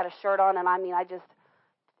other day had a shirt on, and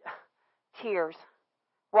tears,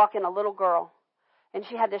 walking, a little girl. And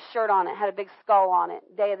she had this shirt on. It had a big skull on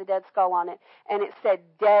it, Day of the Dead skull on it. And it said,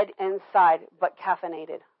 dead inside, but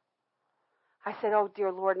caffeinated. I said, oh,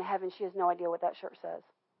 dear Lord in heaven, she has no idea what that shirt says.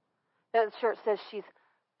 That shirt says she's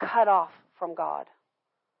cut off from God.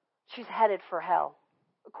 She's headed for hell.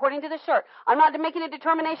 According to the shirt. I'm not making a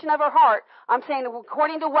determination of her heart. I'm saying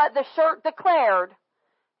according to what the shirt declared,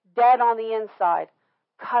 dead on the inside,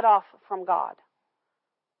 cut off from God.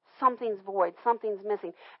 Something's void. Something's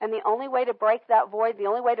missing. And the only way to break that void, the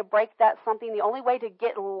only way to break that something, the only way to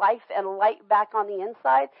get life and light back on the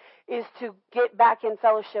inside is to get back in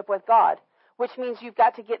fellowship with God, which means you've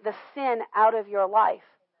got to get the sin out of your life.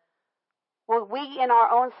 Well, we in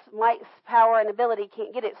our own might, power, and ability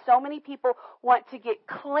can't get it. So many people want to get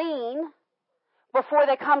clean before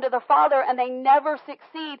they come to the Father, and they never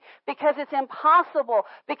succeed because it's impossible,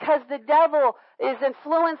 because the devil is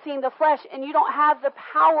influencing the flesh, and you don't have the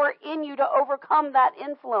power in you to overcome that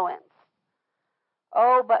influence.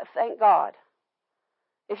 Oh, but thank God.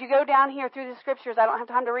 If you go down here through the scriptures, I don't have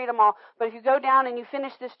time to read them all, but if you go down and you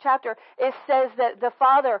finish this chapter, it says that the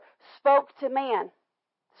Father spoke to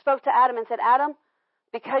Adam and said, Adam,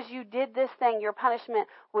 because you did this thing, your punishment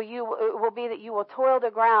will be that you will toil the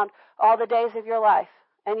ground all the days of your life,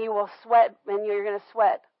 and you will sweat, and you're going to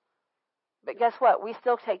sweat. But guess what? We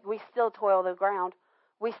still toil the ground.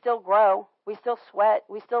 We still grow. We still sweat.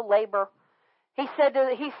 We still labor. He said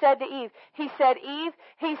to Eve,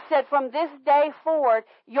 Eve, from this day forward,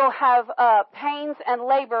 you'll have pains and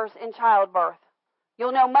labors in childbirth.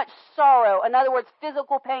 You'll know much sorrow. In other words,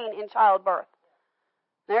 physical pain in childbirth.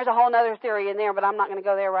 There's a whole other theory in there, but I'm not going to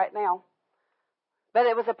go there right now. But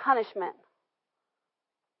it was a punishment.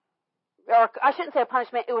 Or I shouldn't say a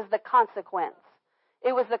punishment, it was the consequence.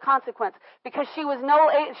 It was the consequence. Because she was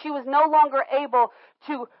no longer able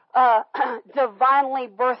to divinely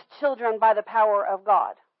birth children by the power of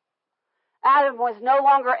God. Adam was no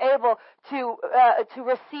longer able to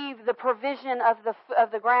receive the provision of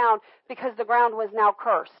the ground because the ground was now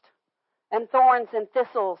cursed. And thorns and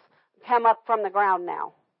thistles come up from the ground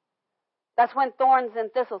now. That's when thorns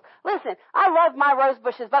and thistles. Listen, I love my rose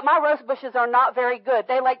bushes, but my rose bushes are not very good.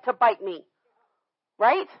 They like to bite me.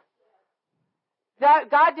 Right?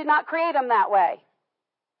 God did not create them that way.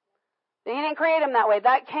 He didn't create them that way.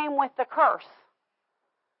 That came with the curse.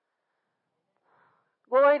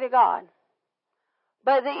 Glory to God.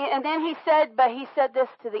 And then he said this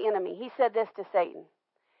to the enemy. He said this to Satan.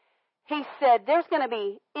 He said, there's going to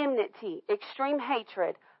be enmity, extreme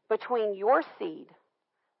hatred between your seed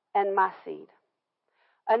and my seed.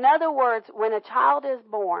 In other words, when a child is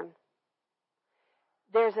born,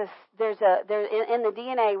 there's in the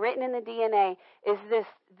DNA, written in the DNA, is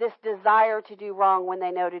this desire to do wrong when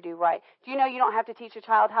they know to do right. Do you know you don't have to teach a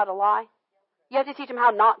child how to lie? You have to teach them how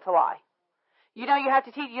not to lie. You know you don't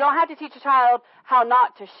have to teach a child how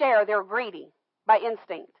not to share. They're greedy by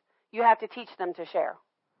instinct. You have to teach them to share.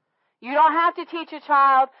 You don't have to teach a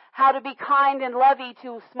child how to be kind and lovey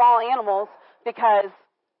to small animals because,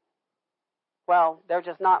 well, they're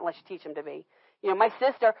just not unless you teach them to be. You know, my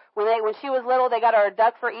sister, when she was little, they got her a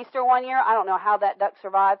duck for Easter one year. I don't know how that duck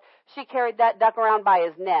survived. She carried that duck around by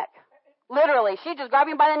his neck. Literally, she'd just grab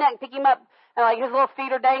him by the neck and pick him up, and like his little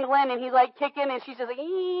feet are dangling, and he's like kicking, and she's just like,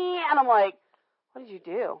 ee, and I'm like, what did you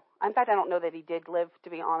do? In fact, I don't know that he did live, to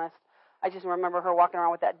be honest. I just remember her walking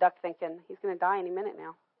around with that duck thinking, he's going to die any minute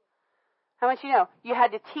now. How much you know? You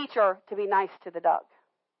had to teach her to be nice to the duck.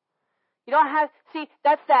 You don't have, see,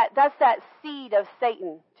 that's that seed of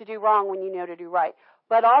Satan to do wrong when you know to do right.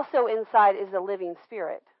 But also inside is a living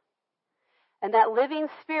spirit. And that living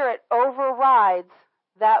spirit overrides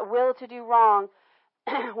that will to do wrong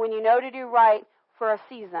when you know to do right for a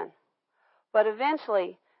season. But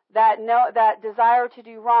eventually, that desire to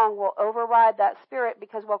do wrong will override that spirit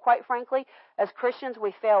because, well, quite frankly, as Christians,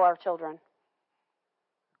 we fail our children.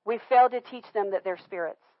 We fail to teach them that they're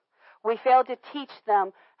spirits. We fail to teach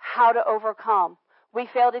them how to overcome. We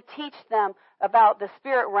fail to teach them about the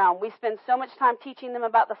spirit realm. We spend so much time teaching them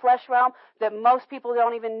about the flesh realm that most people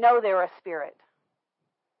don't even know they're a spirit.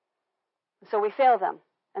 So we fail them.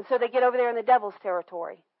 And so they get over there in the devil's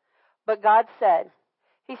territory. But God said,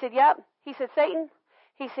 He said, yep. He said, Satan,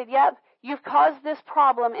 He said, yep, you've caused this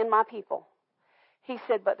problem in my people. He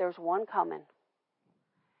said, but there's one coming.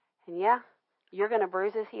 And yeah, you're going to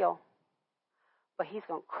bruise his heel, but he's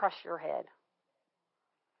going to crush your head.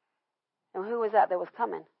 And who was that was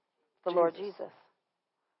coming? The Lord Jesus.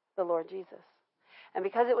 The Lord Jesus. And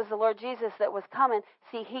because it was the Lord Jesus that was coming,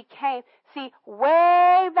 see, he came. See,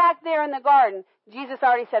 way back there in the garden, Jesus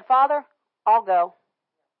already said, Father, I'll go.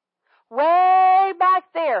 Way back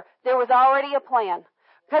there was already a plan.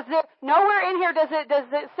 Because nowhere in here does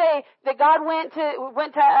it say that God went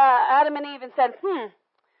to Adam and Eve and said,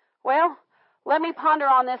 well, let me ponder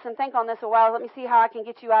on this and think on this a while. Let me see how I can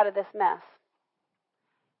get you out of this mess.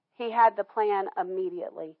 He had the plan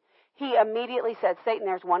immediately. He immediately said, Satan,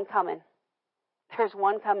 there's one coming. There's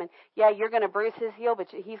one coming. Yeah, you're going to bruise his heel, but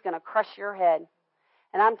he's going to crush your head.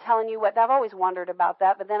 And I'm telling you what, I've always wondered about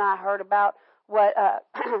that, but then I heard about what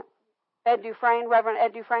Reverend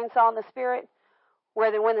Ed Dufresne saw in the Spirit,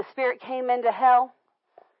 where when the Spirit came into hell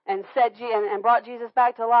and said and brought Jesus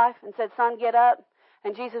back to life and said, son, get up.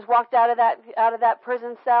 And Jesus walked out of that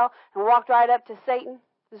prison cell and walked right up to Satan.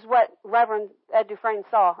 This is what Reverend Ed Dufresne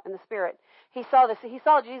saw in the Spirit. He saw this. He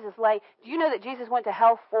saw Jesus lay. Do you know that Jesus went to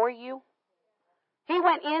hell for you? He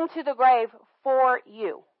went into the grave for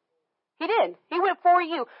you. He did. He went for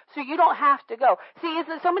you, so you don't have to go. See,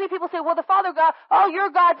 so many people say, well, the Father God, your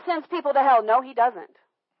God sends people to hell. No, he doesn't.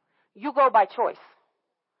 You go by choice.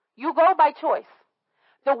 You go by choice.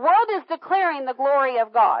 The world is declaring the glory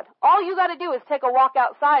of God. All you got to do is take a walk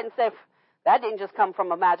outside and say, that didn't just come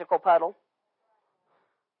from a magical puddle.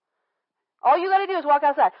 All you got to do is walk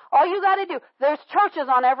outside. All you got to do, there's churches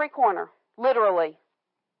on every corner, literally,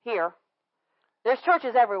 here. There's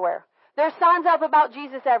churches everywhere. There's signs up about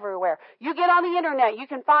Jesus everywhere. You get on the internet, you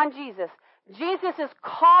can find Jesus. Jesus is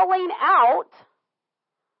calling out,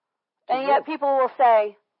 and yet people will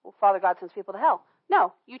say, well, Father God sends people to hell.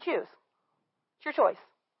 No, you choose. It's your choice.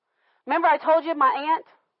 Remember I told you my aunt,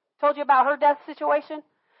 told you about her death situation?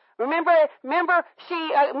 Remember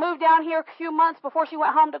she moved down here a few months before she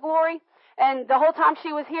went home to glory? And the whole time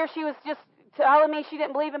she was here, she was just telling me she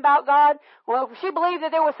didn't believe about God. Well, she believed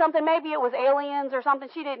that there was something, maybe it was aliens or something.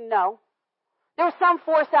 She didn't know. There was some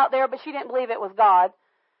force out there, but she didn't believe it was God.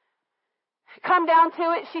 Come down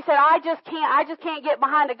to it, she said, I just can't get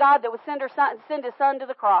behind a God that would send his son to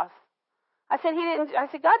the cross. I said,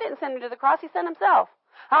 God didn't send him to the cross, he sent himself.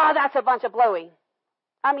 That's a bunch of blowy.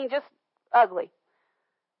 I mean, just ugly.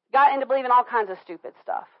 Got into believing all kinds of stupid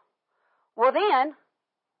stuff. Well, then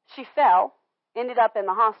she fell, ended up in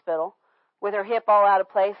the hospital with her hip all out of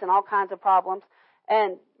place and all kinds of problems.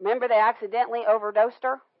 And remember, they accidentally overdosed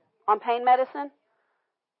her on pain medicine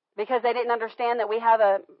because they didn't understand that we have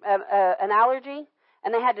an allergy,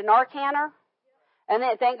 and they had to Narcan her. And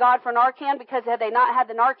then thank God for Narcan, because had they not had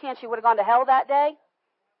the Narcan, she would have gone to hell that day.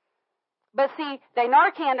 But see, they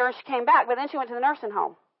Narcaned her and she came back, but then she went to the nursing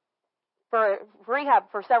home for rehab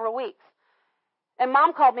for several weeks. And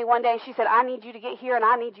Mom called me one day and she said, I need you to get here, and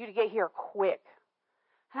I need you to get here quick.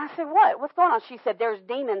 And I said, what? What's going on? She said, there's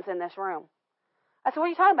demons in this room. I said, what are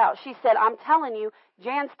you talking about? She said, I'm telling you,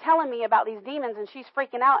 Jan's telling me about these demons and she's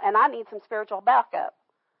freaking out and I need some spiritual backup.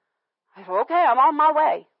 I said, okay, I'm on my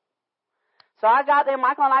way. So I got there,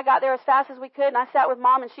 Michael and I got there as fast as we could, and I sat with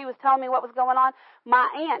Mom, and she was telling me what was going on. My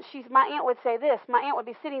aunt would say this. My aunt would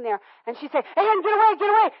be sitting there, and she'd say, Ann, get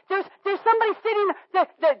away. There's somebody sitting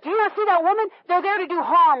there. Do you not see that woman? They're there to do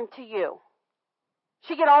harm to you.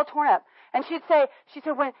 She'd get all torn up. And she said,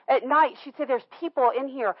 when at night, she'd say, there's people in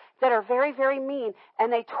here that are very, very mean,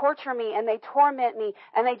 and they torture me, and they torment me,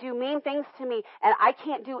 and they do mean things to me, and I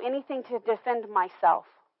can't do anything to defend myself.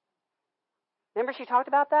 Remember she talked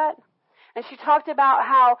about that? And she talked about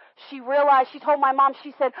how she realized, she told my mom,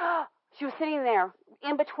 she said, she was sitting there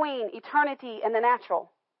in between eternity and the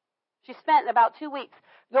natural. She spent about 2 weeks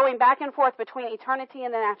going back and forth between eternity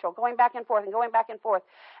and the natural, going back and forth and going back and forth.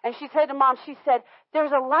 And she said to Mom, she said,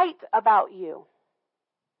 there's a light about you.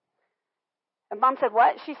 And Mom said,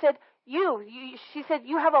 what? She said, she said,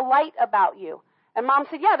 you have a light about you. And Mom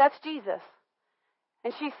said, yeah, that's Jesus.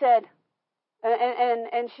 And she said,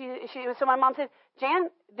 so my mom said, Jan,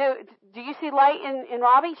 do you see light in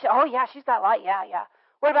Robbie? She said, oh yeah, she's got light. Yeah.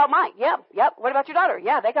 What about Mike? Yep. What about your daughter?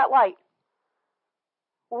 Yeah, they got light.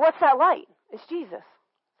 Well, what's that light? It's Jesus.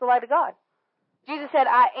 It's the light of God. Jesus said,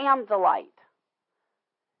 I am the light.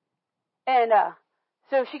 And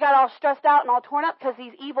so she got all stressed out and all torn up because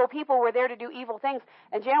these evil people were there to do evil things.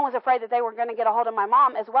 And Jan was afraid that they were going to get a hold of my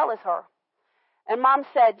mom as well as her. And Mom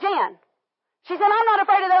said, Jan, she said, I'm not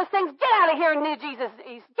afraid of those things. Get out of here in Jesus.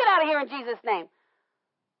 Get out of here in Jesus' name.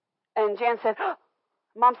 And Jan said,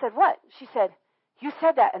 Mom said, what? She said, You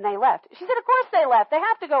said that, and they left. She said, of course they left. They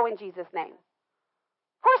have to go in Jesus' name.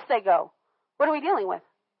 Of course they go. What are we dealing with?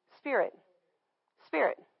 Spirit.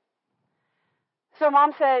 Spirit. So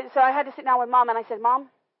Mom said, so I had to sit down with Mom, and I said, Mom,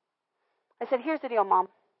 I said, here's the deal, Mom.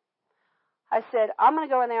 I said, I'm going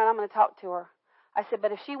to go in there and I'm going to talk to her. I said,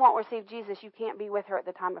 but if she won't receive Jesus, you can't be with her at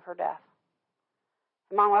the time of her death.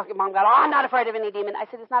 And Mom got, oh, I'm not afraid of any demon. I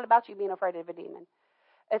said, it's not about you being afraid of a demon.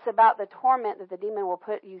 It's about the torment that the demon will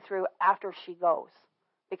put you through after she goes,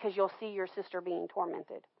 because you'll see your sister being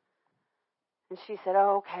tormented. And she said,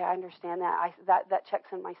 oh, okay, I understand that. That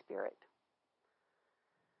checks in my spirit.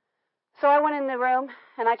 So I went in the room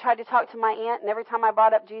and I tried to talk to my aunt, and every time I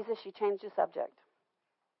brought up Jesus, she changed the subject.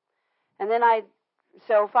 And then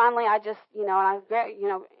so finally I just,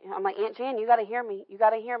 I'm like, Aunt Jan, you got to hear me. You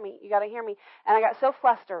got to hear me. You got to hear me. And I got so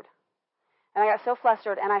flustered. And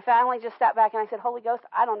I finally just sat back and I said, Holy Ghost,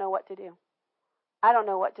 I don't know what to do. I don't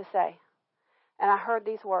know what to say. And I heard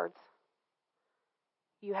these words.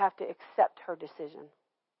 You have to accept her decision.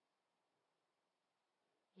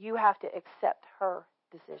 You have to accept her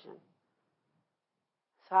decision.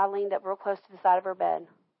 So I leaned up real close to the side of her bed.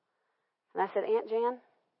 And I said, Aunt Jan,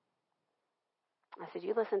 I said,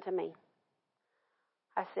 you listen to me.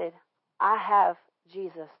 I said, I have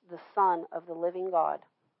Jesus, the Son of the living God.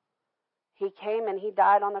 He came and he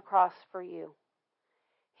died on the cross for you.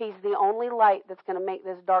 He's the only light that's going to make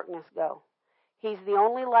this darkness go. He's the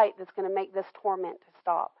only light that's going to make this torment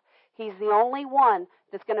stop. He's the only one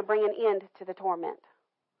that's going to bring an end to the torment.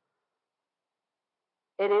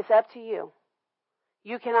 It is up to you.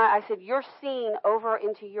 You cannot, I said, you're seeing over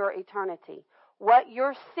into your eternity. What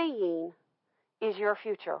you're seeing is your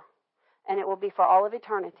future. And it will be for all of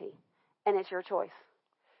eternity. And it's your choice.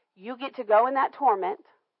 You get to go in that torment.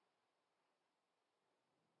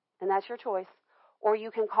 And that's your choice. Or you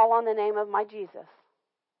can call on the name of my Jesus.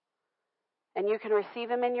 And you can receive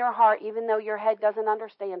him in your heart, even though your head doesn't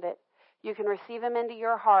understand it. You can receive him into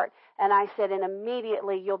your heart. And I said, and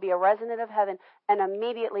immediately you'll be a resident of heaven. And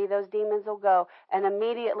immediately those demons will go. And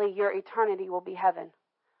immediately your eternity will be heaven.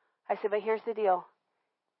 I said, but here's the deal.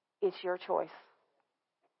 It's your choice.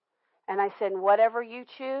 And I said, whatever you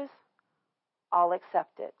choose, I'll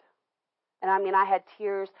accept it. And I had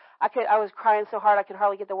tears. I was crying so hard I could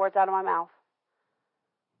hardly get the words out of my mouth.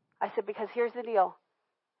 I said, because here's the deal.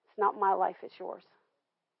 It's not my life, it's yours.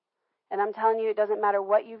 And I'm telling you, it doesn't matter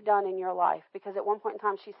what you've done in your life. Because at one point in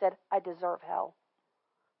time, she said, I deserve hell.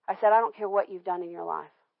 I said, I don't care what you've done in your life.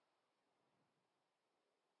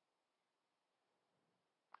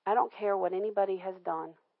 I don't care what anybody has done.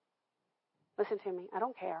 Listen to me. I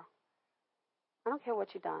don't care. I don't care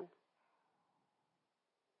what you've done.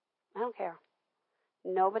 I don't care.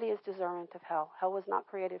 Nobody is deserving of hell. Hell was not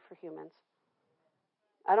created for humans.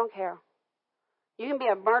 I don't care. You can be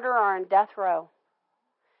a murderer or in death row.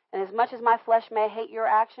 And as much as my flesh may hate your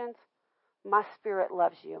actions, my spirit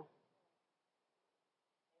loves you.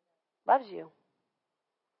 Loves you.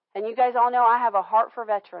 And you guys all know I have a heart for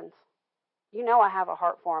veterans. You know I have a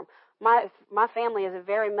heart for them. My family is a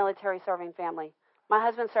very military-serving family. My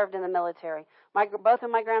husband served in the military. Both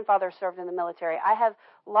of my grandfathers served in the military. I have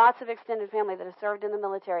lots of extended family that have served in the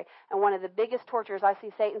military. And one of the biggest tortures I see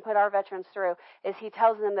Satan put our veterans through is he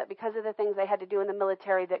tells them that because of the things they had to do in the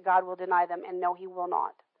military that God will deny them. And no, he will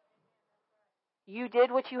not. You did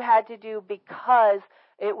what you had to do because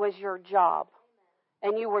it was your job.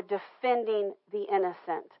 And you were defending the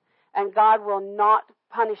innocent. And God will not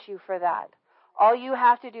punish you for that. All you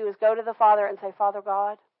have to do is go to the Father and say, Father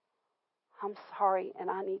God, I'm sorry, and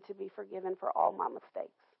I need to be forgiven for all my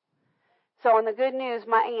mistakes. So on the good news,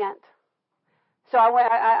 my aunt. So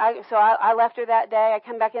I left her that day. I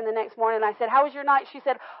come back in the next morning, and I said, how was your night? She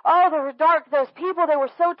said, oh, they were dark. Those people, they were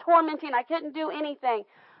so tormenting. I couldn't do anything.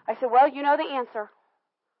 I said, well, you know the answer.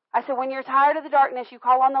 I said, when you're tired of the darkness, you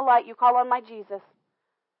call on the light. You call on my Jesus.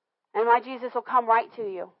 And my Jesus will come right to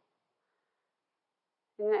you.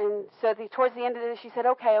 And so towards the end of the day, she said,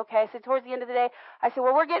 okay. I said, towards the end of the day, I said,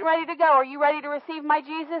 well, we're getting ready to go. Are you ready to receive my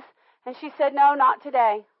Jesus? And she said, no, not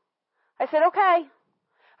today. I said, okay.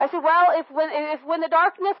 I said, well, if when the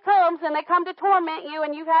darkness comes and they come to torment you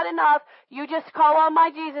and you've had enough, you just call on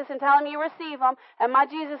my Jesus and tell him you receive him, and my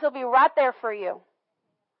Jesus will be right there for you.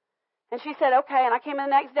 And she said, okay. And I came in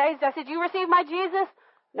the next day. I said, you receive my Jesus?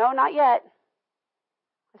 No, not yet.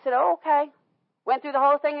 I said, oh, okay. Went through the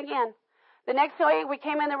whole thing again. The next day we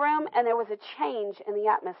came in the room and there was a change in the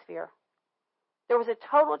atmosphere. There was a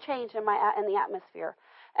total change in the atmosphere.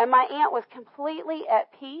 And my aunt was completely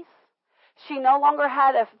at peace. She no longer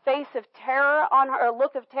had a face of terror on her, a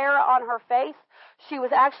look of terror on her face. She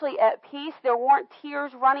was actually at peace. There weren't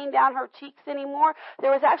tears running down her cheeks anymore.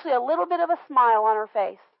 There was actually a little bit of a smile on her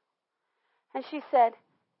face. And she said,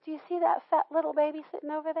 "Do you see that fat little baby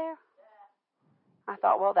sitting over there?" I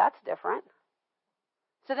thought, well, that's different.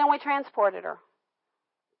 So then we transported her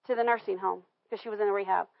to the nursing home because she was in the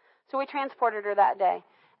rehab. So we transported her that day.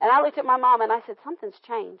 And I looked at my mom and I said, "Something's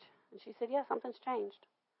changed." And she said, "Yeah, something's changed."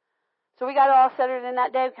 So we got it all settled in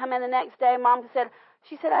that day. Come in the next day. Mom said,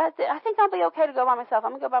 I think I'll be okay to go by myself.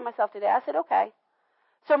 I'm going to go by myself today. I said, okay.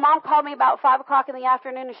 So Mom called me about 5 o'clock in the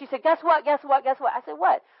afternoon and she said, guess what? I said,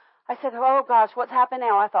 what? I said, oh gosh, what's happened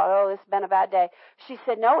now? I thought, oh, this has been a bad day. She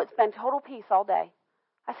said, no, it's been total peace all day.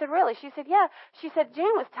 I said, really? She said, yeah. She said,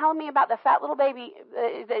 Jane was telling me about the fat little baby.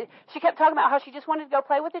 She kept talking about how she just wanted to go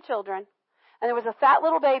play with the children. And there was a fat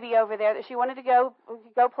little baby over there that she wanted to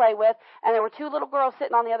go play with. And there were 2 little girls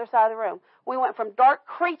sitting on the other side of the room. We went from dark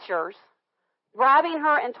creatures grabbing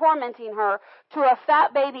her and tormenting her to a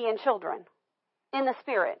fat baby and children in the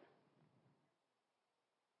spirit.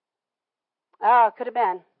 Could have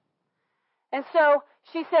been. And so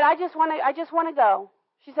she said, I just want to go.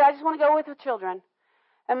 She said, I just want to go with the children.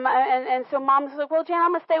 And so Mom was like, well, Jan,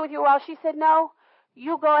 I'm going to stay with you a while. She said, no,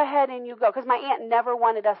 you go ahead and you go. Because my aunt never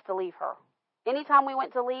wanted us to leave her. Anytime we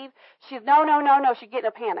went to leave, she'd, no. She'd get in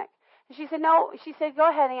a panic. And she said, no. She said, go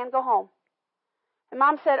ahead, Ann, go home. And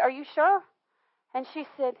Mom said, are you sure? And she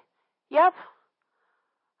said, yep,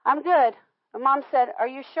 I'm good. And Mom said, are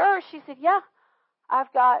you sure? She said, yeah,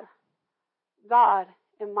 I've got God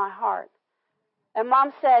in my heart. And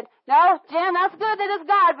Mom said, no, Jen, that's good that it's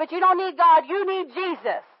God, but you don't need God. You need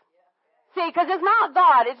Jesus. See, because it's not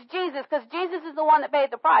God, it's Jesus, because Jesus is the one that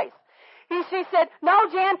paid the price. She said, no,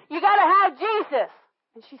 Jan, you got to have Jesus.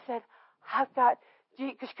 And she said, I've got,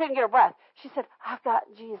 because she couldn't get her breath. She said, I've got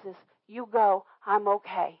Jesus. You go. I'm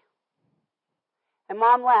okay. And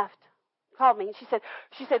Mom left, called me, and she said,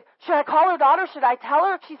 should I call her daughter? Should I tell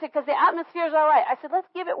her? She said, because the atmosphere's all right. I said, let's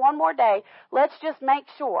give it one more day. Let's just make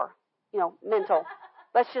sure, mental.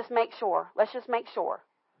 Let's just make sure. Let's make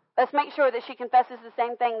sure that she confesses the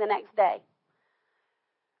same thing the next day.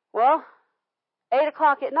 Well, 8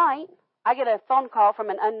 o'clock at night, I get a phone call from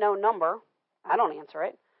an unknown number. I don't answer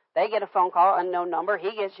it. They get a phone call, unknown number.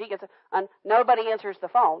 She gets nobody answers the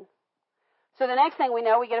phone. So the next thing we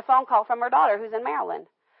know, we get a phone call from her daughter who's in Maryland.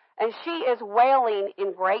 And she is wailing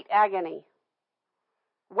in great agony.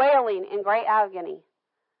 Wailing in great agony.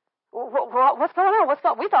 What's going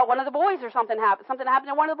on? We thought one of the boys or something happened. Something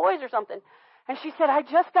happened to one of the boys or something. And she said, I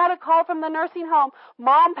just got a call from the nursing home.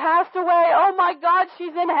 Mom passed away. Oh my God,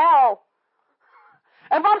 she's in hell.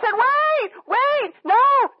 And Mom said, wait,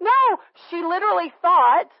 no. She literally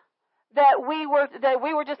thought that we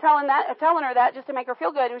were just telling her that just to make her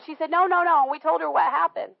feel good. And she said, no. And we told her what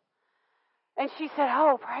happened. And she said,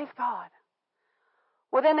 oh, praise God.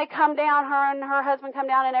 Well, then they come down, her and her husband come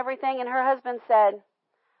down and everything. And her husband said,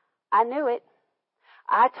 I knew it.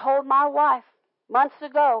 I told my wife months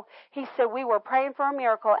ago. He said, we were praying for a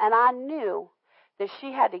miracle. And I knew that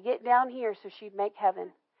she had to get down here so she'd make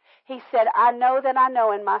heaven. He said, I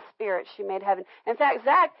know in my spirit she made heaven. In fact,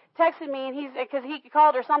 Zach texted me because he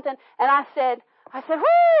called or something, and I said,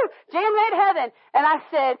 whoo, Jan made heaven. And I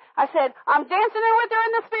said, I'm dancing with her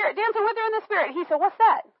in the spirit. He said, what's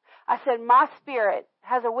that? I said, my spirit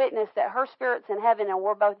has a witness that her spirit's in heaven and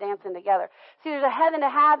we're both dancing together. See, there's a heaven to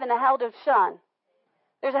have and a hell to shun.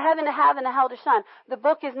 There's a heaven to have and a hell to shun. The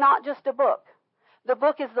book is not just a book. The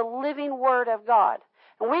book is the living word of God.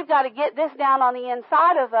 And we've got to get this down on the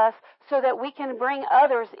inside of us so that we can bring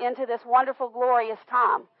others into this wonderful, glorious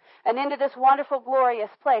time and into this wonderful,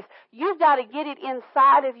 glorious place. You've got to get it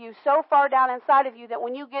inside of you, so far down inside of you that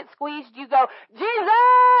when you get squeezed, you go,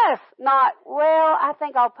 Jesus! Not, well, I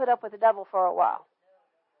think I'll put up with the devil for a while.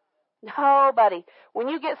 No, buddy. When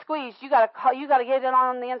you get squeezed, you got to get it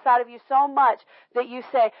on the inside of you so much that you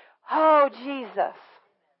say, oh, Jesus.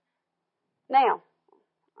 Now,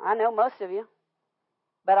 I know most of you.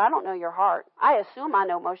 But I don't know your heart. I assume I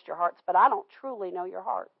know most of your hearts, but I don't truly know your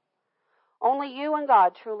heart. Only you and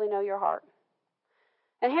God truly know your heart.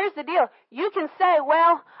 And here's the deal. You can say,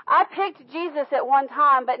 well, I picked Jesus at one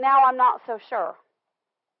time, but now I'm not so sure.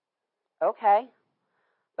 Okay.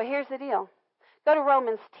 But here's the deal. Go to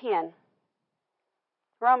Romans 10.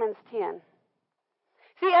 Romans 10.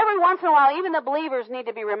 See, every once in a while, even the believers need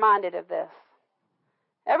to be reminded of this.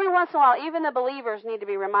 Every once in a while, even the believers need to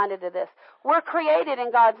be reminded of this. We're created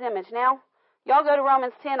in God's image. Now, y'all go to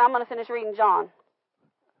Romans 10. I'm going to finish reading John,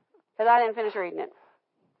 because I didn't finish reading it.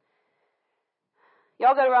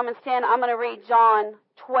 Y'all go to Romans 10. I'm going to read John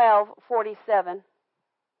 12:47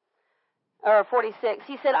 or 46.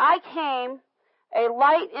 He said, I came a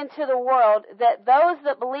light into the world, that those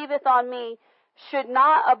that believeth on me should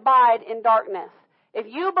not abide in darkness. If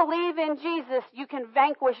you believe in Jesus, you can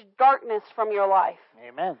vanquish darkness from your life.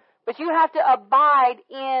 Amen. But you have to abide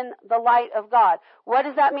in the light of God. What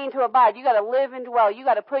does that mean to abide? You got to live and dwell. You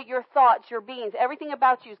got to put your thoughts, your beings, everything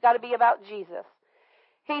about you has got to be about Jesus.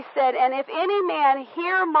 He said, and if any man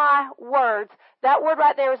hear my words, that word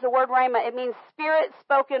right there is the word rhema. It means spirit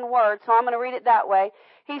spoken word. So I'm going to read it that way.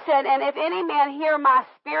 He said, and if any man hear my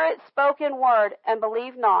spirit spoken word and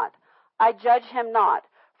believe not, I judge him not.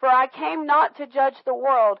 For I came not to judge the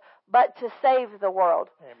world, but to save the world.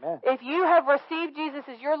 Amen. If you have received Jesus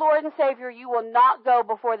as your Lord and Savior, you will not go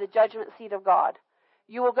before the judgment seat of God.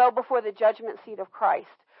 You will go before the judgment seat of Christ,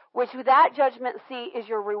 which that judgment seat is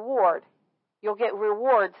your reward. You'll get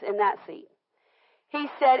rewards in that seat. He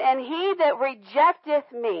said, and he that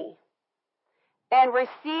rejecteth me and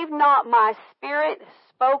receive not my spirit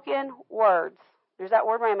spoken words, there's that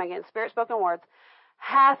word rhema again, spirit spoken words,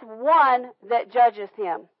 hath one that judgeth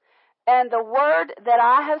him. And the word that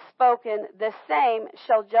I have spoken, the same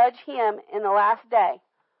shall judge him in the last day.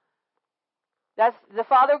 That's the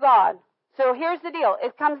Father God. So here's the deal.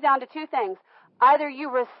 It comes down to two things. Either you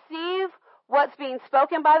receive what's being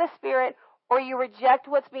spoken by the Spirit, or you reject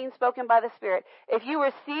what's being spoken by the Spirit. If you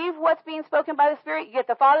receive what's being spoken by the Spirit, you get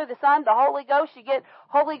the Father, the Son, the Holy Ghost. You get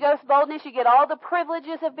Holy Ghost boldness. You get all the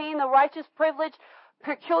privileges of being the righteous, privileged,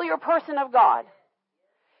 peculiar person of God.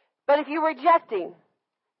 But if you reject Him,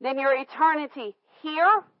 then your eternity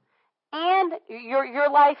here and your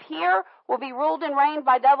life here will be ruled and reigned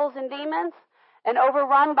by devils and demons and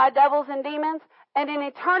overrun by devils and demons. And in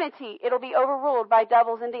eternity, it'll be overruled by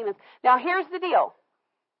devils and demons. Now, here's the deal.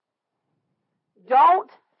 Don't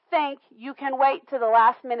think you can wait to the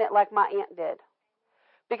last minute like my aunt did.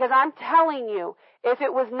 Because I'm telling you, if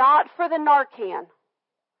it was not for the Narcan,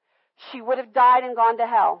 she would have died and gone to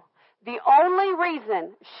hell. The only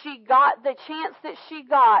reason she got the chance that she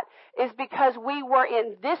got is because we were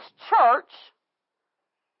in this church,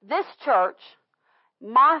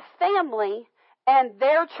 my family, and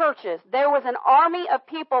their churches. There was an army of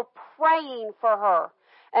people praying for her.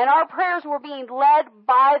 And our prayers were being led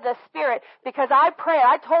by the Spirit. Because I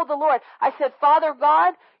told the Lord, I said, Father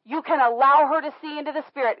God, you can allow her to see into the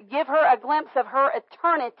Spirit. Give her a glimpse of her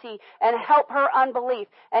eternity and help her unbelief.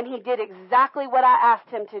 And He did exactly what I asked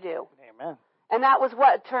Him to do. Amen. And that was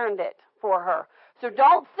what turned it for her. So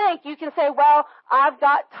don't think you can say, well, I've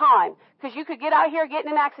got time. Because you could get out here, get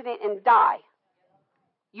in an accident, and die.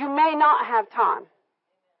 You may not have time.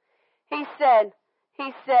 He said,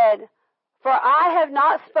 for I have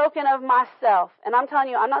not spoken of myself. And I'm telling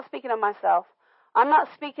you, I'm not speaking of myself. I'm not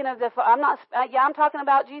speaking of I'm talking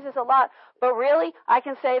about Jesus a lot. But really, I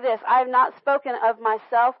can say this. I have not spoken of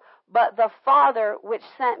myself, but the Father which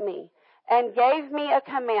sent me and gave me a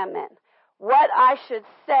commandment, what I should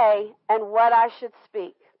say and what I should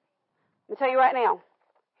speak. Let me tell you right now.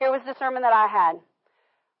 Here was the sermon that I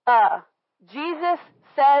had. Jesus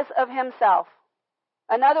says of Himself.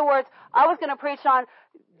 In other words, I was going to preach on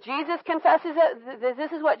Jesus confesses it.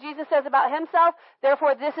 This is what Jesus says about Himself.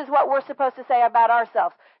 Therefore, this is what we're supposed to say about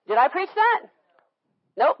ourselves. Did I preach that?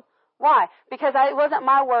 Nope. Why? Because it wasn't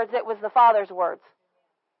my words. It was the Father's words.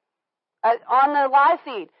 On the live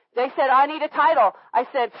feed, they said, I need a title. I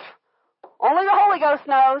said, only the Holy Ghost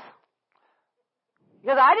knows.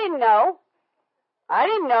 Because I didn't know.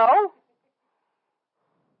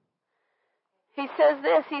 He says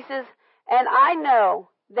this. He says, and I know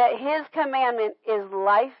that His commandment is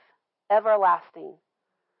life everlasting.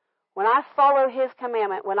 When I follow His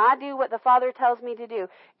commandment, when I do what the Father tells me to do,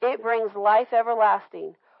 it brings life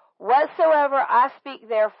everlasting. Whatsoever I speak,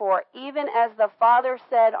 therefore, even as the Father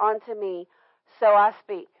said unto me, so I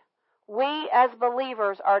speak. We as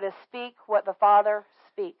believers are to speak what the Father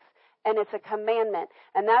speaks. And it's a commandment.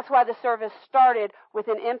 And that's why the service started with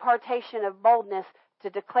an impartation of boldness to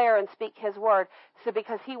declare and speak His word. So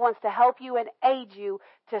because He wants to help you and aid you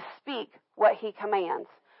to speak what He commands.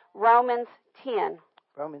 Romans 10.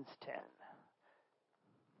 Romans 10.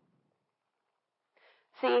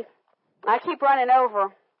 See, I keep running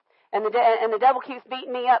over, and the devil keeps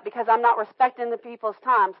beating me up because I'm not respecting the people's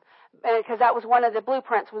times. Because that was one of the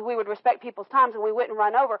blueprints, we would respect people's times and we wouldn't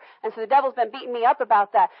run over. And so the devil's been beating me up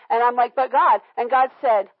about that. And I'm like, but God. And God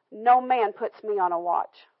said, no man puts me on a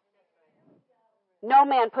watch. No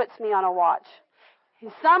man puts me on a watch.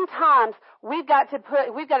 Sometimes we've got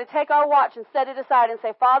to take our watch and set it aside and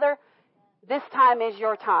say, Father, this time is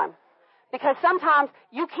your time. Because sometimes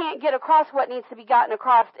you can't get across what needs to be gotten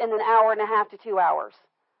across in an hour and a half to 2 hours.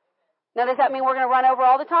 Now, does that mean we're going to run over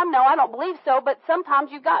all the time? No, I don't believe so, but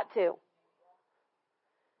sometimes you've got to.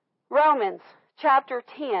 Romans chapter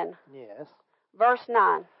 10, Yes. verse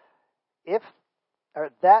 9. If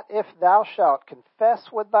thou shalt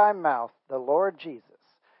confess with thy mouth the Lord Jesus,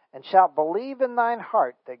 and shalt believe in thine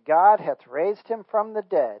heart that God hath raised him from the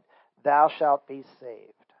dead, thou shalt be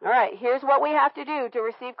saved. All right, here's what we have to do to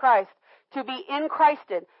receive Christ, to be in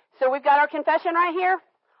Christed. So we've got our confession right here.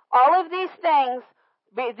 All of these things,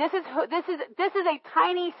 this is a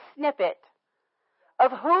tiny snippet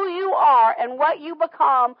of who you are and what you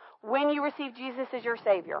become when you receive Jesus as your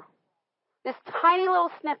Savior. This tiny little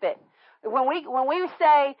snippet. When we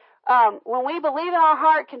say, when we believe in our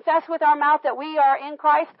heart, confess with our mouth that we are in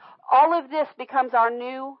Christ, all of this becomes our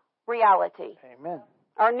new reality. Amen.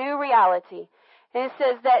 Our new reality. And it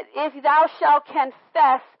says that if thou shalt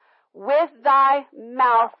confess with thy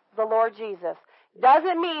mouth the Lord Jesus.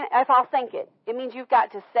 Doesn't mean if I'll think it. It means you've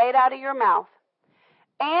got to say it out of your mouth.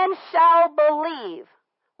 And shall believe.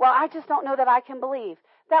 Well, I just don't know that I can believe.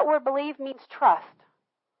 That word believe means trust.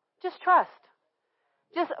 Just trust.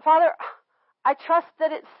 Just, Father, I trust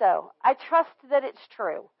that it's so. I trust that it's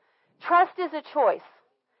true. Trust is a choice.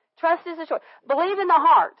 Trust is a choice. Believe in the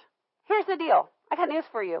heart. Here's the deal. I got news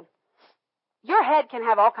for you. Your head can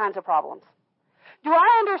have all kinds of problems. Do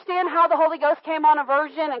I understand how the Holy Ghost came on a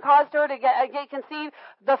virgin and caused her to get conceived,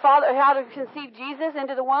 the Father, how to conceive Jesus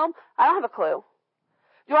into the womb? I don't have a clue.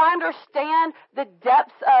 Do I understand the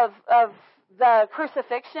depths of the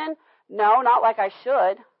crucifixion? No, not like I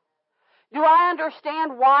should. Do I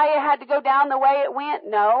understand why it had to go down the way it went?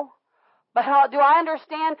 No. But do I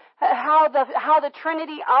understand how the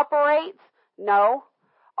Trinity operates? No.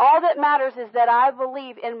 All that matters is that I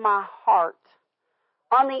believe in my heart,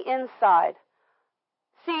 on the inside.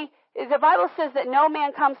 See, the Bible says that no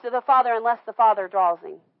man comes to the Father unless the Father draws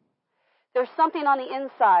him. There's something on the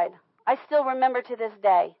inside. I still remember to this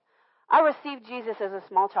day. I received Jesus as a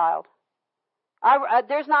small child.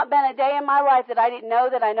 There's not been a day in my life that I didn't know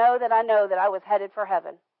that I know that I know that I was headed for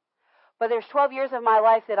heaven. But there's 12 years of my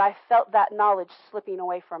life that I felt that knowledge slipping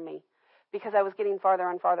away from me because I was getting farther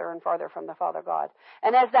and farther and farther from the Father God.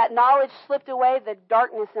 And as that knowledge slipped away, the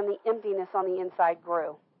darkness and the emptiness on the inside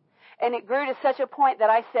grew. And it grew to such a point that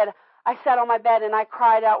I sat on my bed and I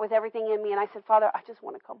cried out with everything in me and I said, Father, I just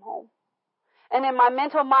want to come home. And in my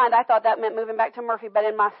mental mind, I thought that meant moving back to Murphy, but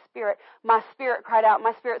in my spirit cried out.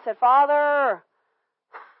 My spirit said, Father,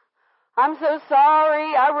 I'm so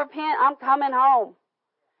sorry. I repent. I'm coming home.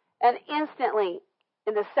 And instantly,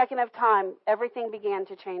 in the second of time, everything began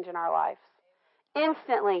to change in our lives.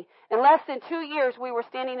 Instantly. In less than 2 years, we were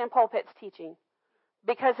standing in pulpits teaching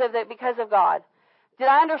because of God. Did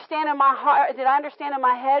I understand in my heart? Did I understand in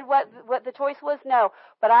my head what the choice was? No.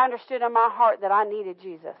 But I understood in my heart that I needed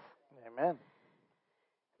Jesus. Amen.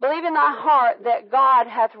 Believe in thy heart that God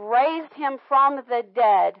hath raised him from the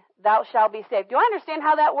dead, thou shalt be saved. Do I understand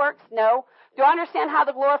how that works? No. Do I understand how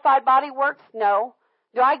the glorified body works? No.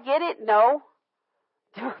 Do I get it? No.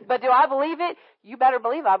 But do I believe it? You better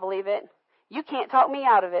believe I believe it. You can't talk me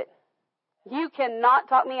out of it. You cannot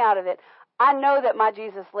talk me out of it. I know that my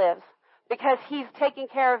Jesus lives because he's taken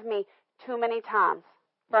care of me too many times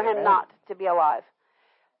for Amen. him not to be alive.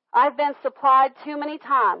 I've been supplied too many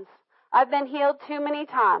times. I've been healed too many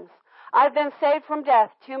times. I've been saved from death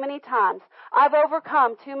too many times. I've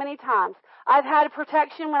overcome too many times. I've had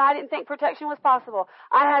protection when I didn't think protection was possible.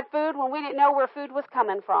 I had food when we didn't know where food was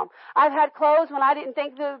coming from. I've had clothes when I didn't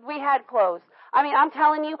think that we had clothes. I mean, I'm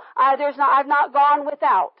telling you, I've not gone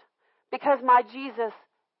without because my Jesus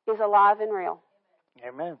is alive and real.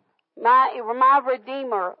 Amen. My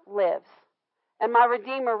Redeemer lives, and my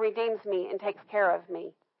Redeemer redeems me and takes care of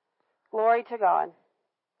me. Glory to God.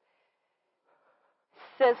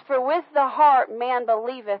 Says, for with the heart man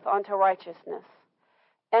believeth unto righteousness,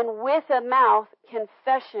 and with the mouth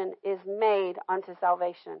confession is made unto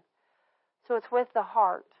salvation. So it's with the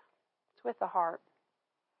heart. It's with the heart.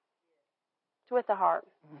 It's with the heart.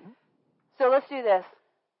 Mm-hmm. So let's do this.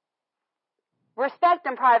 Respect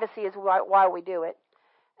and privacy is why we do it.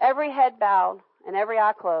 Every head bowed and every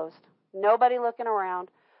eye closed. Nobody looking around.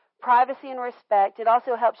 Privacy and respect. It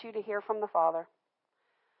also helps you to hear from the Father.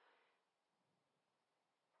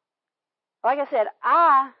 Like I said,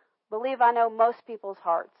 I believe I know most people's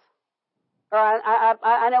hearts. Or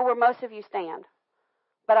I know where most of you stand.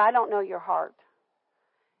 But I don't know your heart.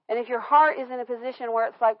 And if your heart is in a position where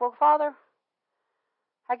it's like, well, Father,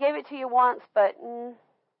 I gave it to you once, but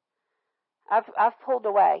I've pulled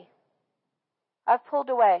away. I've pulled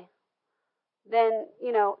away. Then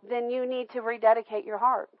you need to rededicate your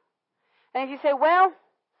heart. And if you say, well,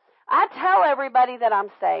 I tell everybody that I'm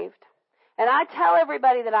saved. And I tell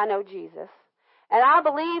everybody that I know Jesus. And I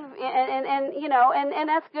believe, and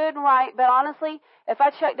that's good and right. But honestly, if I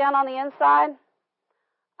check down on the inside,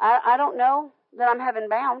 I don't know that I'm heaven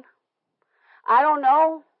bound. I don't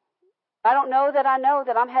know that I know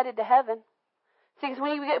that I'm headed to heaven. See, because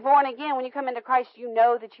when you get born again, when you come into Christ, you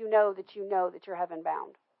know that you're heaven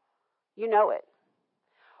bound. You know it.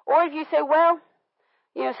 Or if you say, well,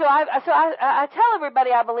 so I tell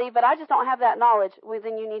everybody I believe, but I just don't have that knowledge. Well,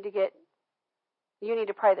 then you need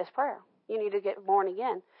to pray this prayer. You need to get born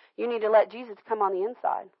again. You need to let Jesus come on the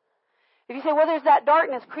inside. If you say, well, there's that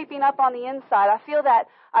darkness creeping up on the inside. I feel that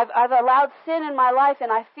I've allowed sin in my life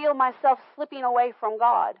and I feel myself slipping away from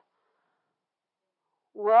God.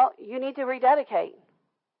 Well, you need to rededicate.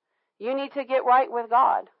 You need to get right with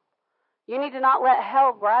God. You need to not let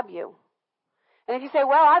hell grab you. And if you say,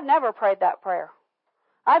 well, I've never prayed that prayer.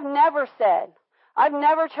 I've never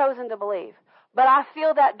chosen to believe. But I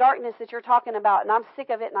feel that darkness that you're talking about, and I'm sick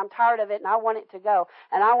of it, and I'm tired of it, and I want it to go,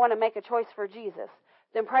 and I want to make a choice for Jesus.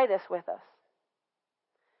 Then pray this with us.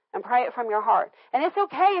 And pray it from your heart. And it's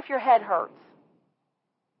okay if your head hurts.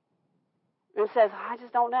 And it says, I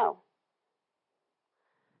just don't know.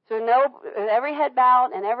 So every head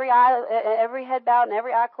bowed and every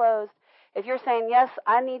eye closed. If you're saying, yes,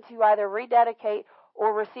 I need to either rededicate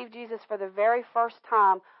or receive Jesus for the very first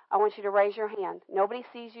time, I want you to raise your hand. Nobody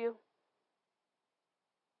sees you.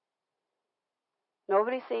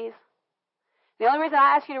 Nobody sees. The only reason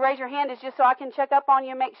I ask you to raise your hand is just so I can check up on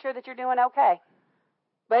you and make sure that you're doing okay.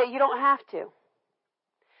 But you don't have to.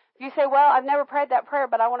 If you say, well, I've never prayed that prayer,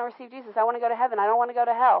 but I want to receive Jesus. I want to go to heaven. I don't want to go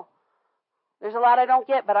to hell. There's a lot I don't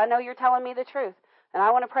get, but I know you're telling me the truth. And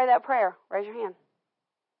I want to pray that prayer. Raise your hand.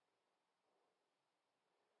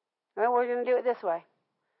 Well, we're going to do it this way.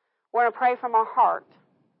 We're going to pray from our heart.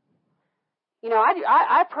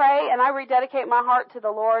 I pray and I rededicate my heart to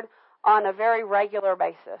the Lord on a very regular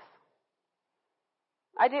basis.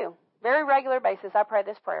 I do. Very regular basis, I pray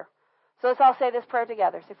this prayer. So let's all say this prayer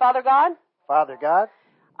together. Say, Father God. Father God.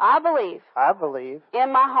 I believe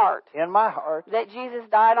in my heart that Jesus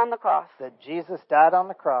died on the cross. That Jesus died on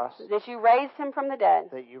the cross. That you raised him from the dead.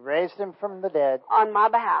 That you raised him from the dead. On my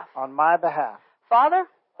behalf. On my behalf. Father,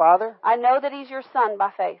 I know that he's your son by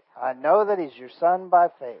faith. I know that he's your son by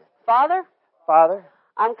faith. Father,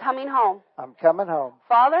 I'm coming home. I'm coming home.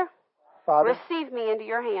 Father, receive me into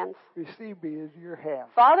your hands. Receive me into your hands.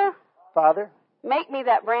 Father, make me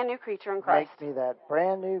that brand new creature in Christ. Make me that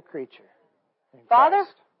brand new creature in Father,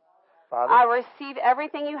 Christ. Father, I receive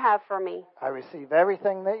everything you have for me. I receive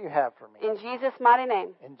everything that you have for me. In Jesus' mighty name.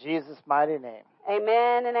 In Jesus' mighty name.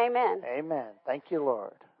 Amen and amen. Amen. Thank you,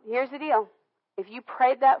 Lord. Here's the deal. If you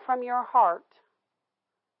prayed that from your heart,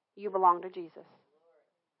 you belong to Jesus.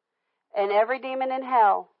 And every demon in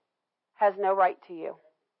hell has no right to you.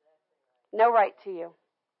 No right to you.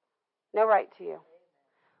 No right to you.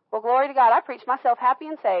 Well, glory to God. I preach myself happy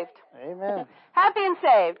and saved. Amen. Happy and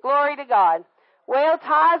saved. Glory to God. Well,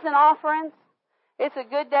 tithes and offerings. It's a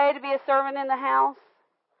good day to be a servant in the house.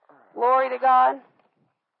 Glory to God.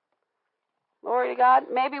 Glory to God.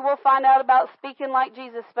 Maybe we'll find out about speaking like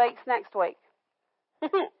Jesus speaks next week.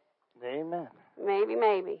 Amen.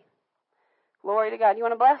 Maybe. Glory to God. You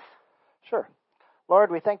want to bless? Sure. Lord,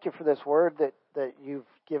 we thank you for this word that you've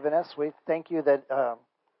given us. We thank you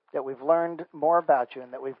that we've learned more about you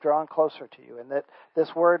and that we've drawn closer to you and that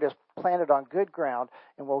this word is planted on good ground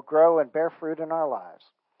and will grow and bear fruit in our lives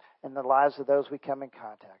and the lives of those we come in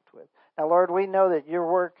contact with. Now, Lord, we know that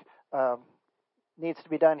your work needs to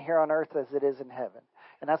be done here on earth as it is in heaven.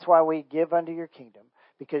 And that's why we give unto your kingdom,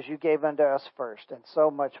 because you gave unto us first and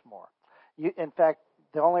so much more. In fact,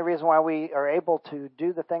 the only reason why we are able to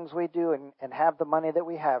do the things we do and have the money that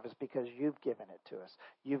we have is because you've given it to us.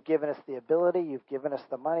 You've given us the ability. You've given us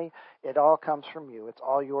the money. It all comes from you. It's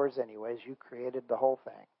all yours anyways. You created the whole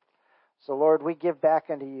thing. So, Lord, we give back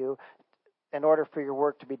unto you in order for your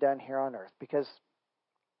work to be done here on earth, because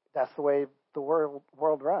that's the way the world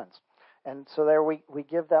runs. And so there we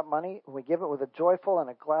give that money. We give it with a joyful and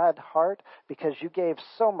a glad heart because you gave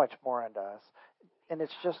so much more unto us. And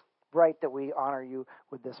it's just right that we honor you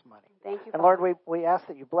with this money. Thank you, and Father. Lord, we ask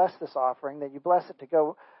that you bless this offering, that you bless it to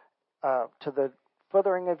go to the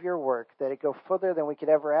furthering of your work, that it go further than we could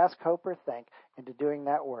ever ask, hope, or think into doing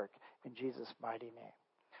that work in Jesus' mighty name.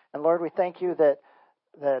 And Lord, we thank you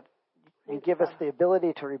that you give us the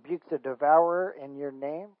ability to rebuke the devourer in your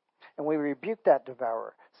name, and we rebuke that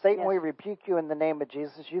devourer. Satan, yes. We rebuke you in the name of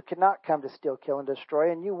Jesus. You cannot come to steal, kill, and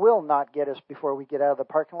destroy, and you will not get us before we get out of the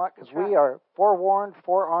parking lot, because we are forewarned,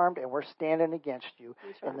 forearmed, and we're standing against you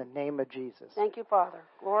in the name of Jesus. Thank you, Father.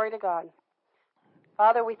 Glory to God.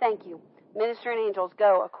 Father, we thank you. Ministering angels,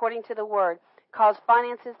 go according to the word. Cause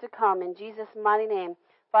finances to come in Jesus' mighty name.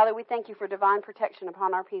 Father, we thank you for divine protection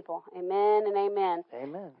upon our people. Amen and amen.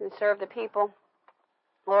 Amen. We serve the people.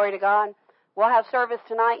 Glory to God. We'll have service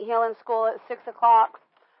tonight, healing school at 6 o'clock,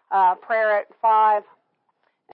 prayer at 5.